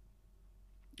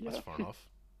 That's Yeah. fair enough.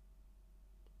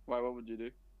 Why? What would you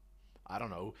do? I don't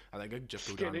know. I think I'd just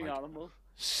go down Skinning like animals.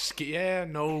 yeah,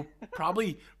 no,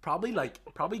 probably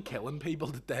killing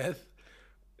people to death.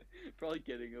 Probably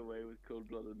getting away with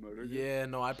cold-blooded murder. Yeah,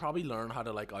 no, I'd probably learn how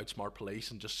to like outsmart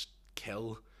police and just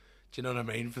kill. Do you know what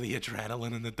I mean? For the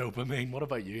adrenaline and the dopamine. What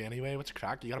about you anyway? What's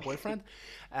crack? You got a boyfriend?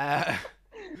 Uh,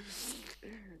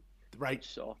 right.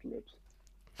 Soft lips.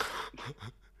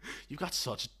 You've got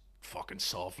such fucking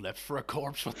soft lips for a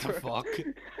corpse. What the fuck?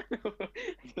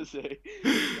 To say,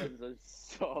 that's a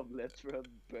soft lips for a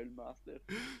bullmastiff.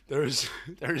 There's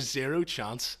zero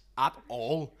chance at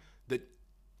all that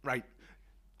right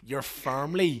your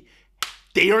firmly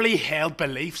dearly held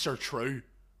beliefs are true.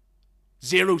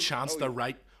 Zero chance Oh, they're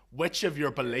right. Which of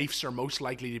your beliefs are most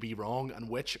likely to be wrong and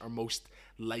which are most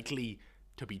likely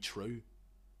to be true?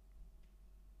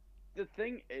 the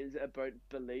thing is about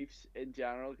beliefs in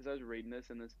general, because I was reading this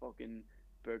in this fucking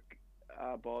book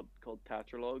I bought called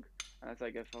Tetralogue, and it's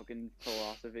like a fucking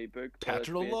philosophy book. But it's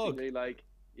Tetralogue? basically like,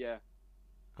 yeah,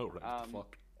 Oh right, the um,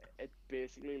 fuck. it's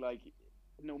basically like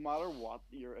no matter what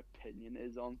your opinion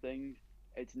is on things,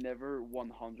 it's never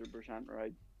 100%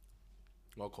 right.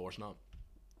 Well, of course not.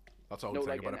 That's all No, we think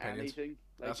like about in opinions. anything,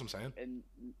 like That's what I'm saying. in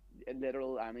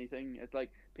literal anything. It's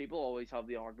like people always have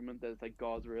the argument that it's like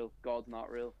God's real, God's not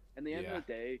real. In the end Yeah. of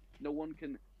the day, no one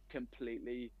can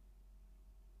completely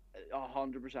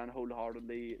 100%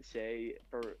 wholeheartedly say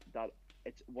for that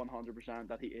it's 100%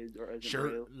 that he is or isn't Sure,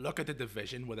 real. look at the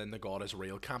division within the God is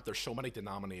real camp. There's so many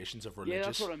denominations of Yeah,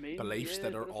 that's religious what I mean. beliefs Yeah,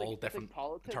 that are but it's all like different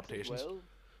politics interpretations. as well.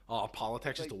 Oh,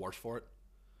 politics is Like the worst for it.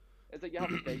 it's like you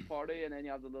have the big party and then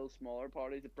you have the little smaller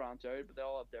parties that branch out, but they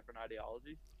all have different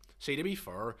ideologies. See, to be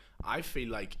fair, I feel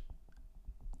like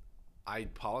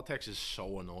politics is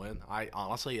so annoying. I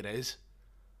honestly, it is.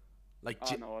 Like,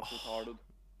 I know it's retarded.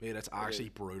 mate, it's It actually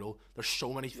is. brutal. There's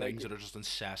so many Like, things that are just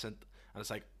incessant, and it's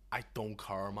like I don't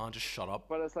care, man. Just shut up.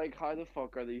 but it's like, how the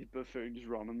fuck are these buffoons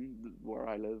running where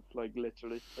I live? Like,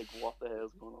 literally, like, what the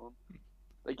hell's going on?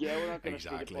 Like, yeah, we're not gonna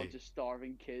feed a Exactly. bunch of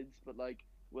starving kids, but like,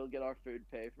 we'll get our food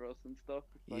paid for us and stuff.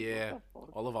 It's like, Yeah, what the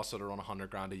fuck? all of us that are on 100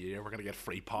 grand a year, we're gonna get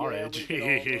free Yeah, porridge. we get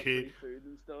all the free food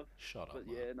and stuff. Shut up, But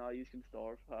man. yeah, no, you can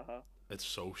starve. Haha. It's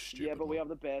so stupid. Yeah, but we man. have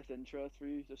the best interest for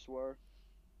you. I swear.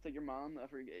 It's like your man. I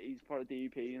forget, he's part of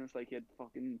DUP, and it's like he had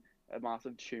fucking a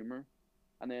massive tumor,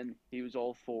 and then he was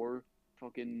all for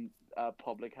fucking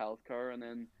public health care, and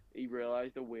then he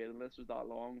realized the waiting list was that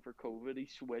long for COVID. He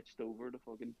switched over to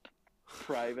fucking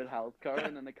private health care,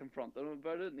 and then they confronted him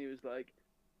about it, and he was like,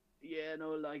 "Yeah,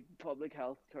 no, like public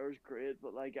health care is great,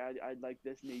 but like I like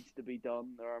this needs to be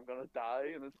done, or I'm gonna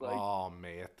die." And it's like Oh,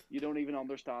 mate. you don't even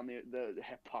understand the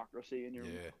hypocrisy in your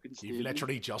own Yeah. fucking You've statement.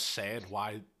 literally just said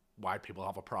why people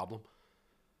have a problem.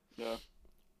 Yeah.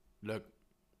 Look,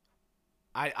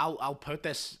 I'll put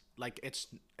this like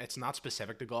it's not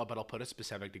specific to God, but I'll put it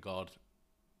specific to God.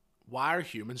 Why are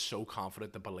humans so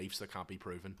confident in beliefs that can't be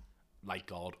proven, like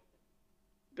God?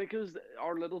 Because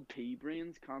our little pea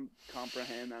brains can't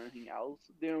comprehend anything else.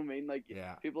 Do you know what I mean? Like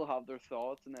Yeah, people have their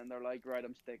thoughts and then they're like, right,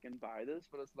 I'm sticking by this.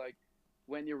 But it's like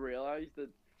when you realize that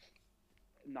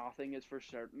nothing is for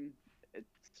certain, it's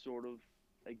sort of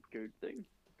a good thing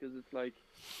because it's like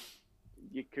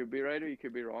you could be right or you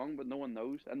could be wrong, but no one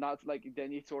knows, and that's like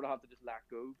then you sort of have to just let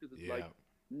go because it's like yeah,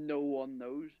 no one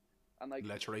knows, and like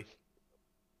literally.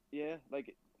 yeah,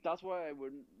 like that's why I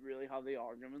wouldn't really have the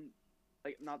argument,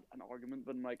 like not an argument,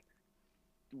 but like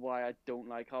why I don't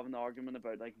like having the argument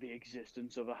about like the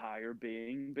existence of a higher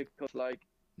being because like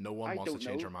No one I wants to don't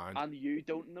change know their mind. and you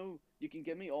don't know. You can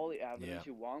give me all the Yeah, evidence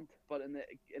you want, but in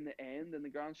the end, in the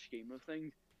grand scheme of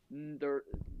things, there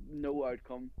no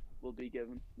outcome will be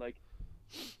given. Like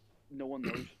no one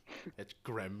knows. it's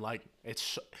grim. Like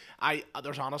I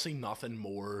there's honestly nothing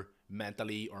more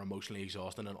mentally or emotionally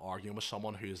exhausting than arguing with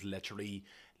someone who is literally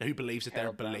who believes that their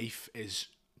Hell bent. belief is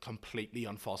completely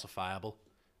unfalsifiable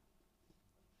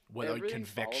without Everything's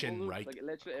fallible conviction, though. right? Like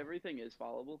literally everything is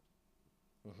fallible.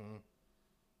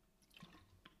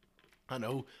 I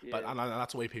know, but Yeah, and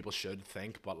that's the way people should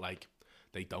think, but like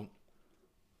they don't.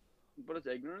 but it's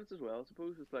ignorance as well. I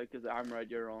suppose it's like because I'm right,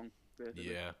 you're wrong,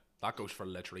 basically. Yeah, that goes for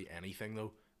literally anything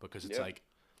though, because it's Yep. like,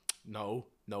 no,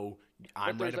 no,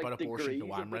 But I'm right there's about like abortion.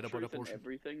 No, degrees I'm of the right about truth in abortion.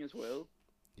 everything as well.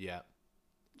 Yeah.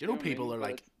 Do you Do know you know what I people mean? are But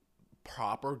like it's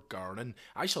proper gurning?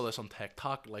 I saw this on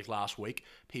TikTok like last week.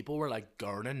 People were like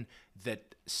gurning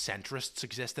that centrists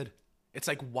existed. It's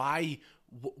like, why?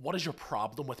 What is your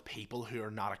problem with people who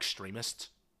are not extremists?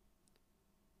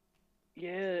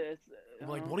 yeah, it's I'm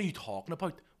like, what are you talking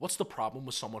about? What's the problem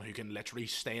with someone who can literally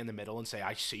stay in the middle and say,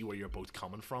 I see where you're both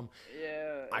coming from.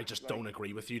 yeah, I it's just like don't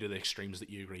agree with you to the extremes that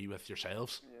you agree with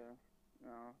yourselves. yeah,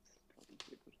 no, it's fucking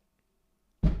stupid.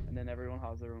 And then everyone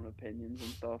has their own opinions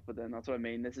and stuff. But then that's what I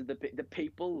mean. This is the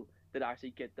people that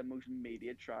actually get the most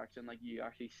media traction, like you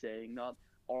actually saying that,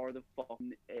 are the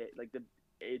fucking like the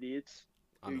idiots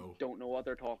I who know. don't know what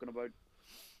they're talking about.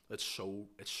 It's so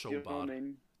Do you know what bad. I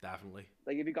mean? Definitely.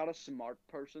 Like if you got a smart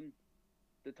person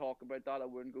to talk about that,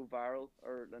 it wouldn't go viral,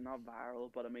 or not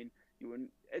viral, but I mean, you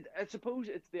wouldn't. I suppose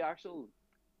it's the actual,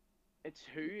 it's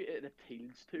who it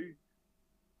appeals to.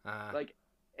 Uh, Like,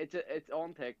 it's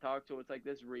on TikTok, so it's like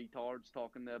this retard's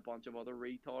talking to a bunch of other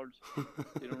retards.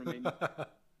 You know what I mean?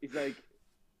 He's like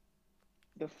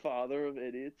the father of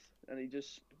idiots, and they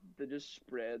just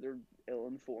spread their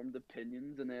ill-informed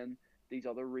opinions, and then these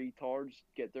other retards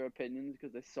get their opinions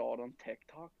because they saw it on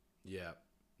TikTok. yeah.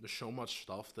 There's so much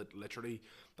stuff that literally,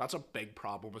 that's a big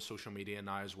problem with social media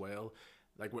now as well.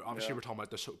 Like, Yeah, we're talking about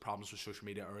the problems with social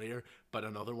media earlier, but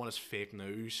another one is fake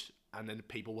news. And then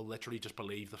people will literally just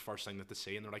believe the first thing that they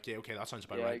see, and they're like, yeah, okay, that sounds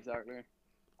about yeah, right. exactly.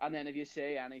 And then if you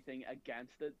say anything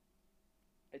against it,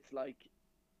 it's like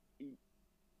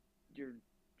you're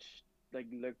like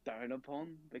looked down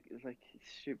upon. Like it's like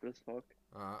stupid as fuck.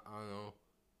 I know.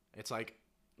 It's like,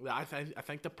 I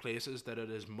think the places that it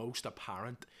is most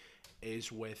apparent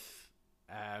is with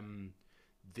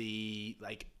the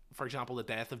like, for example, the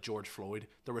death of George Floyd.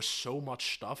 There was so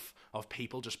much stuff of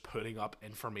people just putting up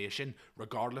information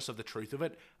regardless of the truth of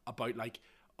it about like,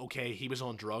 okay, he was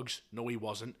on drugs, no he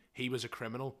wasn't, he was a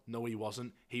criminal, no he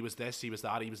wasn't, he was this, he was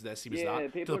that, he was this, he was Yeah, that, to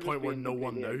people the are just point where being no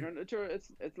one completely knew. ignorant.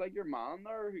 It's like your man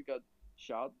there who got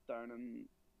shot down in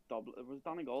Dublin. It was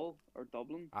Donegal or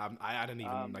Dublin. I didn't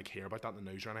even like Um, hear about that in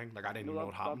the news or anything, like I didn't no, even know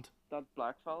what happened. that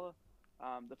black fella.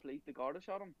 The police, the guard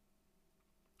shot him.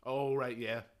 Oh right,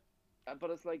 yeah. But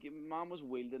it's like man was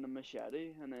wielding a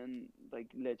machete and then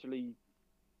like literally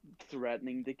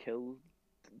threatening to kill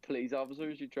police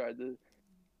officers who tried to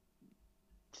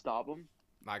stop him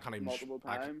multiple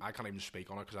times. I can't even speak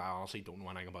on it because I honestly don't know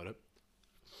anything about it.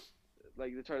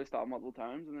 Like they try to stop multiple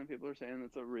times, and then people are saying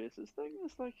it's a racist thing.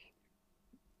 It's like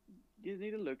you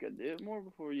need to look into it more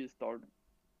before you start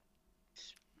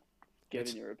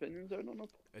It's giving your opinions out on it.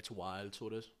 it's wild, so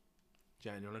it is.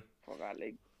 Genuinely. Fuck that,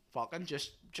 like Fucking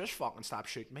just fucking stop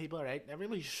shooting people, right?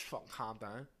 Everybody just fucking calm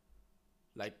down.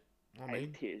 Like, I I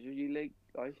mean, taser you, like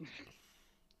I.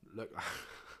 look.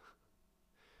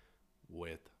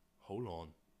 Wait, hold on,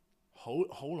 hold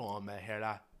on, mate. Hear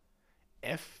that?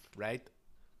 If right,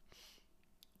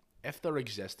 if there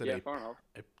existed Yeah, fair enough.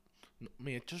 a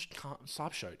mate, just can't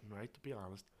stop shouting, right? To be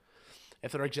honest,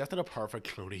 if there existed a perfect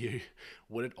clone of you,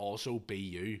 would it also be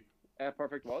you?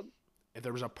 Perfect what? If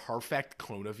there was a perfect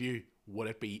clone of you, would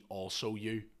it be also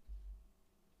you?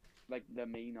 Like the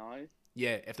me now.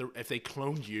 Yeah, if they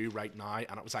cloned you right now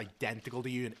and it was identical to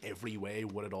you in every way,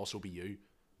 would it also be you?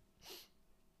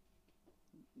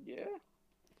 Yeah,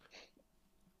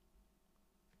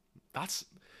 That's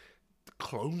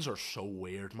clones are so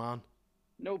weird, man.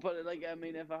 No, but like I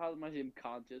mean, if I had my same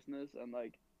consciousness and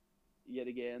like yet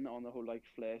again on the whole like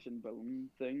flesh and bone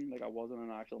thing, like I wasn't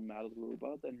an actual metal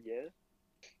robot, then yeah.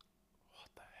 What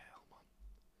the hell, man?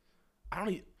 I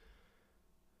don't even.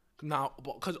 Now,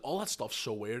 because all that stuff's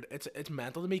so weird, it's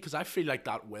mental to me. Because I feel like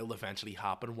that will eventually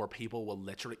happen, where people will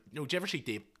literally, do you ever see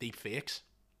deep fakes?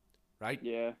 Right?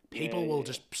 Yeah, People will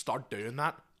just start doing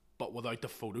that, but without the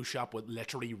Photoshop, with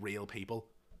literally real people,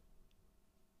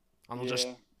 and they'll just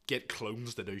yeah, get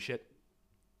clones to do shit.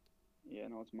 yeah.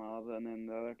 No, it's mad, and then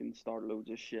I can start loads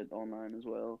of shit online as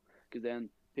well, because then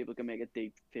people can make a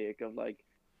deep fake of like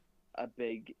a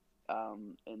big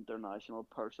international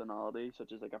personality,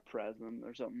 such as like a president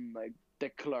or something, like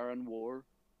declaring war,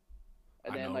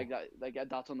 and I then know. like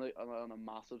that's on a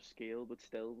massive scale, but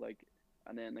still like,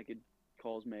 and then they could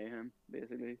cause mayhem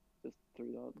basically just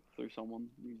through someone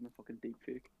using a fucking deep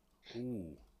fake.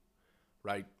 Ooh,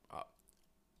 right.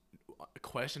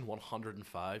 Question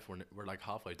 105. We're like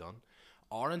halfway done.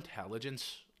 Are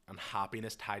intelligence and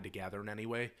happiness tied together in any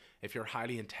way? If you're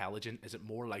highly intelligent, is it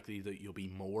more likely that you'll be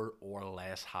more or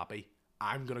less happy?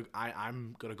 I'm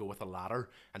gonna go with the latter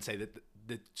and say that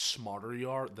the smarter you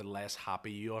are, the less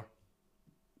happy you are.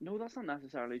 No, that's not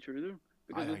necessarily true though,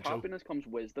 I because with think so. happiness comes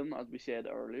wisdom, as we said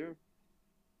earlier.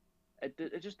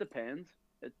 It just depends.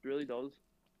 It really does.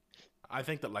 I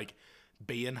think that like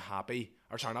being happy,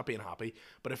 or sorry, not being happy,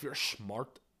 but if you're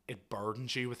smart, it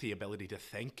burdens you with the ability to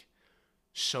think.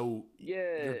 So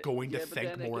you're Yeah, going to yeah, but think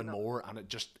then it more can and more, and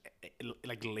it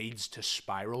like leads to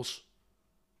spirals.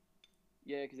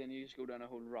 yeah, because then you just go down a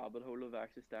whole rabbit hole of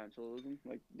existentialism.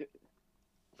 Like,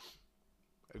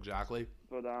 Exactly.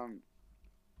 but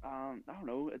I don't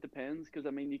know. It depends, because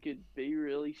I mean, you could be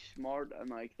really smart and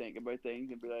like think about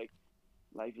things and be like,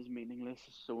 life is meaningless,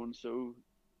 so and so.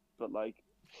 But like,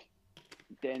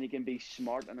 then you can be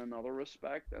smart in another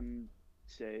respect and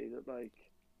say that like,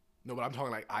 No, but I'm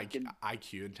talking like I can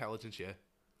IQ intelligence. Yeah.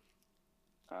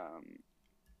 um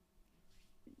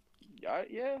yeah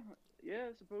yeah yeah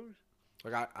I suppose.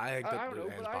 Like I think I that don't it know,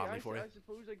 but ends badly for you. I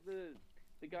suppose like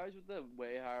the guys with the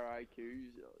way higher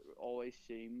IQs always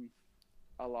seem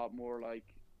a lot more like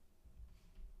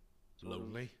sort of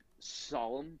Lonely.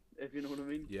 solemn, if you know what I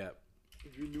mean. Yeah.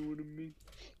 If you know what I mean.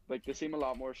 Like they seem a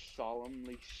lot more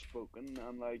solemnly spoken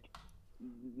and like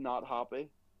not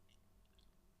happy.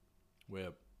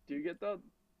 Well, Do you get that?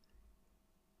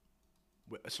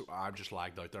 so I'm just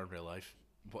lagged out there in real life.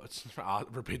 But I'll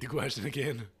repeat the question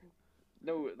again.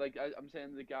 No, like I'm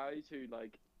saying the guys who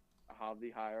like have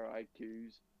the higher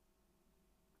IQs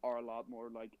are a lot more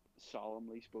like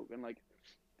solemnly spoken. Like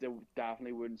they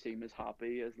definitely wouldn't seem as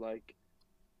happy as like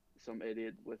some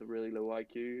idiot with a really low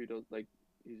IQ who does like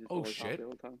he's just Oh always happy shit.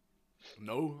 all the time.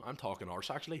 No, I'm talking arse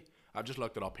actually. I've just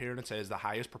looked it up here and it says the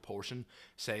highest proportion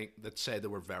saying that said they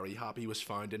were very happy was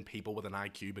found in people with an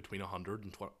IQ between 100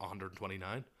 and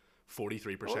 129.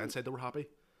 43% Oh, said they were happy.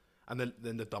 And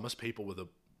then the dumbest people were the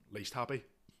least happy.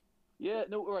 yeah,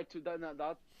 no, all right. So then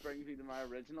that brings me to my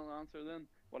original answer. Then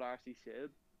what I actually said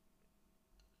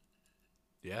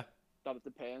Yeah. that it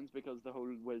depends because the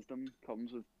whole wisdom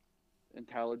comes with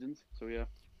intelligence. So yeah,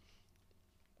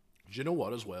 Do you know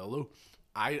what as well though?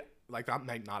 I like that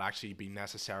might not actually be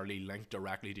necessarily linked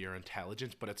directly to your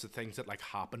intelligence, but it's the things that like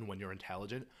happen when you're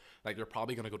intelligent. Like you're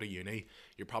probably gonna go to uni,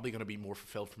 you're probably gonna be more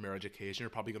fulfilled from your education, you're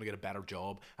probably gonna get a better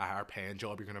job, a higher paying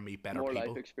job, you're gonna meet better more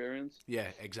life people. experience.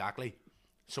 Yeah, exactly.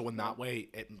 So in Yeah, that way,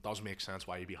 it does make sense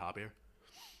why you'd be happier.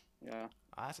 yeah.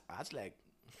 That's like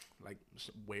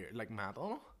weird, like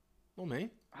mental. No me.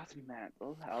 That's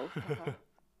mental health.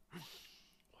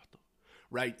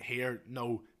 Right here,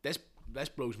 no, this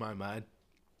blows my mind.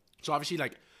 So obviously,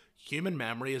 like human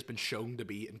memory has been shown to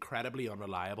be incredibly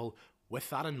unreliable. With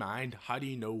that in mind, how do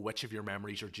you know which of your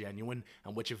memories are genuine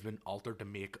and which have been altered to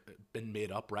make been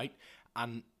made up, right?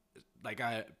 And like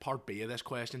part B of this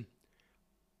question,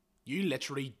 you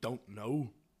literally don't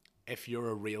know if you're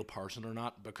a real person or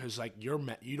not because like you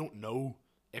don't know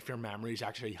if your memories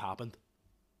actually happened.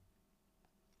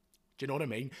 Do you know what I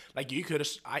mean? Like you could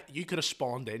have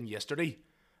spawned in yesterday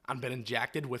and been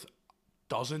injected with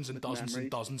dozens and With dozens and memories.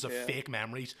 dozens of Yeah. fake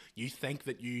memories. You think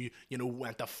that you know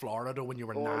went to Florida when you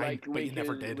were Or 9, like but you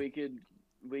never did.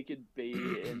 we could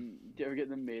be in. Do you ever get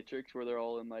the Matrix where they're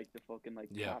all in like the fucking like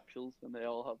Yeah, capsules and they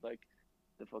all have like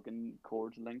the fucking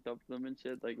cords linked up to them and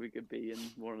shit? Like we could be in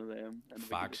one of them and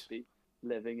we could facts. just be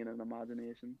living in an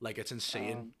imagination. Like it's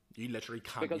insane. Um, You literally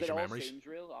can't because use it your all memories. seems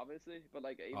real, obviously, but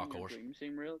like Oh, of even your course. dreams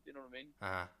seem real. Do you know what I mean?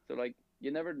 Uh, So like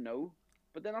you never know.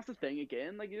 But then that's the thing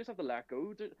again. Like you just have to let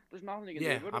go. There's nothing you can do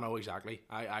Yeah, about I it. know exactly.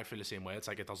 I feel the same way. It's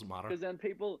like it doesn't matter. Because then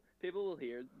people will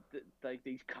hear like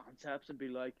these concepts and be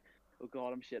like, "Oh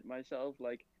God, I'm shitting myself."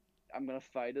 Like I'm gonna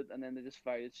fight it, and then they just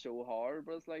fight it so hard.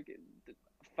 But it's like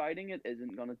fighting it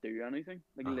isn't gonna do anything.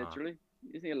 Like Uh huh. literally,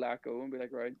 you just need to let go and be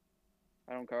like, right,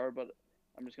 I don't care, but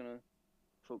I'm just gonna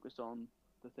focus on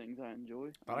the things I enjoy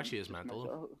That and actually is just mental.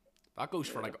 myself. That goes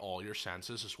for Yeah, like all your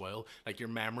senses as well. Like your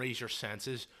memories, your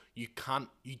senses. You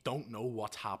don't know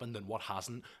what's happened and what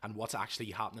hasn't, and what's actually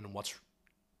happening and what's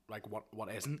like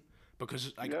what isn't.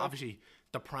 Because like yeah. obviously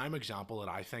the prime example that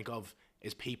I think of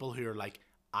is people who are like,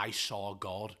 I saw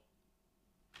God.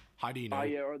 How do you Ah, know?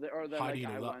 yeah, or they're How do like you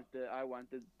know that? I went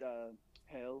to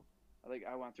hell. Like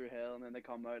I went through hell, and then they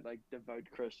come out like devout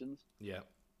Christians. Yeah.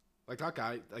 Like that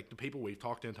guy, like the people we've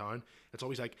talked to in town, it's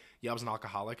always like, yeah, I was an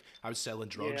alcoholic, I was selling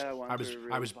drugs, Yeah, I went through a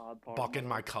I really was bad part of my bucking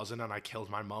my life. cousin and I killed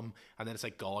my mum, and then it's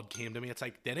like God came to me. It's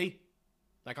like, did he?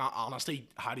 Like honestly,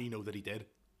 how do you know that he did?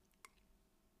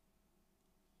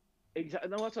 Exactly.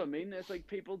 No, that's what I mean. It's like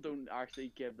people don't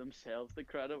actually give themselves the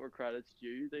credit where credit's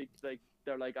due.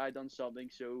 They're like, I done something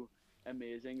so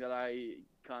amazing that I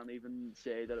can't even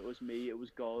say that it was me. It was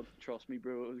God. Trust me,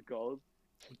 bro. It was God.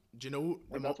 Do you know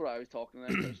the Like mo? that's what I was talking to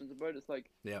them Christians about. It's like,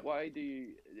 Yeah. why do you,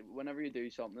 whenever you do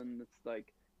something that's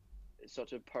like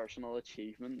such a personal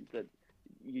achievement that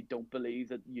you don't believe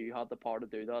that you had the power to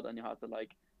do that, and you have to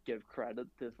like give credit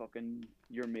to fucking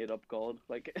your made up God.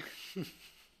 Like,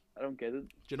 I don't get it.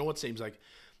 Do you know what seems like?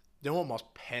 Do you know what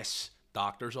must piss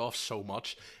doctors off so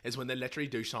much is when they literally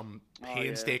do some Oh yeah,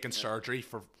 painstaking yeah. surgery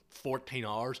for 14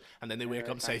 hours and then they wake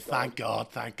up and say, Thank God.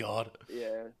 "Thank God, thank God."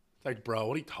 Yeah. Like, bro,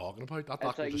 what are you talking about? That It's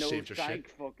doctor like just no saved your shit. thank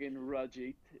fucking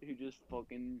Rajit who just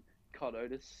fucking cut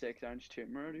out a 6-inch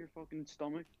tumor out of your fucking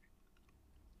stomach.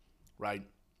 Right.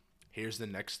 Here's the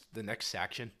next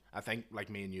section. I think like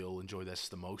me and you'll enjoy this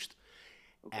the most.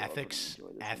 Oh God, we're gonna Ethics, enjoy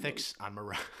this the ethics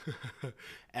most. and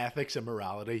ethics and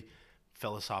morality,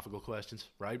 philosophical questions,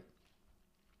 right?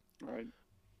 Right.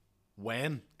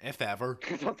 When, if ever,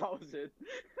 I thought that was it.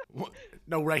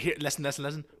 no, right here. Listen, listen,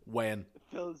 listen.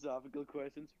 Philosophical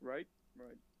questions. Right.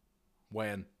 Right.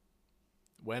 When,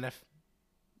 if,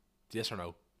 yes or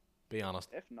no? Be honest.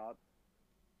 If not,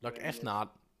 Look, when if yes.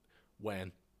 not,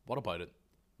 when? What about it?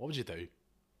 What would you do?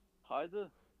 How the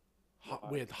why?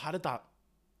 Wait, how did that?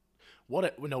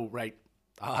 What? No, right.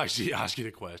 I'll actually ask you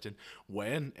the question.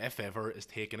 When, if ever, is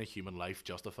taking a human life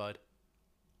justified?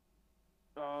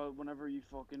 Whenever you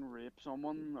fucking rape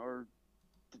someone or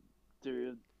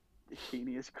do a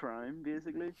heinous crime,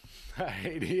 basically.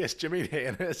 Heinous, Jimmy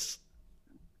Heinous.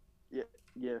 Yeah,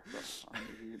 yeah.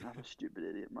 I'm a stupid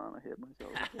idiot, man. I hate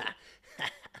myself. Okay.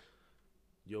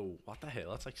 Yo, what the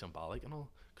hell? That's like symbolic and all.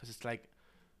 Because it's like,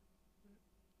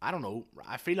 I don't know.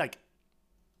 I feel like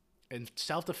in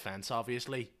self defense,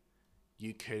 obviously,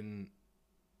 you can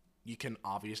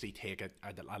obviously take a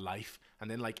life,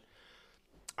 and then like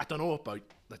I don't know about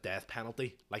the death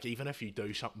penalty. Like even if you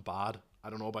do something bad, I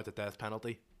don't know about the death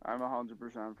penalty I'm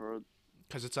 100% for it.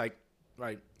 because it's like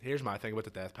right. Here's my thing about the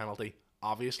death penalty.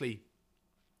 Obviously,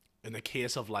 in the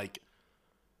case of like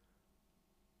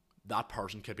that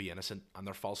person could be innocent and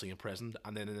they're falsely imprisoned,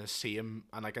 and then in the same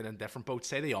and like in a different boat,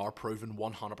 say they are proven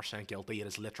 100% guilty, it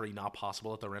is literally not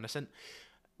possible that they're innocent.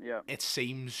 Yeah. It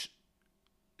seems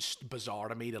bizarre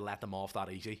to me to let them off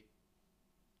that easy.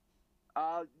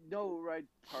 No, right.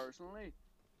 Personally,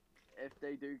 if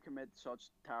they do commit such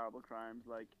terrible crimes,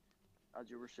 like as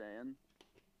you were saying,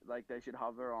 like they should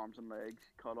have their arms and legs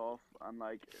cut off and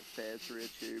like fed through a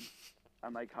tube,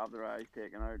 and like have their eyes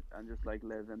taken out and just like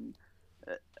live in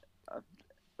a, a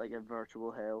like a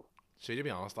virtual hell. See, to be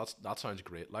honest, that sounds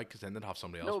great. Like, because then they'd have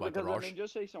somebody else No, wipe their because I arse. mean,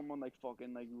 just say someone like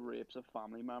fucking like rapes a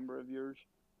family member of yours.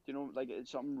 Do you know, like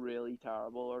it's something really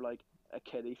terrible, or like a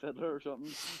kitty fiddler or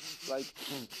something. Like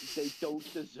they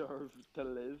don't deserve to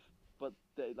live, but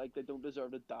they don't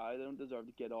deserve to die. They don't deserve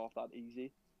to get off that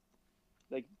easy.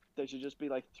 Like they should just be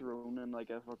like thrown in like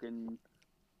a fucking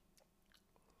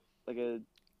like a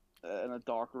in a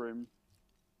dark room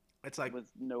It's like, with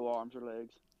no arms or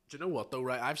legs. do you know what though?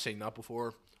 Right, I've seen that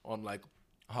before on like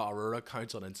horror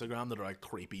accounts on Instagram that are like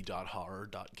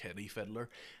creepy.horror.kittyfiddler,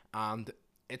 and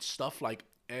it's stuff like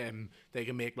they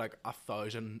can make like a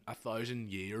thousand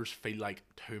years feel like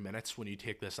 2 minutes when you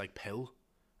take this like pill,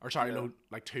 or sorry, Yeah. no,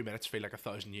 like 2 minutes feel like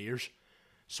 1,000 years.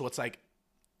 So it's like,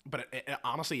 but it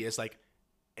honestly is like,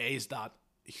 is that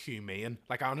humane?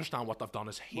 Like I understand what they've done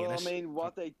is Well, I heinous. mean,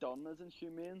 what they done isn't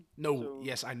humane. No, So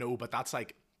yes, I know, but that's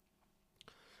like,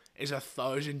 is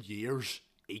 1,000 years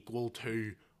equal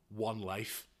to one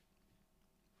life?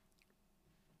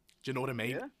 Do you know what I mean?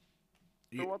 yeah,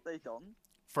 for You, what they done.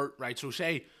 So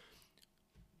say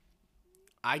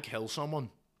I kill someone,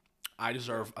 I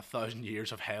deserve 1,000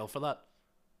 years of hell for that.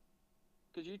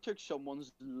 Because you took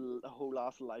someone's whole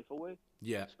ass life away,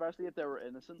 Yeah, especially if they were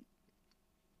innocent.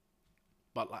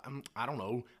 but like, I don't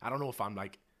know. I don't know if I'm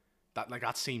like that. Like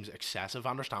that seems excessive.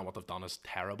 I understand what they've done is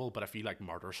terrible, but if you like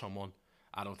murder someone,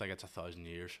 I don't think it's 1,000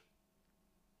 years.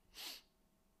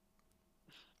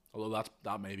 Although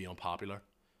that may be unpopular.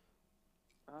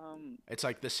 It's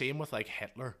like the same with like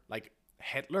Hitler. Like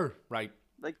Hitler, right?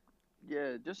 Like,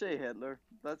 yeah, just say Hitler.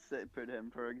 Let's say put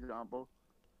him for example.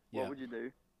 What Yeah. would you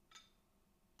do?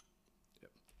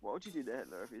 What would you do to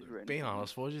Hitler if he's written? Being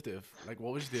honest, what would you do? What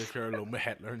would you do if you're alone with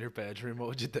Hitler in your bedroom? What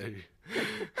would you do?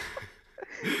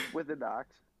 With an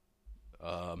axe.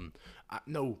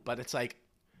 No, but it's like,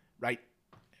 right.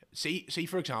 See,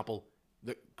 for example,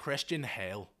 the Christian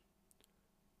hell.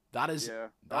 That is. Yeah.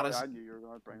 I knew you were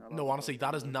going to bring that up. No, honestly,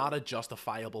 that is not a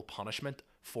justifiable punishment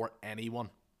for anyone.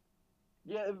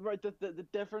 Yeah, right. The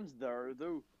difference there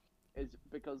though is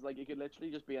because like you could literally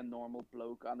just be a normal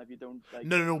bloke, and if you don't like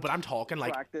No, but I'm talking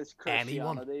like practice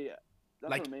anyone. Christianity,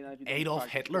 that's Like what I mean. If you don't Adolf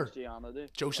practice Hitler, Christianity,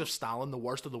 Joseph Stalin, the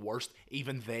worst of the worst,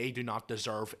 even they do not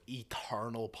deserve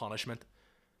eternal punishment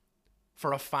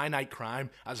for a finite crime,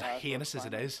 as heinous as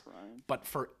it is. crime. But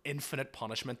for infinite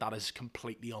punishment, that is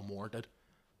completely unwarranted.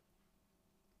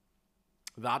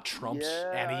 That trumps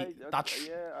any.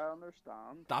 I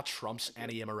understand. That trumps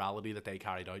any immorality that they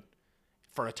carried out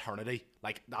for eternity.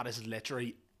 Like that is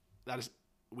literally,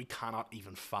 we cannot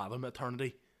even fathom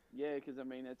eternity. Yeah, because I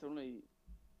mean, it's only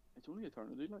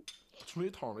eternity, like. It's really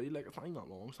eternity. Like it's not even that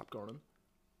long. Stop going.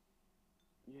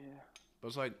 Yeah. But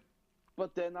it's like.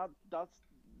 But then that's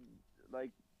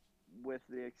like, with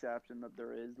the exception that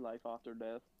there is life after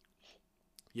death.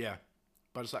 Yeah,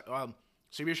 but it's like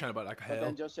see what you're saying about like hell. But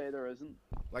then just say there isn't.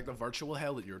 Like the virtual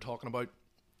hell that you're talking about.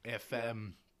 If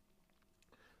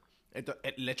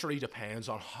it literally depends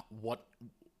on what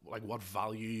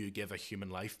value you give a human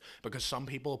life, because some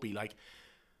people will be like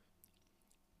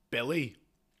Billy,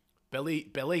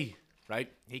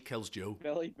 right? He kills Joe.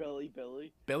 Billy.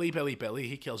 Billy,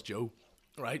 he kills Joe,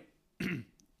 right?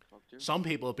 Some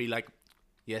people will be like,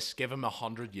 yes, give him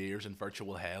 100 years in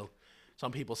virtual hell.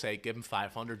 Some people say give him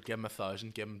 500, give him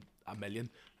 1,000, give him 1,000,000.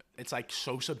 It's like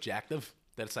so subjective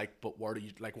that it's like, but where do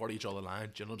you draw the line?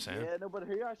 Do you know what I'm saying? Yeah, no, but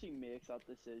who actually makes that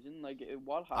decision? Like,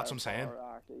 what higher That's what I'm saying.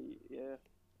 power actually, yeah.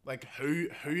 Like who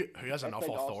has enough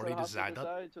Like, authority to also have decide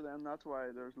that? So then that's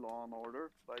why there's law and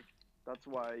order. Like, that's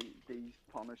why these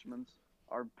punishments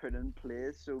are put in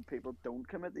place so people don't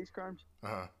commit these crimes.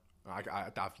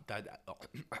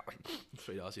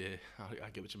 Sweet ass, yeah. I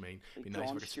get what you mean. Like Be nice John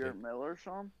if we could Stuart Miller,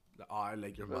 Sean. I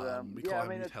like your But, man. We yeah, call I him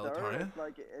mean, it's there. utilitarian. It's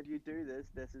like, if you do this,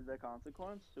 this is the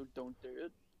consequence, so don't do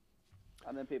it.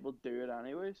 And then people do it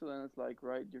anyway, so then it's like,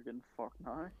 right, you're getting fucked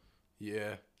now.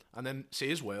 Yeah. And then,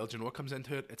 see as well, do you know what comes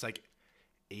into it? It's like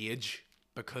age.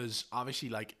 Because obviously,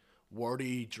 like, where do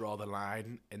you draw the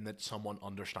line in that someone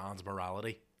understands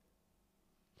morality?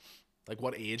 Like,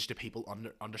 what age do people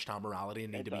understand morality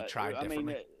and need to be tried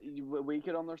differently? I mean, we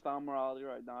could understand morality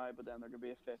right now, but then there could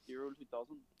be a 50-year-old who doesn't.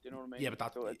 Do you know what I mean? Yeah, but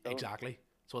that's exactly.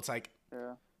 So it's like,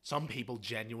 some people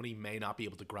genuinely may not be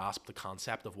able to grasp the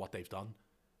concept of what they've done.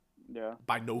 Yeah.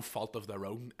 By no fault of their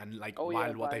own, and like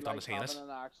what they've done is heinous. Having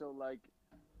an actual like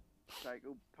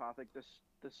psychopathic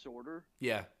disorder.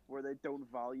 Yeah. Where they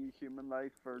don't value human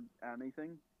life for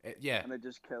anything. Yeah. And they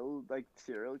just kill like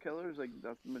serial killers. Like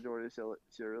that's the majority of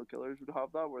serial killers would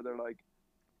have that, where they're like,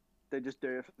 they just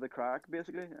do it for the crack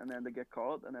basically, and then they get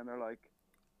caught, and then they're like,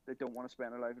 they don't want to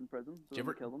spend their life in prison, so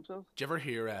they kill themselves. Do you ever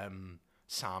hear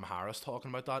Sam Harris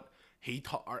talking about that?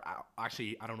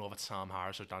 Actually, I don't know if it's Sam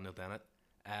Harris or Daniel Dennett.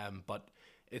 But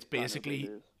it's basically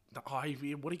what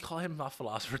do you call him? That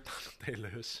philosopher, Daniel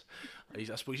Day-Lewis. I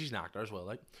suppose he's an actor as well,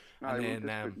 like. And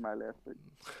then my left.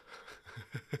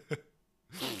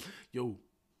 Yo,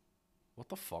 what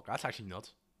the fuck? That's actually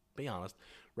nuts. Be honest,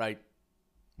 right?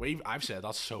 I've said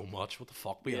that so much. What the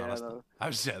fuck? Be honest. No.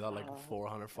 I've said that like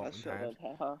 400 fucking times.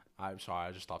 I'm sorry.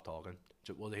 I just stopped talking.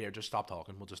 Just stop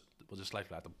talking. We'll just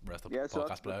like let the rest of the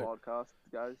podcast play. The podcast,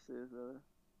 guys.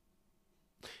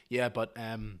 Yeah, but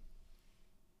I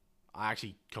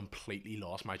actually completely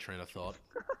lost my train of thought.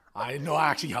 I know I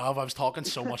actually have. I was talking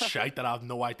so much shite that I have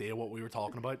no idea what we were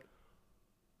talking about.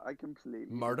 I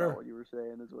completely murder. What you were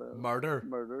saying as well.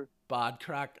 Murder. Bad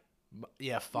crack.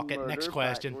 Yeah, fuck murder, it. Next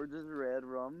question. We're just red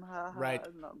rum. Right.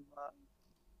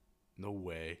 No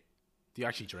way. Do you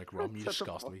actually drink rum? You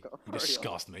disgust me. You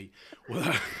disgust me.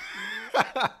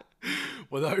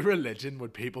 Without religion,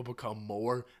 would people become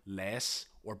more, less,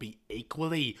 or be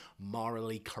equally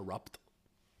morally corrupt?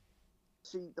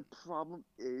 see, the problem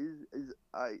is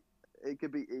it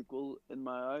could be equal in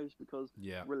my eyes because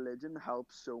Yeah. religion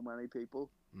helps so many people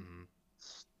Mm-hmm.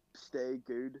 stay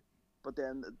good, but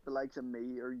then the likes of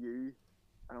me or you,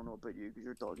 I don't know about you because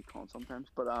you're a dodgy cunt sometimes,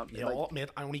 but Yeah, like, mate,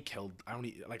 I only,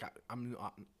 like,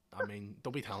 I mean,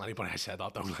 don't be telling anybody I said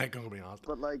that, though, like, I'm gonna be honest.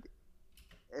 but like,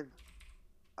 if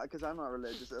because I'm not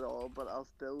religious at all, but I'll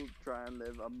still try and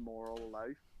live a moral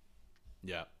life.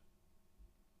 Yeah.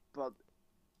 But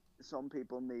some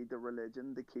people need the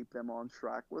religion to keep them on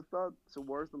track with that. So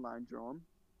where's the line drawn?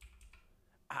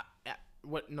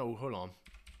 What? No, hold on.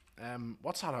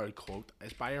 What's that old quote?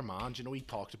 It's by your man. Do you know he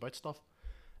talks about stuff?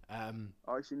 I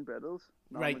seen Bittles.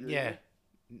 Right, yeah.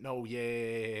 No,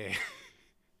 yeah.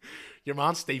 Your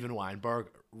man Stephen Weinberg.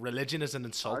 Religion is an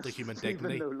insult to human Stephen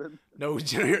dignity. Nolan. No,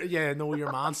 no,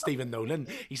 your man Stephen Nolan.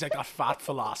 He's like a fat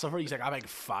philosopher. He's like, I'm like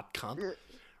fat cunt. Yeah.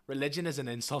 Religion is an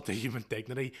insult to human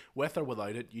dignity. With or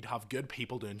without it, you'd have good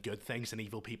people doing good things and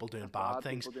evil people doing bad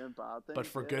things. People doing bad things. But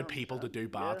for good people to do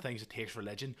bad things, it takes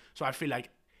religion. So I feel like,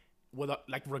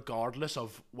 regardless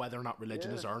of whether or not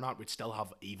religion is there or not, we'd still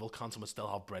have evil cunts and we'd still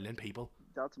have brilliant people.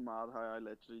 That's mad how I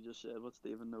literally just said what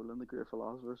Stephen Nolan, the great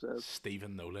philosopher, says.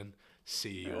 Stephen Nolan,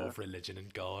 CEO of religion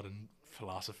and God and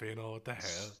philosophy and all. What the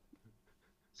hell?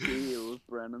 CEO of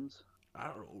Brennan's. I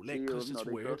don't know, like, because it's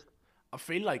weird. Crust. I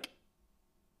feel like.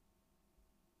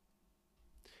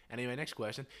 Anyway, next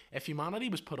question. If humanity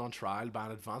was put on trial by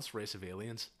an advanced race of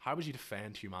aliens, how would you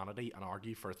defend humanity and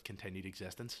argue for its continued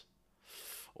existence?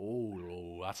 Oh,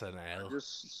 no, that's an L.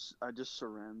 I just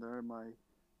surrender my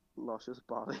luscious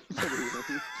body to the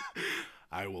aliens.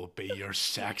 I will be your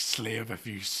sex slave if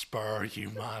you spur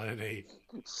humanity.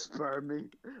 Spur me.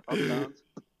 I'll dance.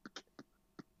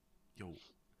 Yo.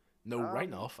 No, right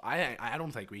enough. I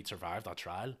don't think we'd survive that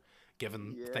trial,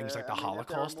 given things like the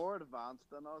Holocaust. If they're more advanced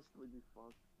than us, we'd be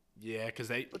fucked. Yeah, because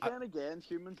they. But then again,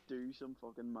 humans do some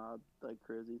fucking mad, like,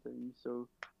 crazy things, so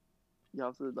you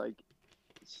have to, like,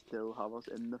 still have us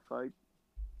in the fight.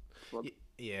 But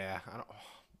yeah, I don't. Oh,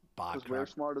 bad. Because we're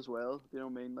smart as well. You know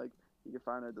what I mean? Like, you can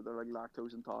find out that they're like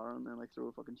lactose intolerant and then like throw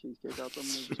a fucking cheesecake at them.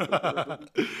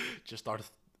 And just start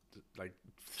like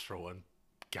throwing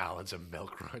gallons of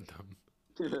milk around them.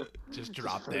 Just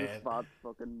drop dead. Fat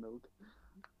fucking milk.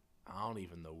 I don't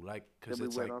even know, like, because then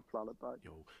it's we win like, our planet back.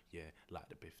 Yo, yeah, like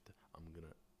the biff. I'm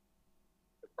gonna.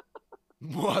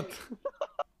 What?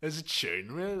 Is it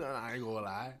tune, man? I ain't gonna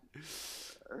lie.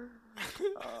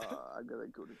 I'm gonna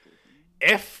go to Disney.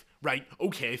 If right,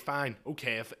 okay, fine,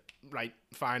 okay, if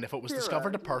it was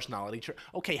discovered a personality trait.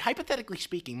 Okay, hypothetically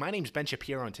speaking, my name's Ben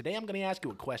Shapiro, and today I'm going to ask you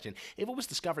a question. If it was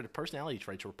discovered that personality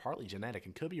traits were partly genetic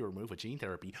and could be removed with gene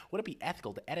therapy, would it be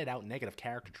ethical to edit out negative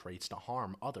character traits to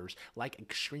harm others, like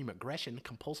extreme aggression,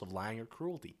 compulsive lying, or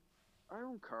cruelty? I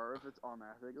don't care if it's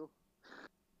unethical.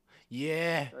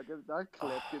 Yeah. Like, that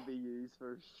clip could be used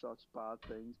for such bad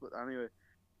things, but anyway.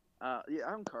 Yeah,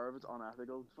 I don't care if it's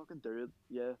unethical. Fucking do it.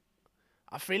 Yeah.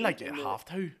 I feel like you have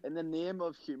to. In the name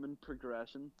of human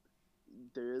progression,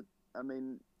 do it. I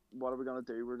mean, what are we going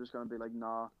to do? We're just going to be like,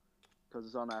 nah, because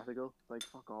it's unethical. Like,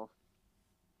 fuck off.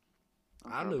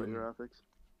 I don't know your ethics.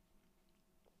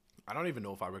 I don't even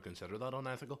know if I would consider that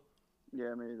unethical.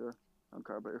 Yeah, me either. I don't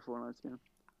care about your Fortnite skin.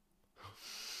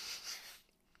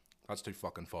 That's too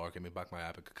fucking far. Give me back my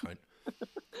Epic account.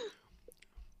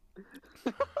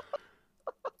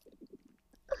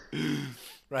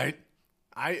 Right.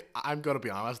 I'm gonna be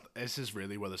honest. This is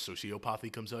really where the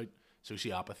sociopathy comes out.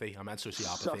 Sociopathy. I meant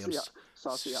sociopathy.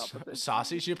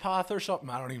 Sociopath or something.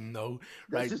 I don't even know.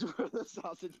 Right. This is where the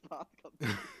sausage path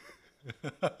comes.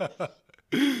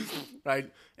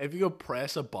 Right. If you could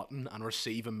press a button and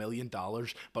receive $1 million,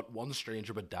 but one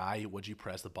stranger would die, would you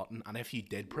press the button? And if you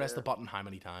did press the button, how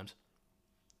many times?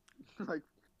 Like,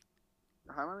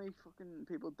 how many fucking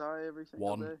people die every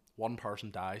single day? One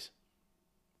person dies.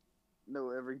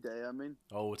 No, every day. I mean.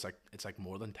 Oh, it's like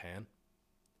more than 10.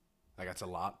 Like, it's a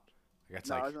lot. Like, it's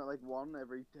it's not like one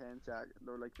every 10 seconds,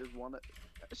 or like there's one.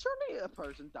 Surely a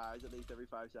person dies at least every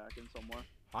 5 seconds somewhere.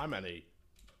 How many?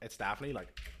 It's definitely like.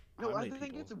 No, I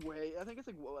think it's way. I think it's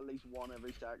like at least one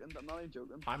every second. I'm not even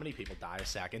joking. How many people die a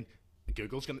second?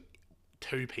 Google's gonna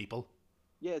 2 people.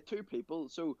 Yeah, 2 people.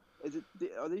 So is it?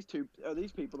 Are these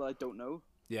people that I don't know?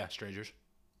 Yeah, strangers.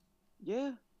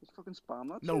 Yeah. Just fucking spam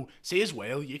that. No, see as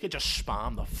well, you could just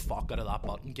spam the fuck out of that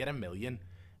button, get $1 million,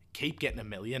 keep getting $1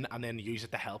 million, and then use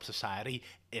it to help society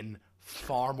in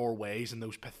far more ways than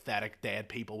those pathetic dead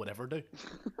people would ever do.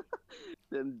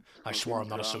 I swear I'm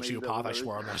not a sociopath. I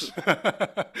swear I'm not.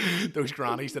 Those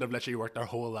grannies that have literally worked their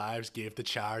whole lives, gave to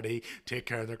charity, take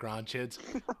care of their grandkids.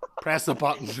 Press the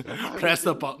button. Press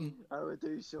the button. I would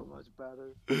do so much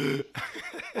better.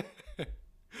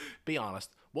 Be honest.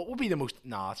 What would be the most...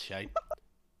 Nah, it's shite.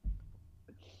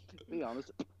 Be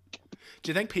honest. Do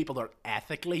you think people are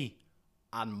ethically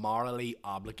and morally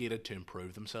obligated to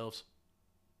improve themselves?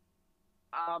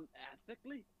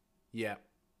 Ethically? Yeah.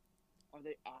 Are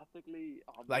they ethically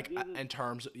Like, obligated? in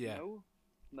terms of... Yeah.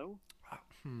 No.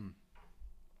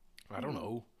 I don't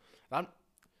know. That...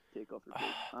 Take off your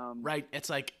coat. Right, it's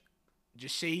like... Do you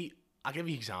see... I'll give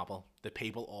you an example that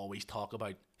people always talk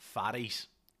about. Fatties,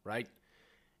 right?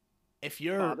 If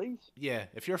you're... Fatties? Yeah,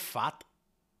 if you're fat,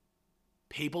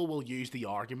 people will use the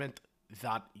argument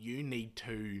that you need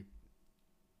to...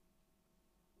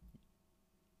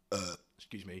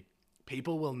 excuse me.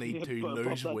 People will need to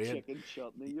lose weight. Chicken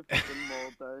chutney, you fucking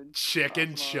mauled down.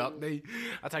 Chicken chutney.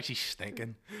 That's actually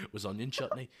stinking. It was onion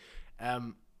chutney.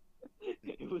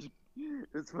 It was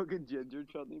fucking ginger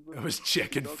chutney, bro. It was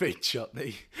chicken feet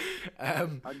chutney.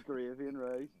 And gravy and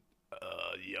rice.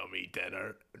 Yummy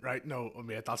dinner. Right, no,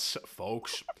 mate, that's...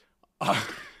 Folks. Right,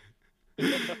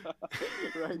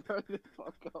 now the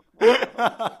fuck up.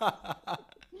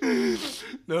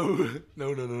 No.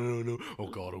 Oh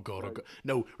god.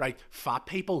 No, right. Fat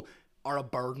people are a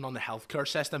burden on the healthcare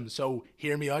system. So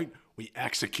hear me out. We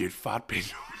execute fat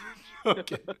people.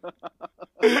 Okay.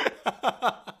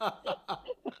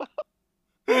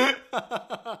 I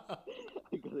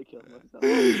gotta kill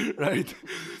myself. Right.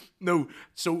 No.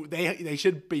 So they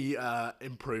should be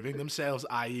improving themselves,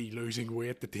 i.e., losing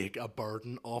weight to take a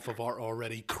burden off of our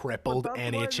already crippled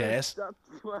NHS.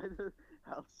 That's why the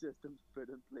health system's put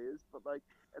in place. But like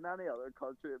in any other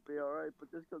country, it'd be alright.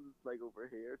 But just because it's like over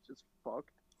here, it's just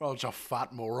fucked. Well, it's a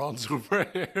fat morons over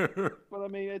here. But I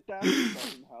mean, it definitely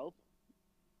doesn't help.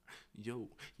 Yo,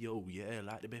 yeah,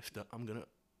 like the biff. I'm gonna.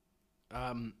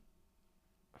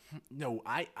 No,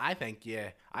 I think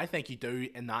you do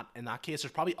in that case.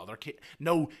 There's probably other case.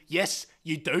 No, yes,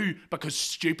 you do, because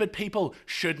stupid people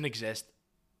shouldn't exist.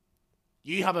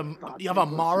 You have a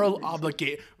moral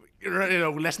obligation. You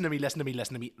know, listen to me.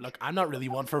 Look, I'm not really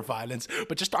one for violence,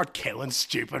 but just start killing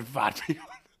stupid fat people.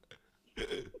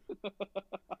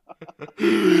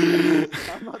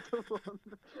 I'm not the one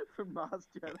for mass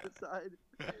genocide.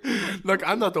 Look,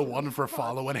 I'm not the one for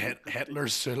following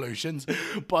Hitler's solutions,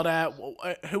 but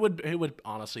who would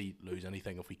honestly lose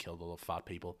anything if we killed all the fat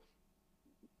people?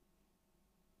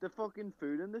 The fucking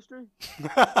food industry.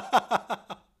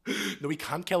 No, we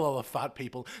can't kill all the fat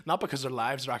people, not because their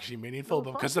lives are actually meaningful,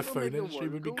 but because the food industry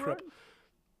would be crap.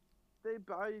 They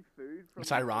buy food from...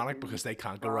 It's ironic because they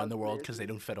can't go around the world because they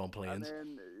don't fit on planes.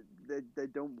 And then they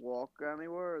don't walk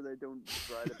anywhere, or they don't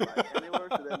ride a bike anywhere,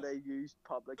 so then they use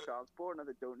public transport, and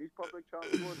if they don't use public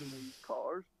transport, then they use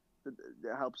cars.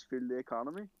 That helps fuel the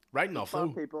economy. Right enough, though.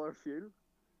 Fat people are fuel.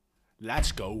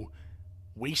 Let's go.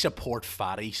 We support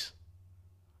fatties.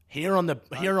 Here on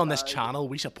this channel,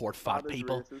 we support fat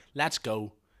people. Racist. Let's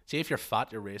go. See, if you're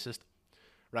fat, you're racist.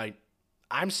 Right.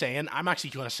 I'm actually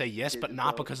going to say yes, but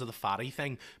not because of the fatty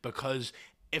thing. Because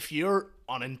if you're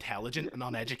unintelligent and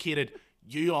uneducated,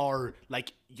 you are,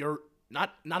 like, you're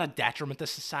not a detriment to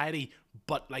society,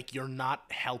 but, like, you're not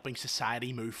helping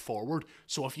society move forward.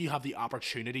 So if you have the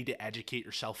opportunity to educate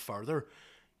yourself further,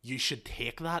 you should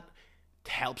take that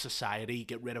to help society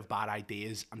get rid of bad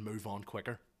ideas and move on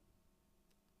quicker.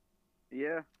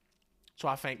 Yeah. So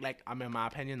I think, like, I mean, in my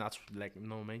opinion, that's, like, you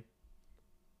know what I mean?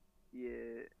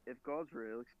 Yeah, if God's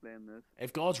real, explain this.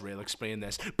 If God's real, explain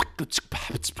this.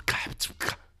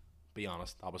 Be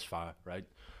honest, that was fire, right?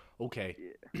 Okay.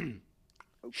 Yeah.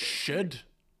 Okay. Should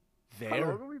How there...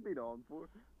 long have we been on for?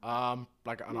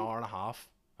 Like an hour and a half,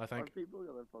 I Are think. people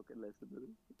gonna fucking listen to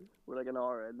this? We're like an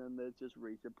hour in, and they just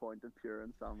reach a point of pure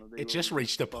insanity. It just where we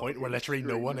reached a point where fucking literally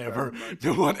no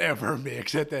scream one ever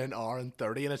makes it to an hour and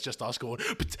 30, and it's just us going...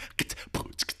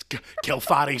 Kill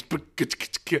fatties,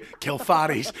 kill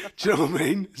fatties. Do you know what I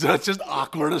mean? So it's just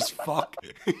awkward as fuck.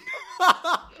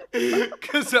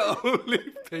 Because the only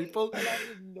people...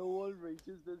 No one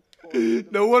reaches this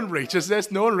point. No one reaches this.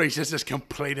 No one reaches this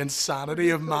complete insanity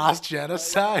of mass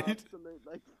genocide. Absolute,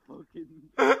 like, fucking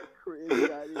crazy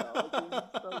ideology and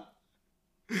stuff.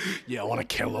 Yeah, I want to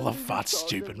kill all the fat,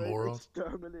 stupid morons.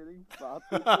 Exterminating fat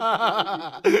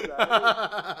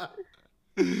people.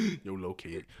 Yo, low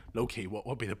key, what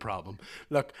would be the problem?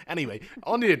 Look, anyway,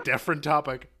 on to a different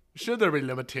topic. Should there be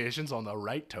limitations on the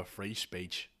right to free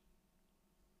speech?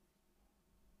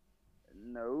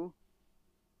 No.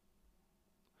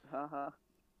 Haha.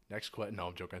 Next question. No,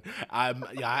 I'm joking.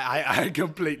 Yeah, I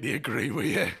completely agree with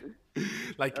you.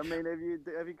 Like, I mean, if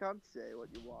you can't say what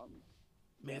you want.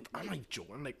 mate, I'm not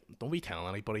joking. Like, don't be telling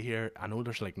anybody here. I know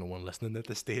there's like no one listening at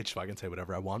this stage, so I can say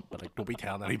whatever I want. But like, don't be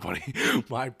telling anybody.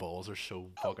 My balls are so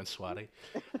fucking sweaty.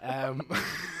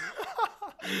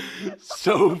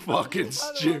 So fucking I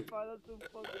stupid. find that so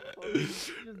fucking funny.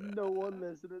 Just no one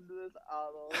listening to this at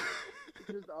all.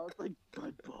 Just I was like,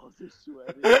 my balls are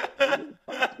sweaty.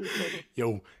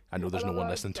 Yo, I know there's I no love one how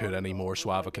it listening to it started anymore, off so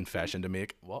with I have a like a joke. confession to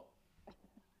make. What?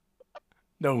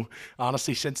 No,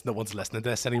 honestly, since no one's listening to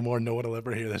this anymore, no one will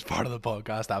ever hear this part of the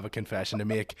podcast. I have a confession to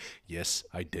make. Yes,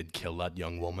 I did kill that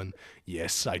young woman.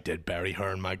 Yes, I did bury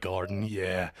her in my garden.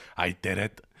 Yeah, I did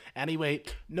it. Anyway,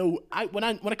 no, when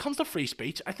it comes to free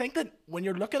speech, I think that when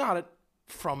you're looking at it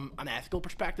from an ethical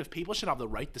perspective, people should have the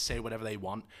right to say whatever they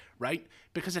want, right?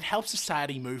 Because it helps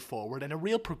society move forward in a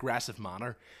real progressive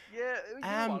manner. Yeah, you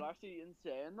know what? Actually, in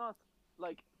saying that,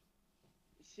 like,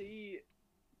 see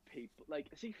people, like,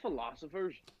 see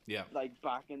philosophers, Yeah. like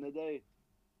back in the day,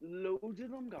 loads of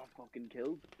them got fucking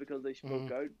killed because they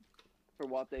spoke out for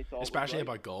what they thought Especially was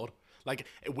right. about God. Like,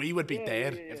 we would be Yeah,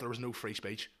 dead yeah. if there was no free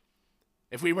speech.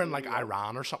 If we were in, like, Yeah.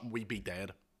 Iran or something, we'd be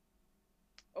dead.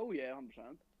 Oh yeah,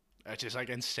 100%. It's just, like,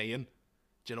 insane.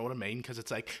 Do you know what I mean? Because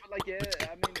it's like... But like, yeah,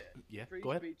 I mean, Yeah, free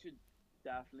go ahead. speech should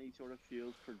definitely sort of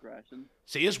fuels progression.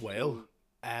 See, as well...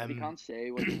 If you can't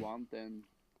say what you want, then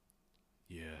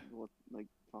Yeah. what, like,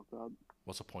 fuck that.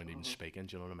 What's the point even speaking?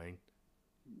 Do you know what I mean?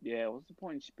 Yeah, what's the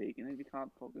point of speaking if you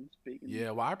can't fucking speak? Yeah,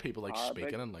 why are people, like, Arabic?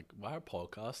 speaking and, like, why are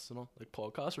podcasts and all? Like,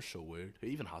 podcasts are so weird. Who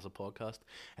even has a podcast?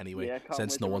 Anyway, Yeah, I can't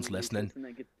since wait no to one's release listening... this and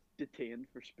then get detained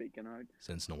for speaking out.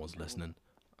 Since no one's listening,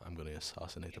 I'm going to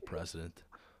assassinate the president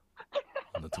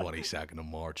on the 22nd of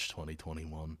March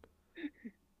 2021.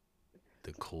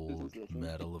 The cold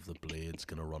metal of the blade's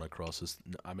going to run across his...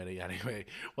 I mean, anyway,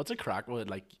 what's a crack with,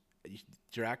 like, do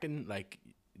you reckon, like,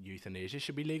 euthanasia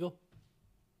should be legal?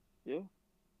 Yeah.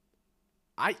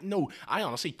 I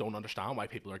honestly don't understand why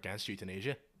people are against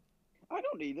euthanasia. I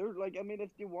don't either. Like, I mean, if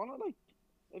you want to, like,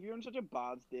 if you're in such a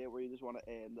bad state where you just want to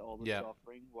end all the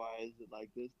suffering, why is it like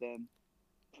this? Then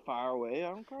far away. I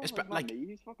don't care. It's not me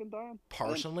who's fucking dying.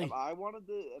 Personally, if I wanted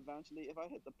to eventually, if I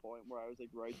hit the point where I was like,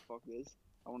 right, fuck this,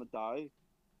 I want to die.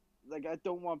 Like, I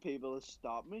don't want people to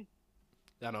stop me.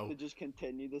 I know. To just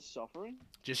continue the suffering.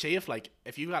 Do you see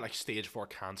if you got like stage 4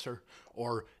 cancer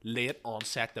or late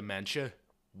onset dementia,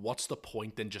 what's the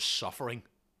point in just suffering?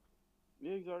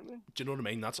 Yeah, exactly. Do you know what I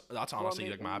mean? That's honestly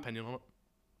like my opinion on it.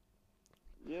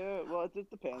 Yeah, well, it just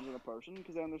depends on the person,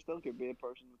 because then there still could be a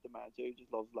person with dementia who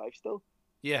just loves life still.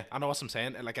 Yeah, I know what I'm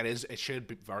saying. Like, it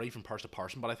should vary from person to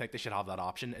person, but I think they should have that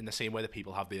option in the same way that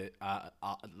people have the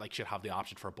should have the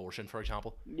option for abortion, for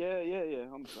example. Yeah,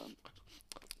 100%.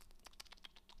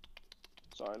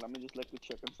 Sorry, let me just lick the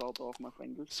chicken salt off my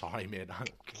fingers. Sorry, mate.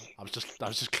 I was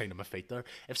just cleaning my feet there.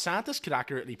 If scientists could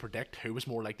accurately predict who was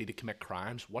more likely to commit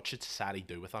crimes, what should society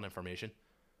do with that information?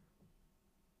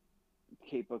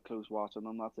 Keep a close watch on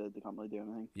them. That's it. They can't really do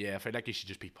anything. Yeah, I feel like you should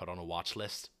just be put on a watch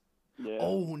list. Yeah.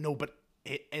 Oh no, but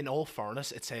in all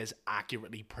fairness, it says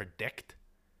accurately predict.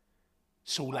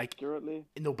 So like accurately.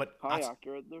 No, but how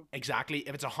accurate though? Exactly.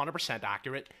 If it's 100%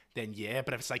 accurate, then yeah.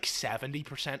 But if it's like 70%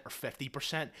 or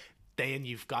 50%, then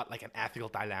you've got like an ethical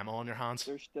dilemma on your hands.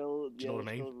 There's still do you know what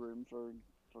I mean? Still room for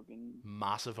fucking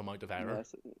massive amount of error.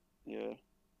 Yeah.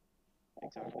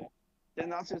 Exactly. Then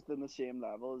that's just in the same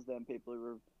level as them people who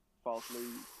were falsely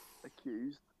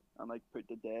accused and like put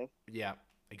to death. Yeah,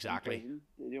 exactly. You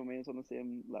know what I mean? It's on the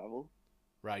same level.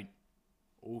 Right.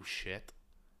 Oh shit.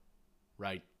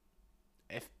 Right.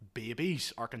 If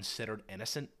babies are considered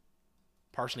innocent,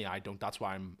 personally I don't. That's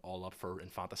why I'm all up for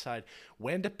infanticide.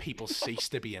 When do people cease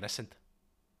to be innocent?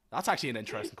 That's actually an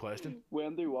interesting question.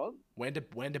 When do what? When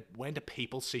do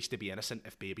people cease to be innocent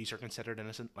if babies are considered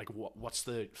innocent? Like what's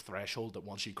the threshold that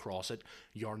once you cross it,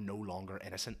 you're no longer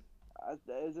innocent?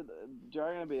 Is it? You're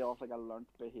going to be off like a learnt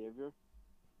behavior,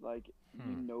 like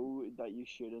you know that you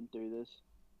shouldn't do this,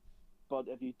 but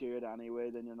if you do it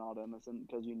anyway, then you're not innocent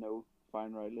because you know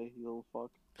fine rightly you little fuck.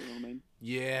 You know what I mean?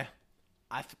 Yeah,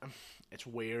 it's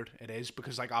weird. It is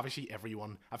because like obviously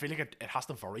everyone. I feel like it has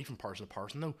to vary from person to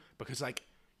person though, because like.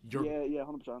 Yeah,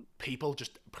 100%. People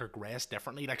just progress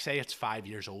differently. Like, say it's 5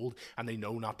 years old and they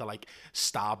know not to like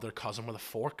stab their cousin with a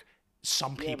fork.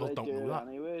 Some people don't know that.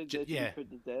 Anyway, yeah. Put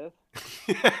to death.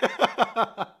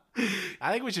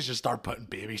 I think we should just start putting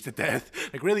babies to death.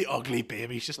 Like really ugly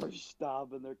babies. Just for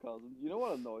stabbing their cousins. You know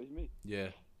what annoys me? Yeah.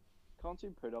 Can't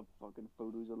you put up fucking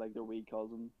photos of like their wee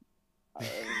cousin? Like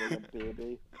a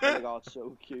baby. Like, oh, it's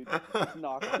so cute. It's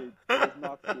not cute. It's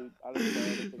not cute. I don't know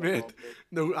anything about it.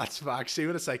 No, that's facts. See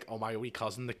when it's like, oh my wee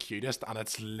cousin, the cutest, and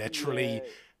it's literally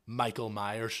Michael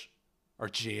Myers or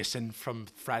Jason from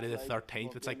Friday the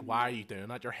 13th. It's like, why are you doing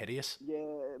that? You're hideous.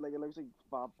 Yeah, like it looks like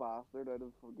fat bastard out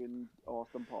of fucking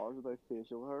Austin Powers without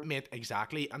facial hair. Mate,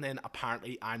 exactly. And then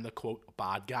apparently I'm the quote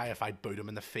bad guy if I boot him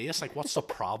in the face. Like, what's the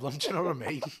problem? Do you know what I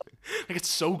mean? Like, it's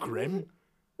so grim.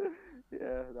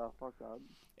 Yeah, no, fuck that.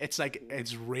 It's like,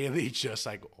 it's really just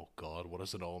like, oh god, what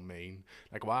does it all mean?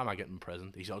 Like, why am I getting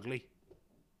imprisoned? He's ugly.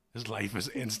 His life is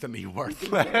instantly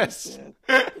worthless.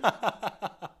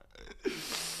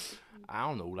 I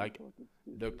don't know, like,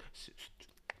 look.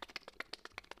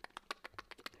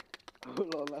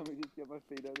 Hold on, let me just get my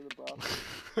feet out of the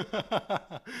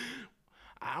bath.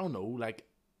 I don't know, like,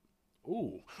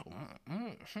 ooh.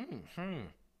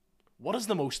 What is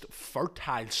the most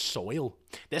fertile soil?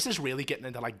 This is really getting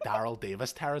into like Daryl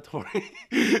Davis territory.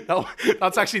 No,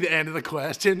 that's actually the end of the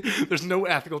question. There's no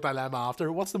ethical dilemma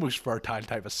after. What's the most fertile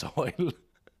type of soil?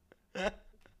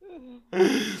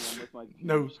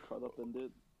 No. Cut up into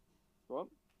it. What?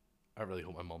 I really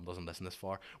hope my mum doesn't listen this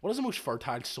far. What is the most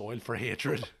fertile soil for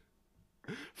hatred?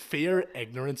 Fear,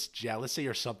 ignorance, jealousy,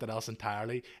 or something else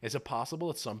entirely? Is it possible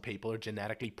that some people are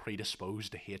genetically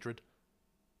predisposed to hatred?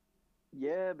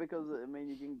 Yeah, because I mean,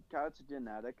 you can catch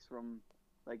genetics from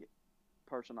like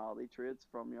personality traits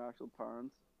from your actual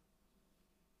parents.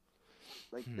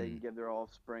 Like they can give their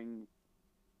offspring.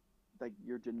 Like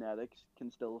your genetics can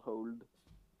still hold.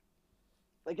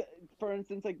 Like for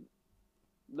instance, like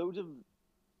loads of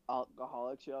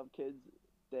alcoholics who have kids,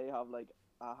 they have like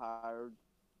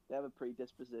they have a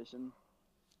predisposition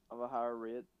of a higher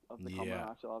rate of becoming an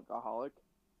actual alcoholic.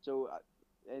 So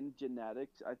in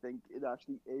genetics, I think it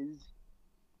actually is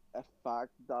a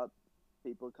fact that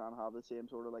people can have the same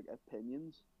sort of like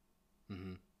opinions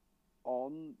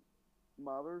on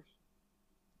matters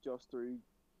just through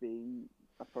being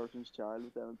a person's child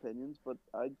with them opinions. But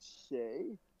I'd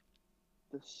say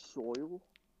the soil,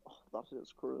 that's what it's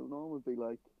screwing on, would be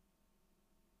like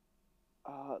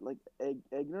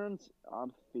ignorance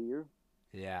and fear.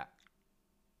 Yeah.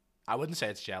 I wouldn't say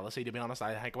it's jealousy, to be honest.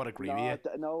 I think I would agree with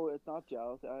you. No, it's not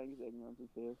jealousy. I think it's ignorance and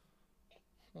fear.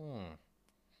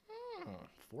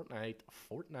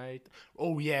 Fortnite.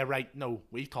 Oh yeah, right. No,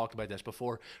 we've talked about this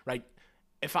before. Right,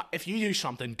 if you do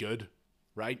something good,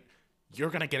 right,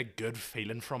 you're gonna get a good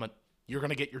feeling from it. You're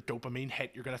gonna get your dopamine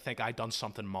hit. You're gonna think I done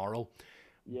something moral.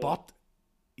 Yeah. But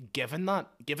given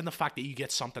the fact that you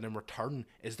get something in return,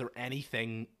 is there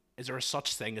a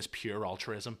such thing as pure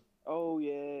altruism? Oh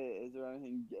yeah, is there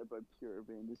anything about pure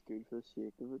being just good for the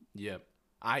sake of it? Yeah.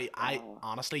 I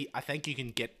honestly, I think you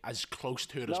can get as close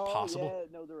to it as possible.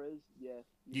 Yeah, no, there is. Yeah,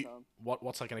 you can. What do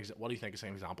you think is an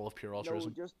example of pure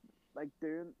altruism? No, just like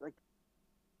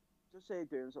just say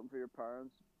doing something for your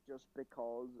parents just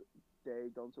because they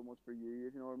done so much for you,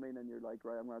 if you know what I mean, and you're like,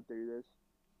 right, I'm gonna do this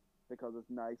because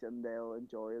it's nice and they'll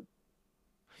enjoy it.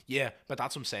 Yeah, but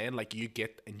that's what I'm saying. Like, you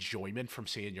get enjoyment from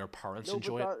seeing your parents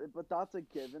enjoy it. But that's a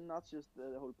given. That's just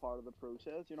the whole part of the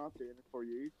process. You're not doing it for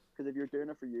you. Because if you're doing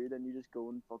it for you, then you just go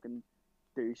and fucking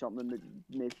do something that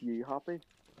makes you happy.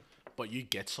 But you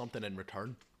get something in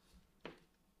return.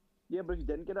 Yeah, but if you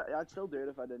didn't get it, I'd still do it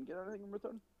if I didn't get anything in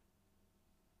return.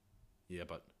 Yeah,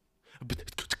 but...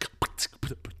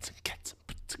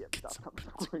 Yeah, that's not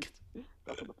the point.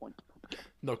 That's not the point.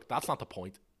 No, that's not the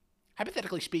point.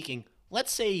 Hypothetically speaking,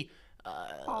 let's say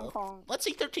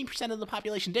 13% of the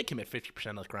population did commit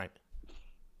 50% of the crime.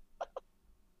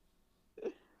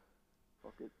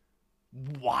 Fuck it.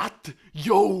 What?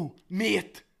 Yo,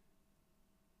 mate!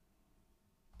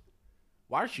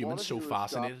 Why are humans so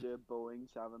fascinated?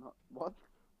 Boeing 700? What?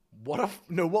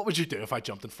 What would you do if I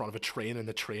jumped in front of a train and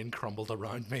the train crumbled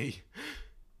around me?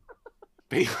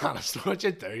 Be honest, what'd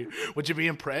you do? Would you be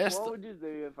impressed? What would you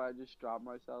do if I just strapped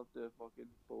myself to a fucking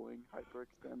Boeing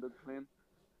hyper-extended plane?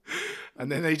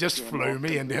 And then they just flew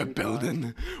me into a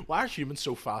building. Why are humans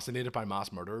so fascinated by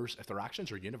mass murderers if their actions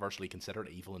are universally considered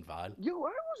evil and vile? Yo,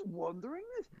 I was wondering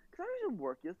this, because I was at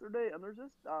work yesterday, and there's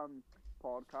this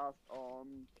podcast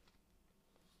on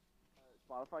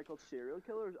Spotify called Serial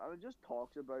Killers, and it just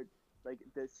talks about, like,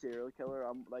 this serial killer,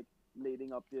 like,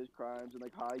 leading up to his crimes, and,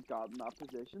 like, how he got in that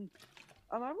position.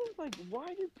 And I was like, why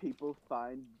do people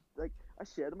find, like, I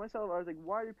said to myself, I was like,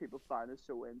 why do people find this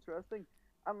so interesting?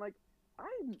 And, like,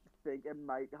 I think it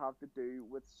might have to do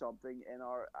with something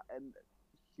in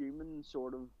human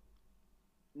sort of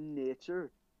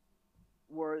nature,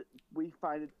 where we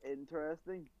find it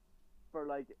interesting for,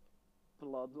 like,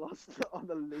 bloodlust on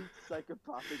the least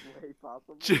psychopathic way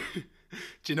possible. Do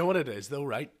you know what it is, though,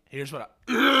 right? Here's what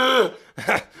I...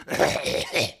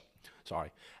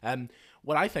 Sorry.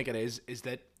 What I think it is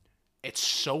that it's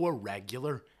so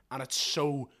irregular, and it's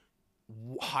so...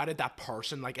 How did that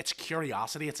person... Like, it's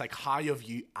curiosity. It's like, how have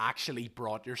you actually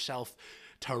brought yourself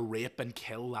to rape and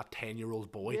kill that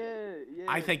 10-year-old boy. Yeah,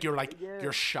 I yeah, think you're like, yeah,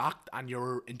 you're shocked and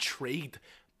you're intrigued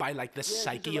by like the yeah. Because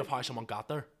psyche of how someone got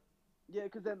there. yeah,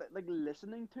 because then like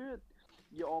listening to it,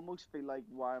 you almost feel like,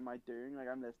 why am I doing? Like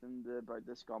I'm listening to about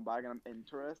this scumbag and I'm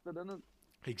interested in it,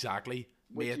 Exactly,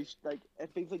 which mate. you like.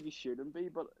 It feels like you shouldn't be,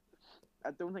 but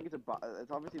I don't think it's a bad.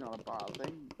 It's obviously not a bad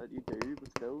thing that you do, but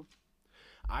still.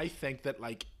 I think that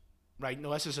like, right,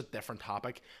 no, this is a different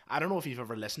topic. I don't know if you've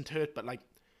ever listened to it, but like,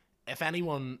 if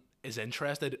anyone is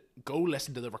interested, go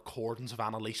listen to the recordings of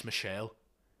Annalise Michel.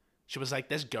 She was like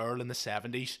this girl in the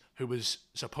 70s who was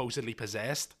supposedly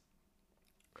possessed.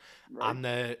 Right.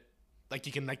 And like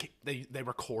you can like they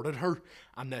recorded her,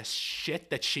 and the shit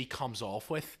that she comes off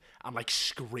with and like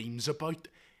screams about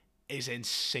is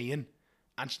insane.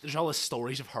 And there's all the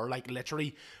stories of her like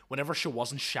literally whenever she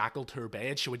wasn't shackled to her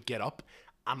bed, she would get up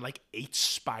and like eat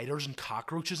spiders and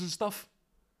cockroaches and stuff.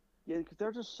 Yeah, because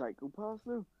they're just psychopaths,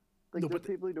 though. Like, No, they're but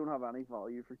people who don't have any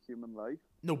value for human life.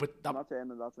 no, but I'm not saying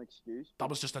that that's an excuse. that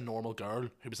was just a normal girl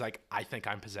who was like, I think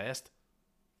I'm possessed.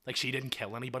 Like she didn't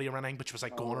kill anybody or anything, but she was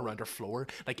like going around her floor,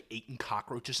 like eating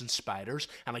cockroaches and spiders,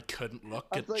 and like couldn't look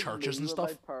That's at like churches me and when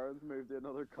stuff. my parents moved to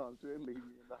another country and leave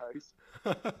me in the house.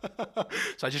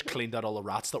 So I just cleaned out all the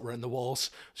rats that were in the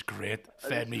walls. It was great. I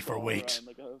Fed just me for crawl weeks.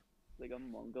 around like a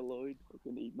mongoloid,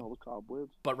 fucking eating all the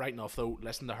cobwebs. But right enough though,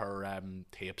 listen to her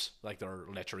tapes. Like they're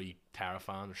literally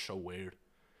terrifying. They're so weird.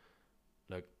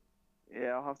 Like Yeah,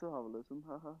 I'll have to have a listen.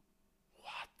 Haha.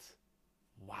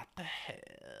 what the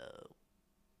hell?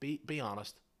 Be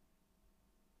honest.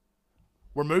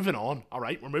 We're moving on. All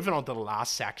right, we're moving on to the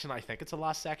last section. I think it's the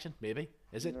last section. Maybe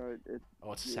is it? No,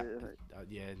 Oh, it's yeah,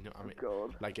 yeah. No, I mean,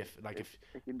 God. like if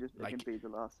It can just like- it can be the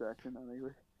last section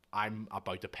anyway. I'm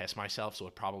about to piss myself, so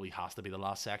it probably has to be the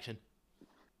last section.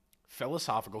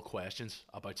 Philosophical questions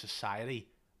about society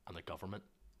and the government,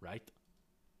 right?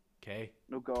 Okay.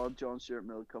 No God, John Stuart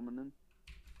Mill coming in.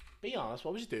 Be honest.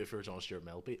 What would you do if you were John Stuart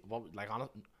Mill? What like on it?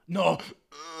 No.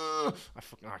 I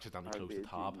fucking accidentally I'd closed be the a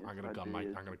tab. genius. I'm gonna I'd gun be my a-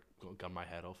 I'm gonna gun my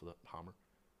head off with a hammer.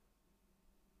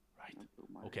 Right. I'd put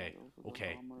my Okay. head off with a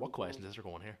Okay. hammer What as questions well. is there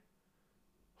going here?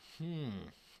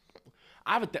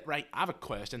 I have a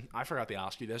question. I forgot to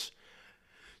ask you this.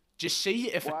 Just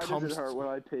see if Why it comes. does it hurt when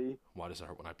I pee? Why does it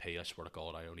hurt when I pee? I swear to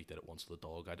God, I only did it once to the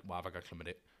dog. Why have I got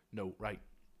chlamydia? No, right.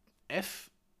 If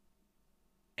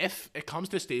it comes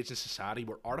to a stage in society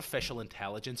where artificial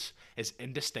intelligence is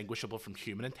indistinguishable from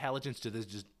human intelligence, do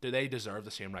they deserve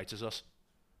the same rights as us?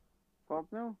 Fuck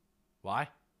no, Why?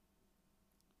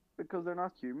 because they're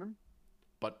not human.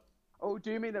 But Oh,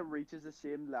 do you mean it reaches the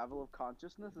same level of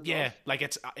consciousness as yeah, us? like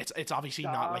it's obviously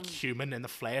not like Damn. human in the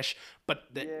flesh,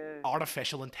 but the Yeah.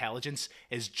 artificial intelligence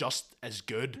is just as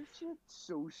good. This shit's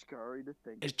so scary to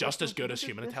think. It's just as good as This-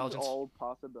 human this intelligence. Is all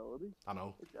possibilities. I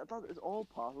know. I thought it's all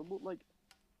possible.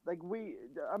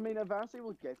 I mean, eventually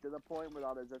we'll get to the point where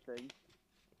that is a thing.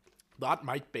 That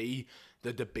might be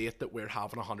the debate that we're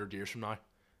having 100 years from now.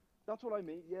 That's what I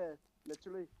mean. Yeah,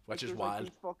 literally. Which is there's, wild.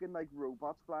 Like, these fucking like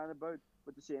robots flying about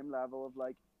with the same level of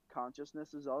like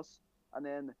consciousness as us, and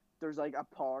then there's like a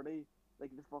party,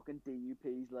 like the fucking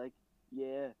DUP's like,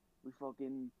 yeah,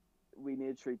 we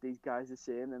need to treat these guys the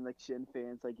same, and like Sinn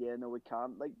Féin's like, yeah, no, we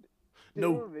can't. Like, do you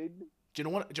No. know what I mean? Do you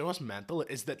know what's mental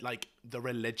is that like the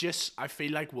religious, I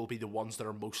feel like, will be the ones that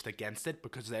are most against it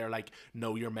because they're like,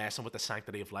 no, you're messing with the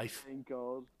sanctity of life. Thank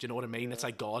God. Do you know what I mean? It's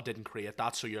like God didn't create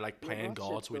that, so you're like Yeah, playing that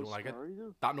God, shit's so we so don't like it. scary,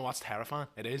 though. That's terrifying.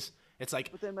 It is. It's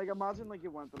like, But then like imagine like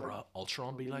you went to like bruh,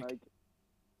 Ultron be fucking,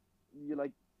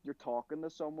 like, you're talking to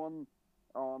someone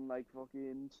on like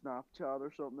fucking Snapchat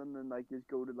or something, and like you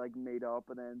go to like meet up,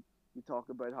 and then you talk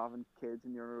about having kids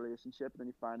in your relationship, and then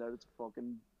you find out it's a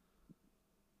fucking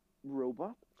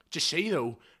robot. just see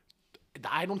though,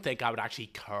 I don't think I would actually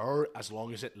care as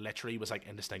long as it literally was like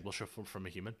indistinguishable from a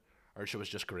human. Or she was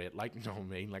just great, like, you know what I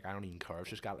mean? Like, I don't even care if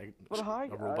she's got, like, But how? a I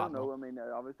robot. don't know. now. I mean,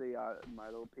 obviously, my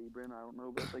little pea brain, I don't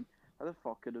know, but like, how the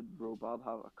fuck could a robot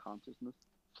have a consciousness?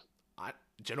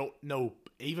 Do you know? No,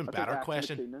 even That's like better Ex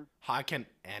question. Machina. How can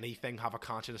anything have a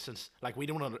consciousness? Like, we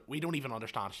don't even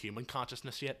understand human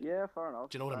consciousness yet. Yeah, fair enough.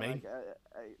 Do you know what I mean?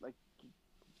 Like,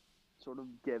 sort of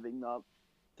giving that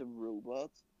to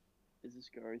robots is a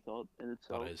scary thought in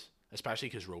itself. That is. Especially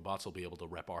because robots will be able to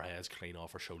rip our heads clean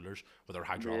off our shoulders with their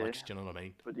hydraulics. Yeah. Do you know what I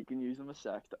mean? But you can use them as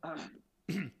sex.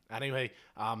 Anyway,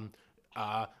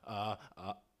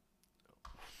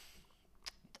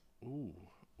 ooh,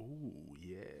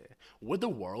 yeah. Would the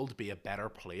world be a better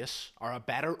place, or a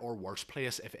better or worse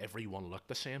place, if everyone looked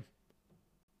the same?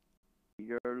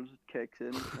 Girls kicks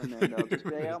in, and then they'll just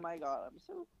say, "Oh my God, I'm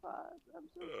so fat, I'm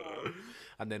so fat."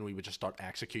 And then we would just start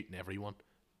executing everyone.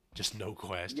 Just no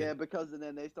question. Yeah, because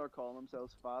then they start calling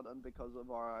themselves fat, and because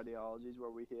of our ideologies where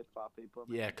we hate fat people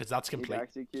and we Yeah, because that's need complete.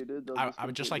 executed, they'll I, just I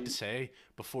would just like to completely. say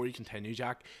before you continue,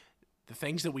 Jack, the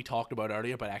things that we talked about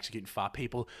earlier about executing fat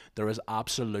people, there is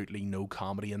absolutely no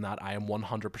comedy in that. I am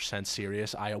 100%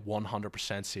 serious. I am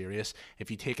 100% serious. If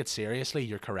you take it seriously,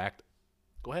 you're correct.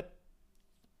 Go ahead.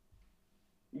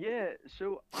 Yeah.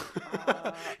 So,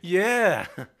 uh, Yeah.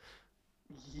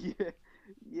 yeah,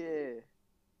 yeah,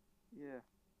 yeah.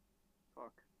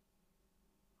 Fuck.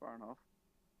 Fair enough.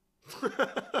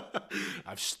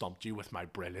 I've stumped you with my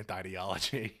brilliant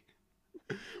ideology.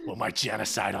 Well, my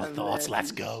genocidal I've thoughts. left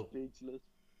Let's you go.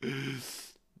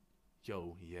 speechless.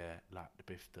 Yo, yeah, like the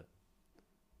beef.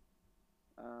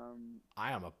 Um.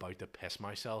 I am about to piss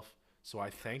myself, so I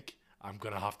think I'm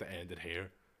gonna have to end it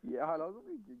here. Yeah. How long have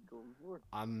we been going for?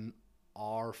 An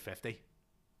hour 50,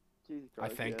 Jesus I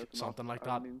Christ. Yeah, think, it's enough. something like I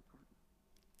that. haven't even.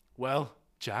 Well,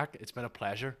 Jack, it's been a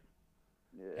pleasure.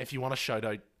 Yeah. If you want to shout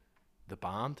out the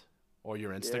band or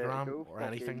your Yeah. Instagram or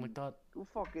anything like that, Go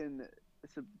fucking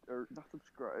or not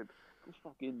subscribe. Go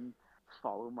fucking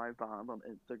follow my band on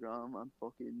Instagram and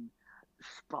fucking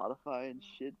Spotify and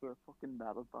shit. We're a fucking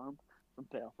metal band from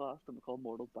Belfast and we're called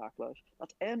Mortal Backlash.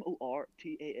 That's MortalBacklash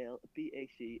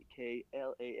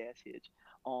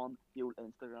on the old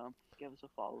Instagram. Give us a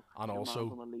follow. and Your man's also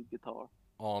on the lead guitar.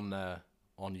 on uh,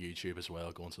 on YouTube as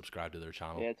well. Go and subscribe to their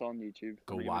channel. Yeah, it's on YouTube.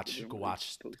 Go I think we watch, don't go really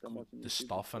watch post that much on the YouTube.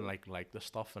 stuff and like the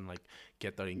stuff and like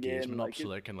get their Yeah, and engagement up like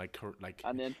so it. they can like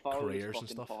And then follow this careers and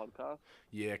fucking stuff. podcast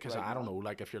Yeah, because right I don't now. know,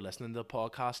 like if you're listening to the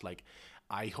podcast, like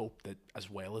I hope that as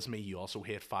well as me, you also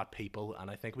hate fat people, and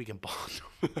I think we can bond.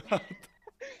 Over that.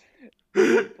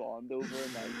 We can bond over a nice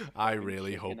I fucking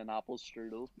really chicken hope, and apple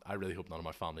strudel. I really hope none of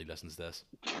my family listens to this.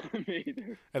 Me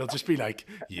either. It'll just be like,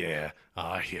 yeah,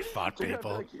 I hate fat They're gonna be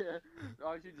people. like, yeah,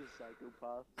 I should just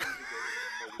psychopath.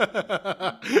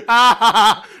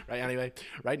 Right. Anyway,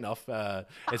 right enough.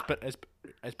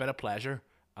 It's been a pleasure.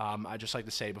 I just like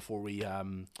to say before we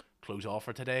close off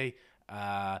for today.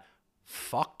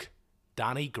 Fuck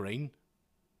Danny Green.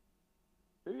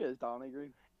 Who is Donny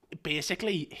Green?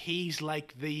 Basically, he's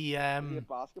like the Is he a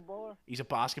basketballer? he's a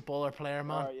basketballer player,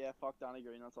 man. Alright, yeah, fuck Donny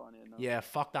Green, that's all I need to know. Yeah,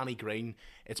 fuck Danny Green.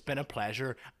 It's been a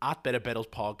pleasure. At Bitta Bittles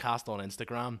podcast on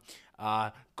Instagram.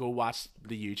 Go watch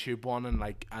the YouTube one and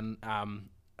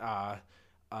uh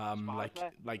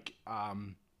Spotify? like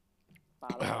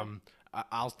Spotify?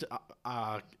 I'll